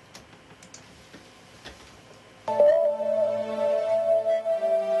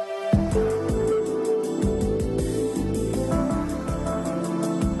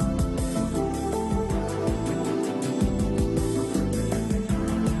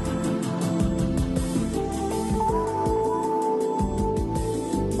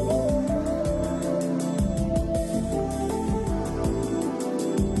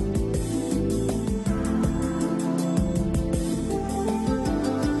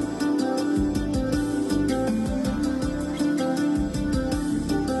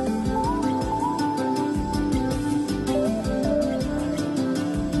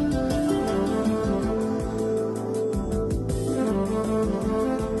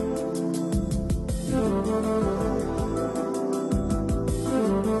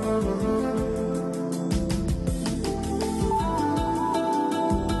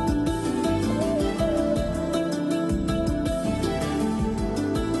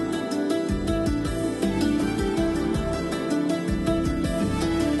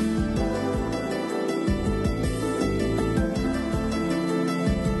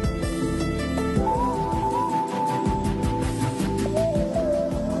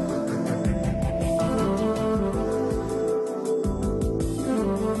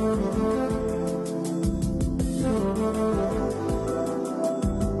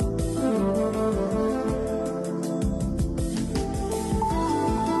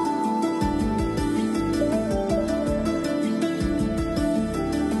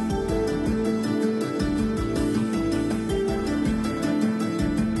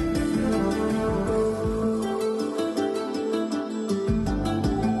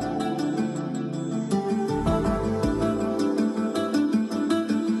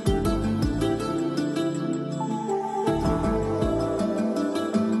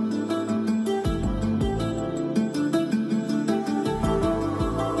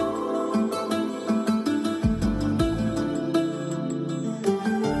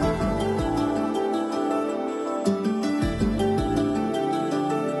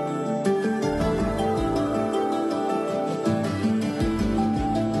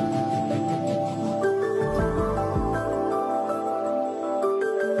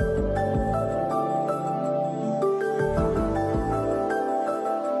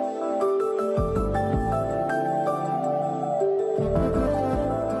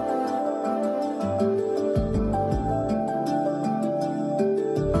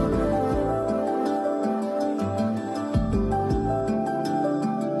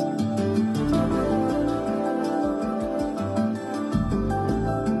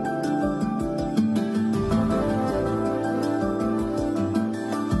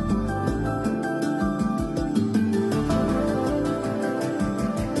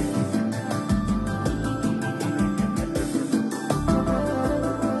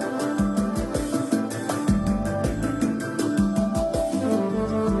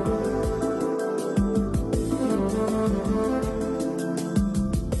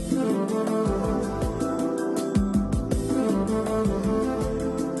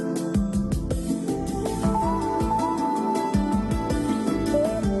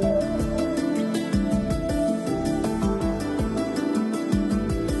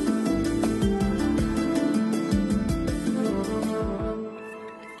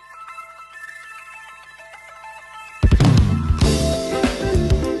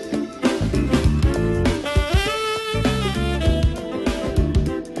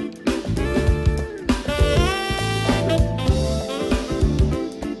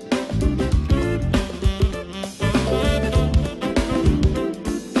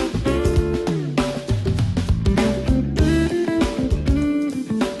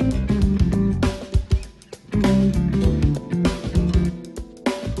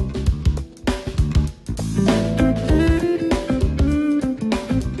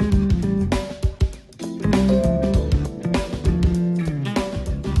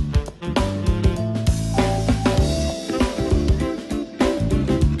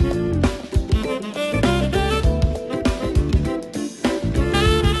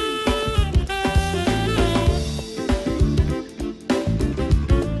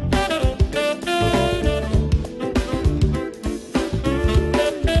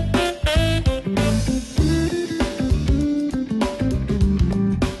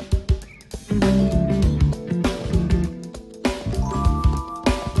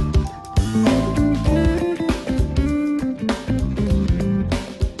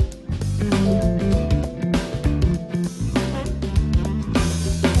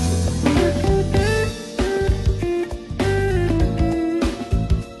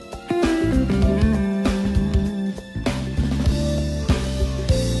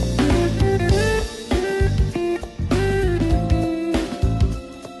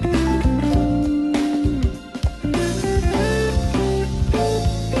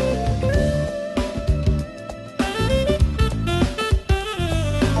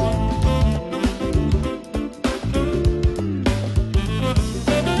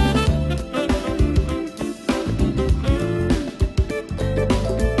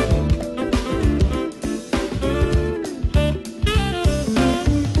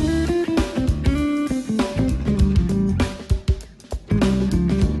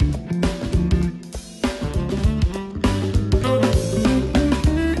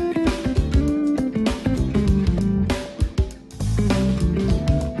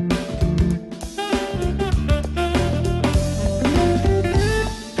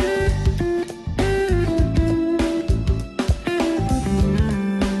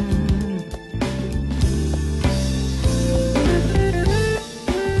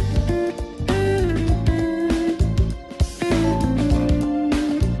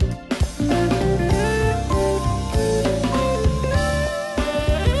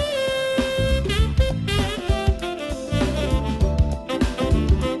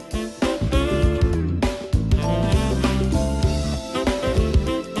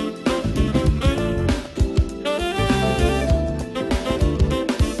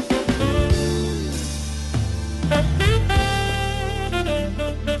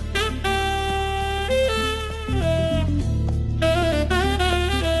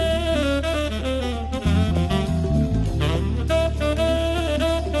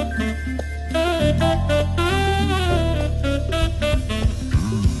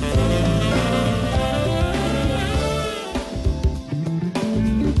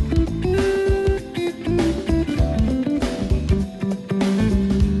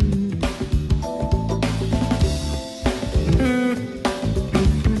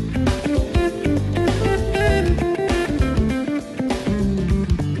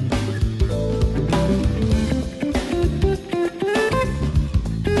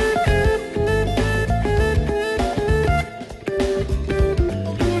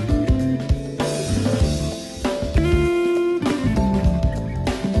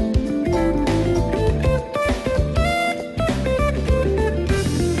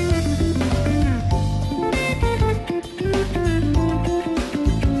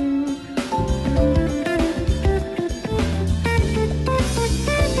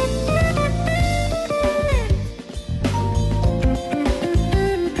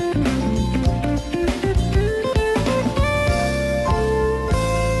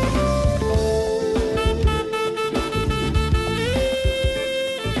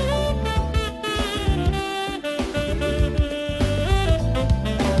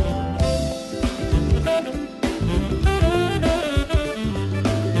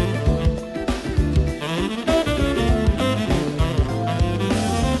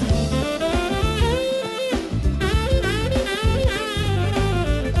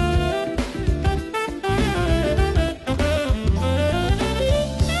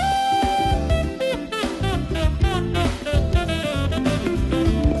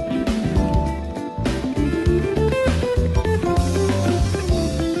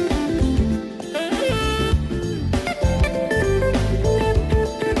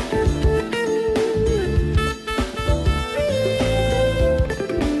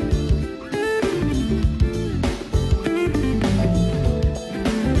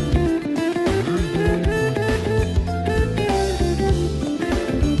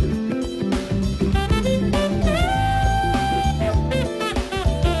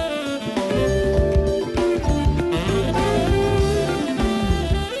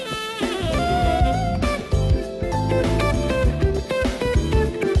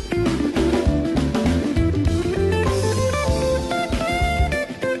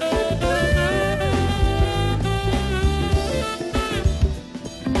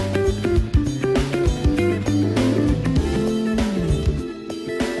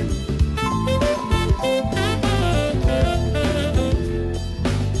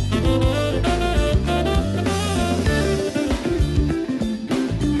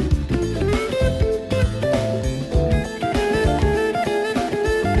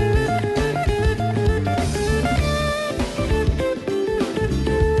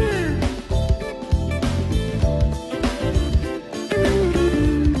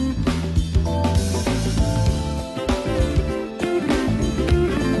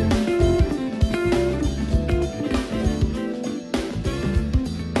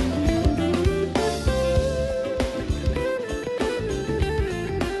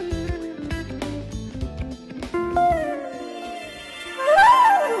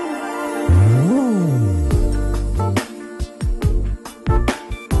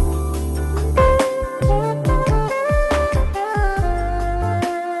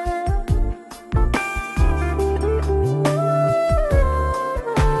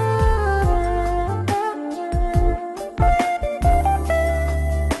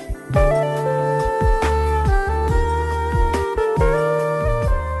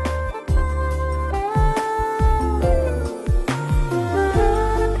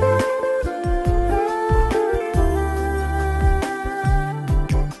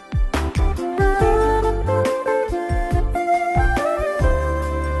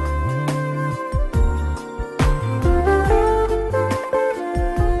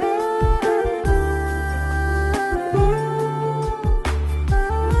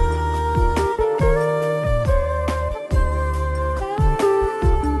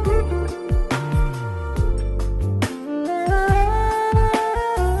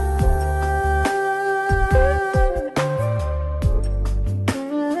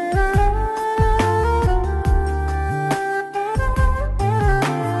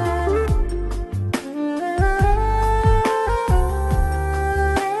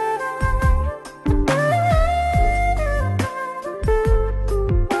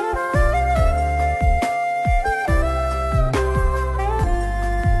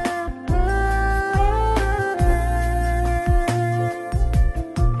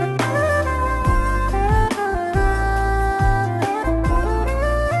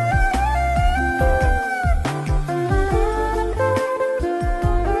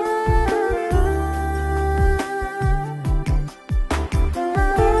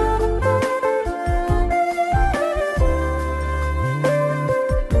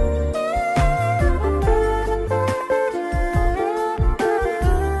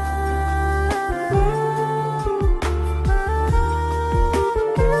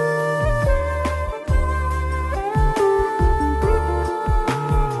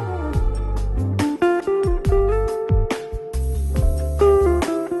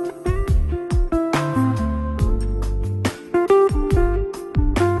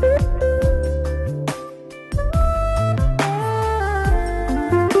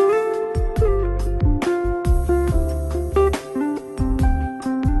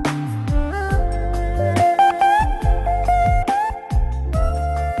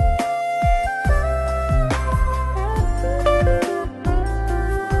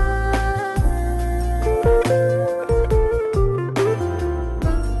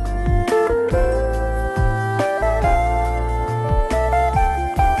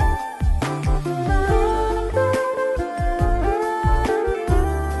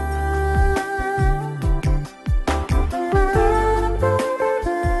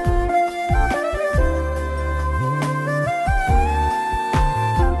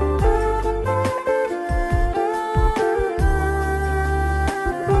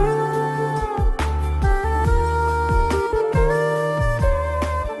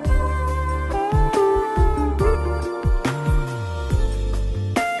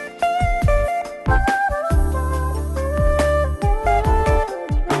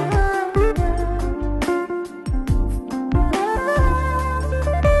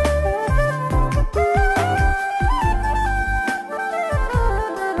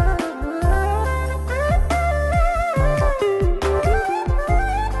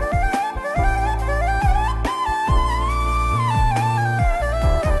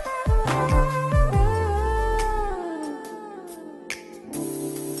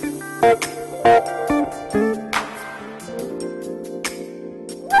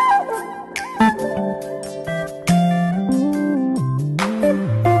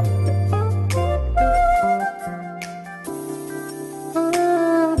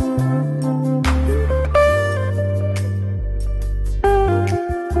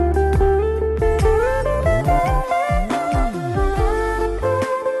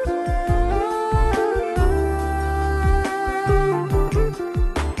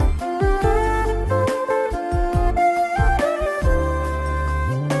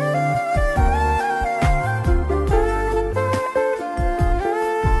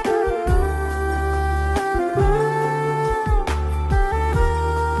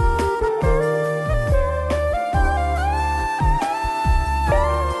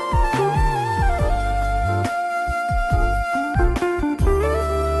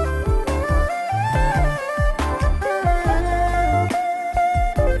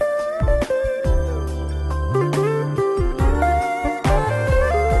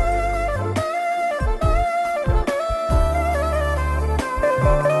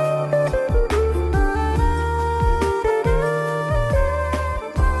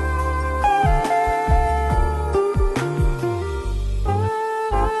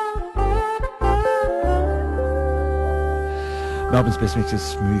 Melbourne's best mix of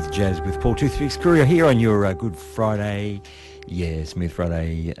smooth jazz with Paul Toothpicks Courier here on your Good Friday, Smooth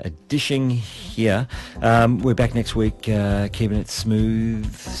Friday edition here. We're back next week, keeping it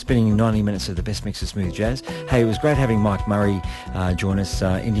smooth, spinning 90 minutes of the best mix of smooth jazz. Hey, it was great having Mike Murray join us,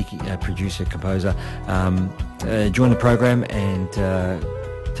 indie producer, composer, join the program and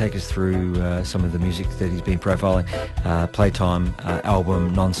take us through some of the music that he's been profiling, Playtime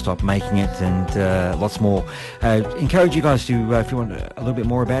album, Non-Stop Making It, and lots more. Encourage you guys to, if you want a little bit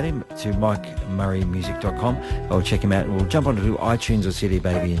more about him, to MikeMurrayMusic.com or check him out. We'll jump onto iTunes or CD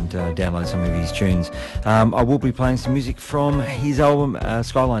Baby and download some of his tunes. I will be playing some music from his album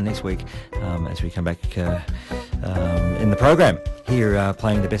Skyline next week as we come back in the program. Here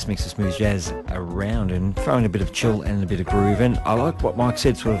playing the best mix of smooth jazz around and throwing a bit of chill and a bit of groove. And I like what Mike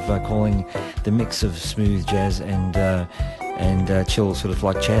said, sort of calling the mix of smooth jazz and chill sort of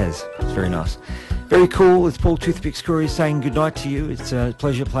like Chaz. It's very nice. Very cool. It's Paul Toothpicks Courier saying goodnight to you. It's a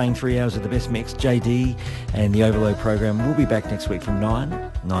pleasure playing 3 hours of the best mix. JD and the Overload program will be back next week from 9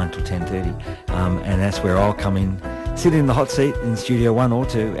 till 10:30. And that's where I'll come in, sit in the hot seat in Studio 1 or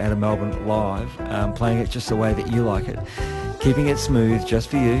 2 out of Melbourne live, playing it just the way that you like it. Keeping it smooth just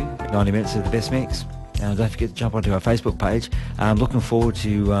for you, 90 minutes of the best mix. Don't forget to jump onto our Facebook page. I'm looking forward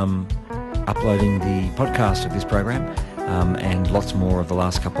to uploading the podcast of this program and lots more of the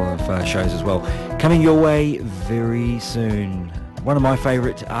last couple of shows as well. Coming your way very soon. One of my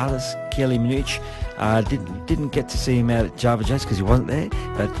favourite artists, Kelly Minuch. Didn't get to see him out at Java Jazz because he wasn't there,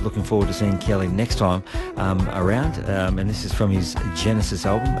 but looking forward to seeing Kelly next time around. And this is from his Genesis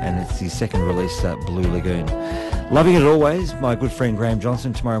album, and it's his second release, Blue Lagoon. Loving it always, my good friend Graham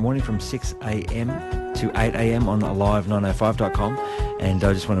Johnson, tomorrow morning from 6 a.m. to 8 a.m. on alive905.com. And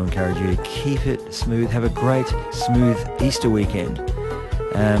I just want to encourage you to keep it smooth. Have a great, smooth Easter weekend.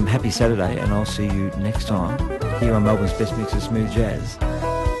 Happy Saturday, and I'll see you next time here on Melbourne's Best Mix of Smooth Jazz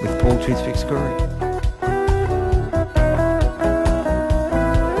with Paul Toothpicks Courier.